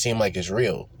this shit seem like it's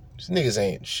real. These niggas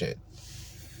ain't shit.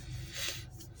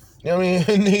 You know what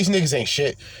I mean? These niggas ain't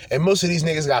shit. And most of these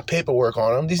niggas got paperwork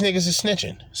on them. These niggas is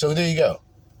snitching. So there you go.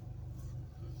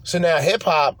 So now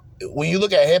hip-hop, when you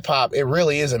look at hip-hop, it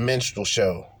really is a minstrel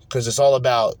show. Because it's all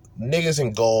about niggas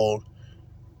in gold,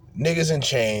 niggas in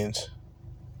chains,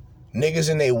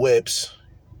 niggas in they whips.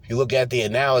 If you look at the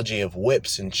analogy of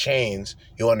whips and chains,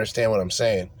 you'll understand what I'm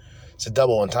saying. It's a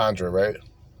double entendre, right?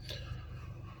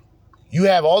 You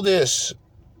have all this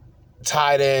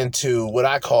tied into what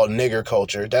I call nigger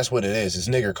culture. That's what it is. It's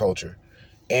nigger culture.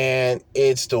 And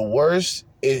it's the worst.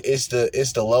 It's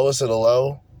the lowest of the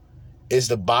low. It's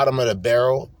the bottom of the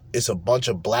barrel. It's a bunch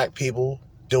of black people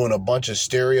doing a bunch of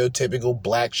stereotypical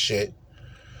black shit.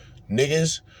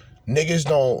 Niggas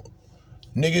don't,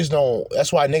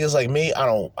 that's why niggas like me, I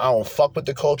don't fuck with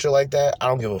the culture like that. I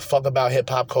don't give a fuck about hip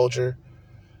hop culture.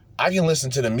 I can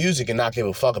listen to the music and not give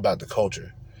a fuck about the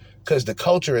culture. Because the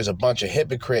culture is a bunch of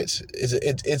hypocrites.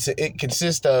 It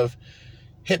consists of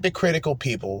hypocritical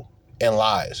people and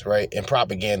lies, right? And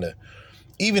propaganda.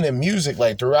 Even in music,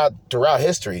 like throughout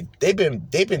history, they've been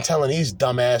telling these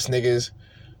dumbass niggas,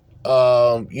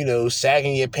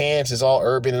 sagging your pants is all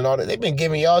urban and all that. They've been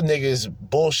giving y'all niggas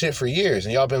bullshit for years,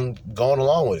 and y'all been going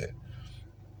along with it.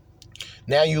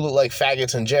 Now you look like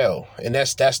faggots in jail, and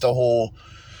that's the whole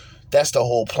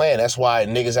plan. That's why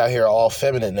niggas out here are all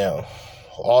feminine now.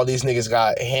 All these niggas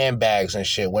got handbags and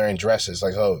shit, wearing dresses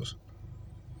like hoes,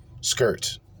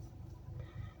 skirts,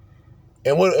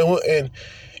 and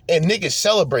niggas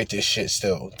celebrate this shit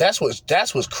still. That's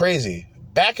what's crazy.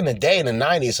 Back in the day, in the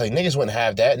 90s, like, niggas wouldn't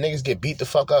have that. Niggas get beat the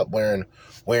fuck up wearing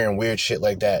weird shit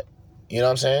like that. You know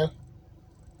what I'm saying?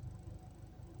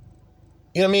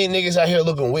 You know what I mean? Niggas out here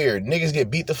looking weird. Niggas get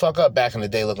beat the fuck up back in the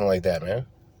day looking like that, man.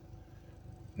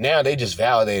 Now they just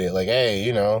validate it. Like,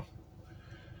 hey,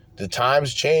 the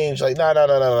times change. Like,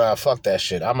 nah, fuck that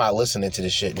shit. I'm not listening to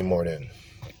this shit anymore then.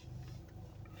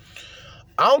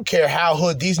 I don't care how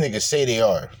hood these niggas say they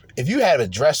are. If you have a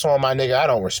dress on, my nigga, I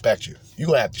don't respect you. You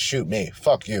gonna have to shoot me.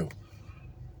 Fuck you.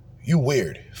 You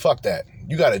weird. Fuck that.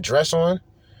 You got a dress on,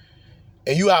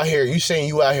 and you saying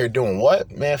you out here doing what?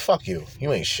 Man, fuck you.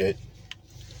 You ain't shit.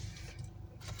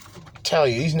 I'm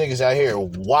telling you, these niggas out here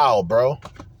wild, bro.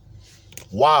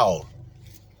 Wild.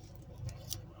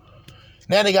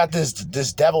 Now they got this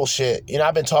devil shit.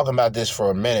 I've been talking about this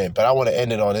for a minute, but I want to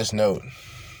end it on this note.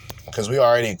 Because we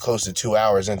already close to 2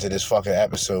 hours into this fucking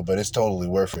episode, but it's totally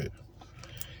worth it.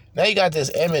 Now you got this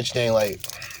image thing, like,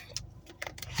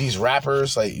 these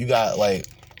rappers, like, you got, like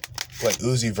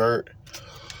Uzi Vert.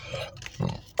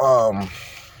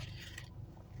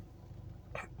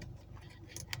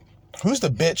 Who's the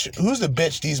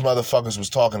bitch these motherfuckers was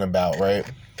talking about, right?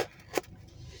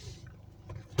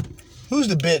 Who's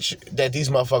the bitch that these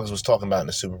motherfuckers was talking about in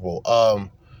the Super Bowl?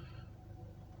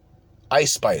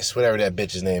 Ice Spice, whatever that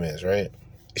bitch's name is, right?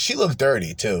 She looked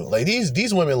dirty too. Like,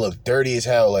 these women look dirty as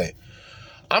hell. Like,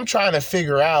 I'm trying to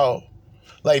figure out,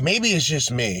 like, maybe it's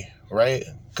just me, right?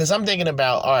 Because I'm thinking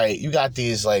about, all right, you got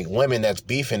these, like, women that's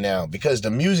beefing now because the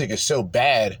music is so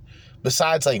bad.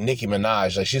 Besides, like, Nicki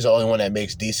Minaj, like, she's the only one that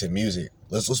makes decent music.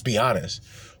 Let's be honest.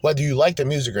 Whether you like the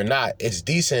music or not, it's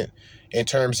decent in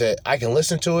terms that I can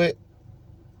listen to it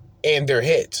and they're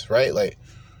hits, right? Like,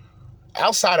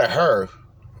 outside of her,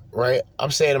 right,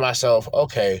 I'm saying to myself,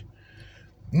 okay,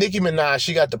 Nicki Minaj,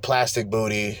 she got the plastic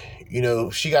booty,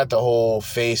 she got the whole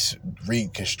face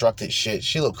reconstructed shit.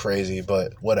 She looked crazy,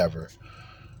 but whatever.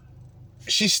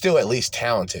 She's still at least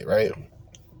talented, right?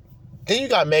 Then you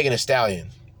got Megan Thee Stallion.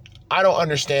 I don't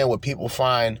understand what people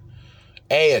find,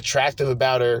 A, attractive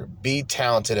about her, B,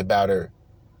 talented about her.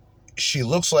 She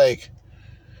looks like,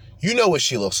 what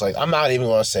she looks like. I'm not even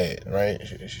going to say it, right?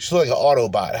 She look like an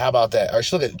Autobot. How about that? Or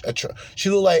she look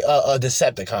like a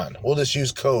Decepticon. We'll just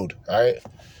use code, all right?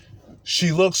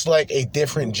 She looks like a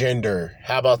different gender.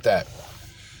 How about that?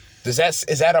 Is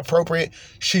that appropriate?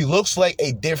 She looks like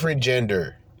a different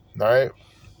gender, all right?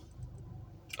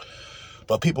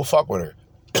 But people fuck with her.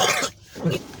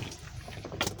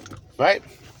 Right?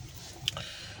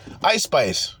 Ice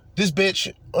Spice. This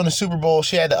bitch on the Super Bowl,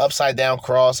 she had the upside down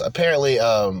cross. Apparently,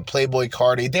 Playboy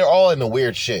Cardi, they're all into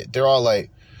weird shit. They're all like,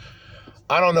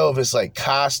 I don't know if it's like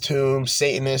costume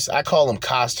Satanists. I call them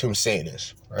costume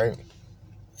Satanists, right?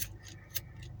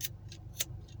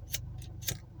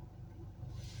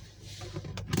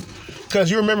 Because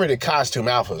you remember the costume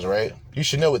alphas, right? You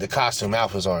should know what the costume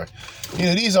alphas are.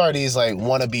 These are these like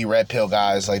wannabe red pill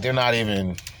guys. Like, they're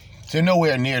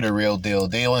nowhere near the real deal.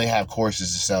 They only have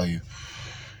courses to sell you.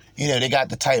 They got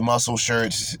the tight muscle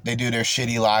shirts. They do their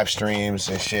shitty live streams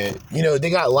and shit. They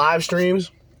got live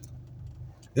streams.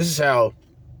 This is how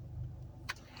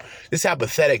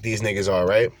pathetic these niggas are,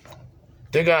 right?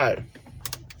 They got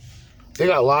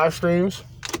live streams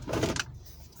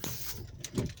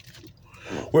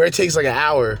where it takes like an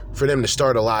hour for them to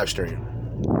start a live stream.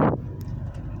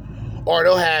 Or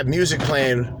they'll have music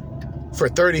playing for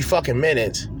 30 fucking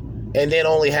minutes and then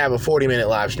only have a 40-minute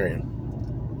live stream.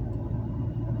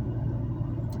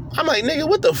 I'm like, nigga,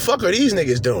 what the fuck are these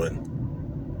niggas doing?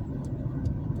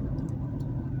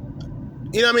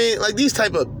 You know what I mean? Like, these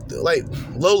type of, like,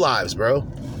 low lives, bro.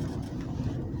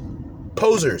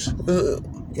 Posers.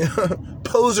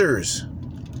 Posers.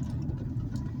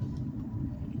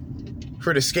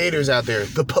 For the skaters out there,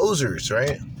 the posers,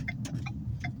 right?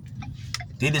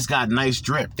 They just got nice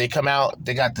drip. They come out,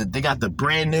 they got the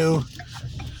brand new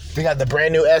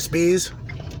SBs.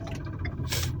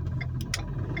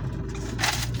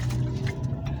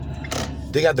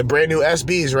 They got the brand new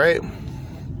SBs, right?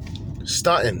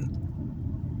 Stunting.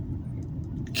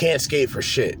 Can't skate for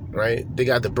shit, right? They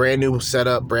got the brand new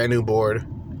setup, brand new board.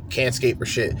 Can't skate for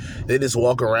shit. They just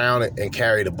walk around and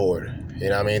carry the board. You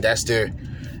know what I mean? That's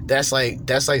like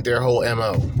their whole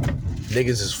MO.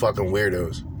 Niggas is fucking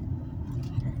weirdos.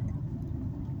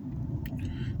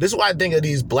 This is why I think of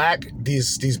these black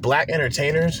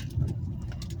entertainers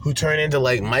who turn into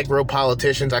like micro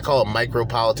politicians. I call it micro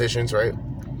politicians, right?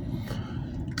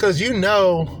 Because you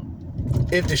know,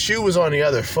 if the shoe was on the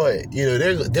other foot, you know,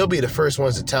 they'll be the first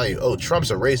ones to tell you, oh,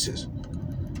 Trump's a racist.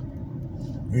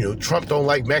 You know, Trump don't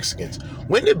like Mexicans.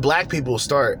 When did black people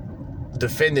start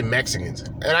defending Mexicans?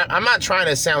 And I'm not trying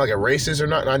to sound like a racist or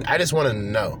not. I just want to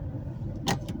know.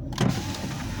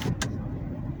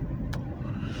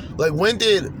 Like, when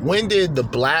did the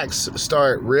blacks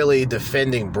start really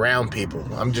defending brown people?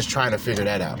 I'm just trying to figure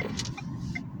that out.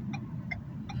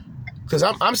 Because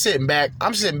I'm sitting back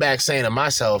saying to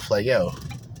myself, like, yo,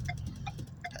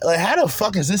 like, how the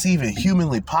fuck is this even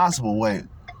humanly possible? Wait,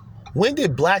 when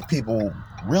did black people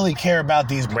really care about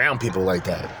these brown people like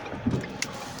that?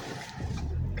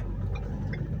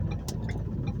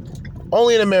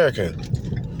 Only in America.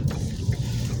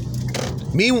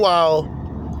 Meanwhile,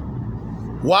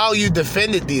 while you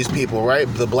defended these people, right,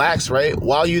 the blacks, right,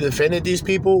 while you defended these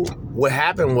people, what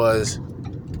happened was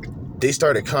they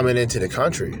started coming into the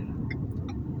country.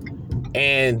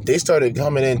 And they started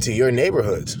coming into your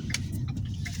neighborhoods.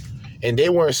 And they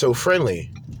weren't so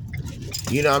friendly.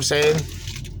 You know what I'm saying?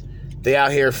 They're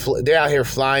out here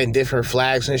flying different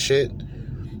flags and shit.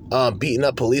 Beating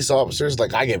up police officers.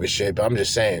 Like, I give a shit, but I'm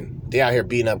just saying. They out here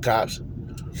beating up cops.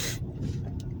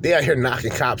 They out here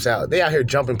knocking cops out. They out here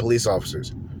jumping police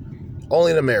officers.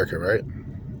 Only in America, right?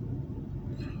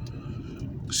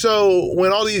 So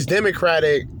when all these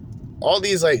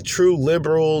like true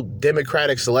liberal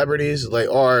Democratic celebrities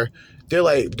they're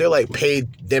like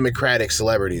paid Democratic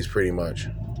celebrities pretty much.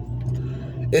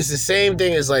 It's the same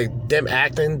thing as like them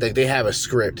acting, like they have a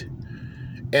script.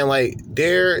 And like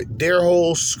their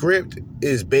whole script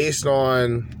is based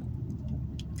on,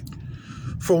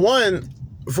 for one,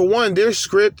 their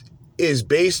script is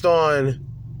based on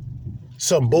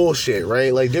some bullshit,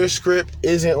 right? Like their script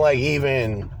isn't like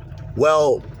even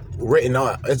well written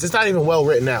out. It's not even well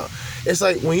written out. It's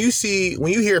like when you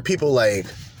hear people like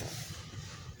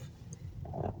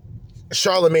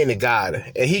Charlemagne the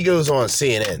God and he goes on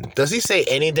CNN, does he say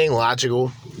anything logical?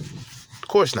 Of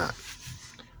course not.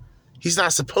 He's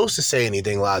not supposed to say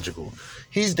anything logical.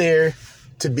 He's there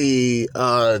to be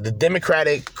the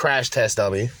Democratic crash test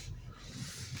dummy.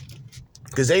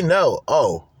 Because they know,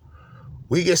 oh,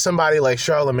 we get somebody like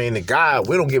Charlemagne the God,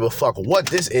 we don't give a fuck what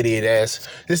this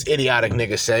idiotic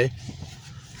nigga say.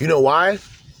 You know why?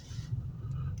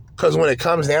 Because when it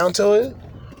comes down to it,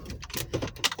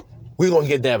 we're gonna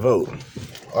get that vote.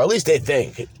 Or at least they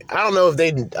think. I don't know if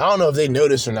they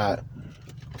notice or not.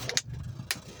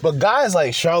 But guys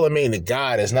like Charlemagne the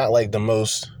God is not like the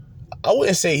most, I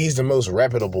wouldn't say he's the most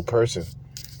reputable person.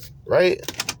 Right?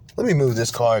 Let me move this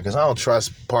car because I don't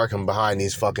trust parking in front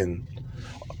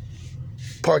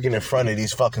of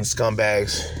these fucking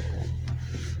scumbags.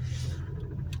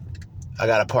 I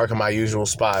gotta park in my usual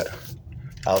spot.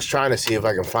 I was trying to see if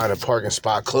I can find a parking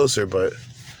spot closer, but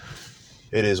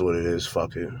it is what it is.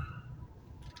 Fuck it.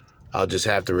 I'll just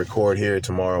have to record here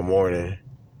tomorrow morning,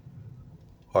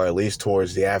 or at least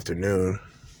towards the afternoon.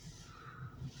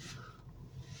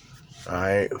 All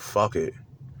right, fuck it.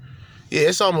 Yeah,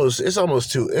 it's almost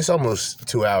 2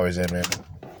 hours in, man.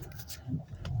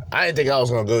 I didn't think I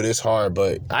was gonna go this hard,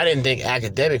 but I didn't think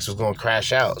academics was gonna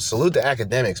crash out. Salute to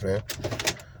academics, man.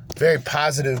 Very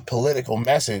positive political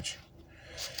message.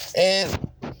 And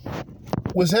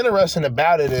what's interesting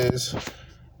about it is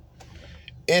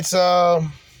it's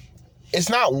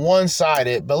not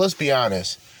one-sided, but let's be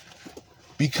honest.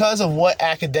 Because of what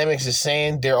academics is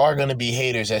saying, there are going to be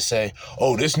haters that say,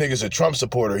 oh, this nigga's a Trump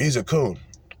supporter, he's a coon.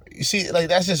 You see, like,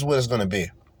 that's just what it's going to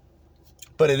be.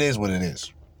 But it is what it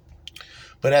is.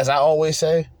 But as I always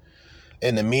say,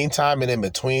 In the meantime and in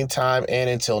between time and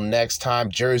until next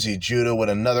time, Jersey Judah with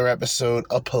another episode,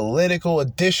 a political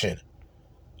edition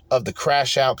of the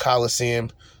Crash Out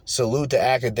Coliseum. Salute to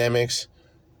academics.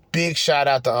 Big shout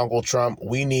out to Uncle Trump.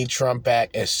 We need Trump back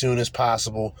as soon as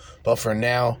possible. But for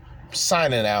now,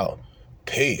 signing out.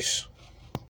 Peace.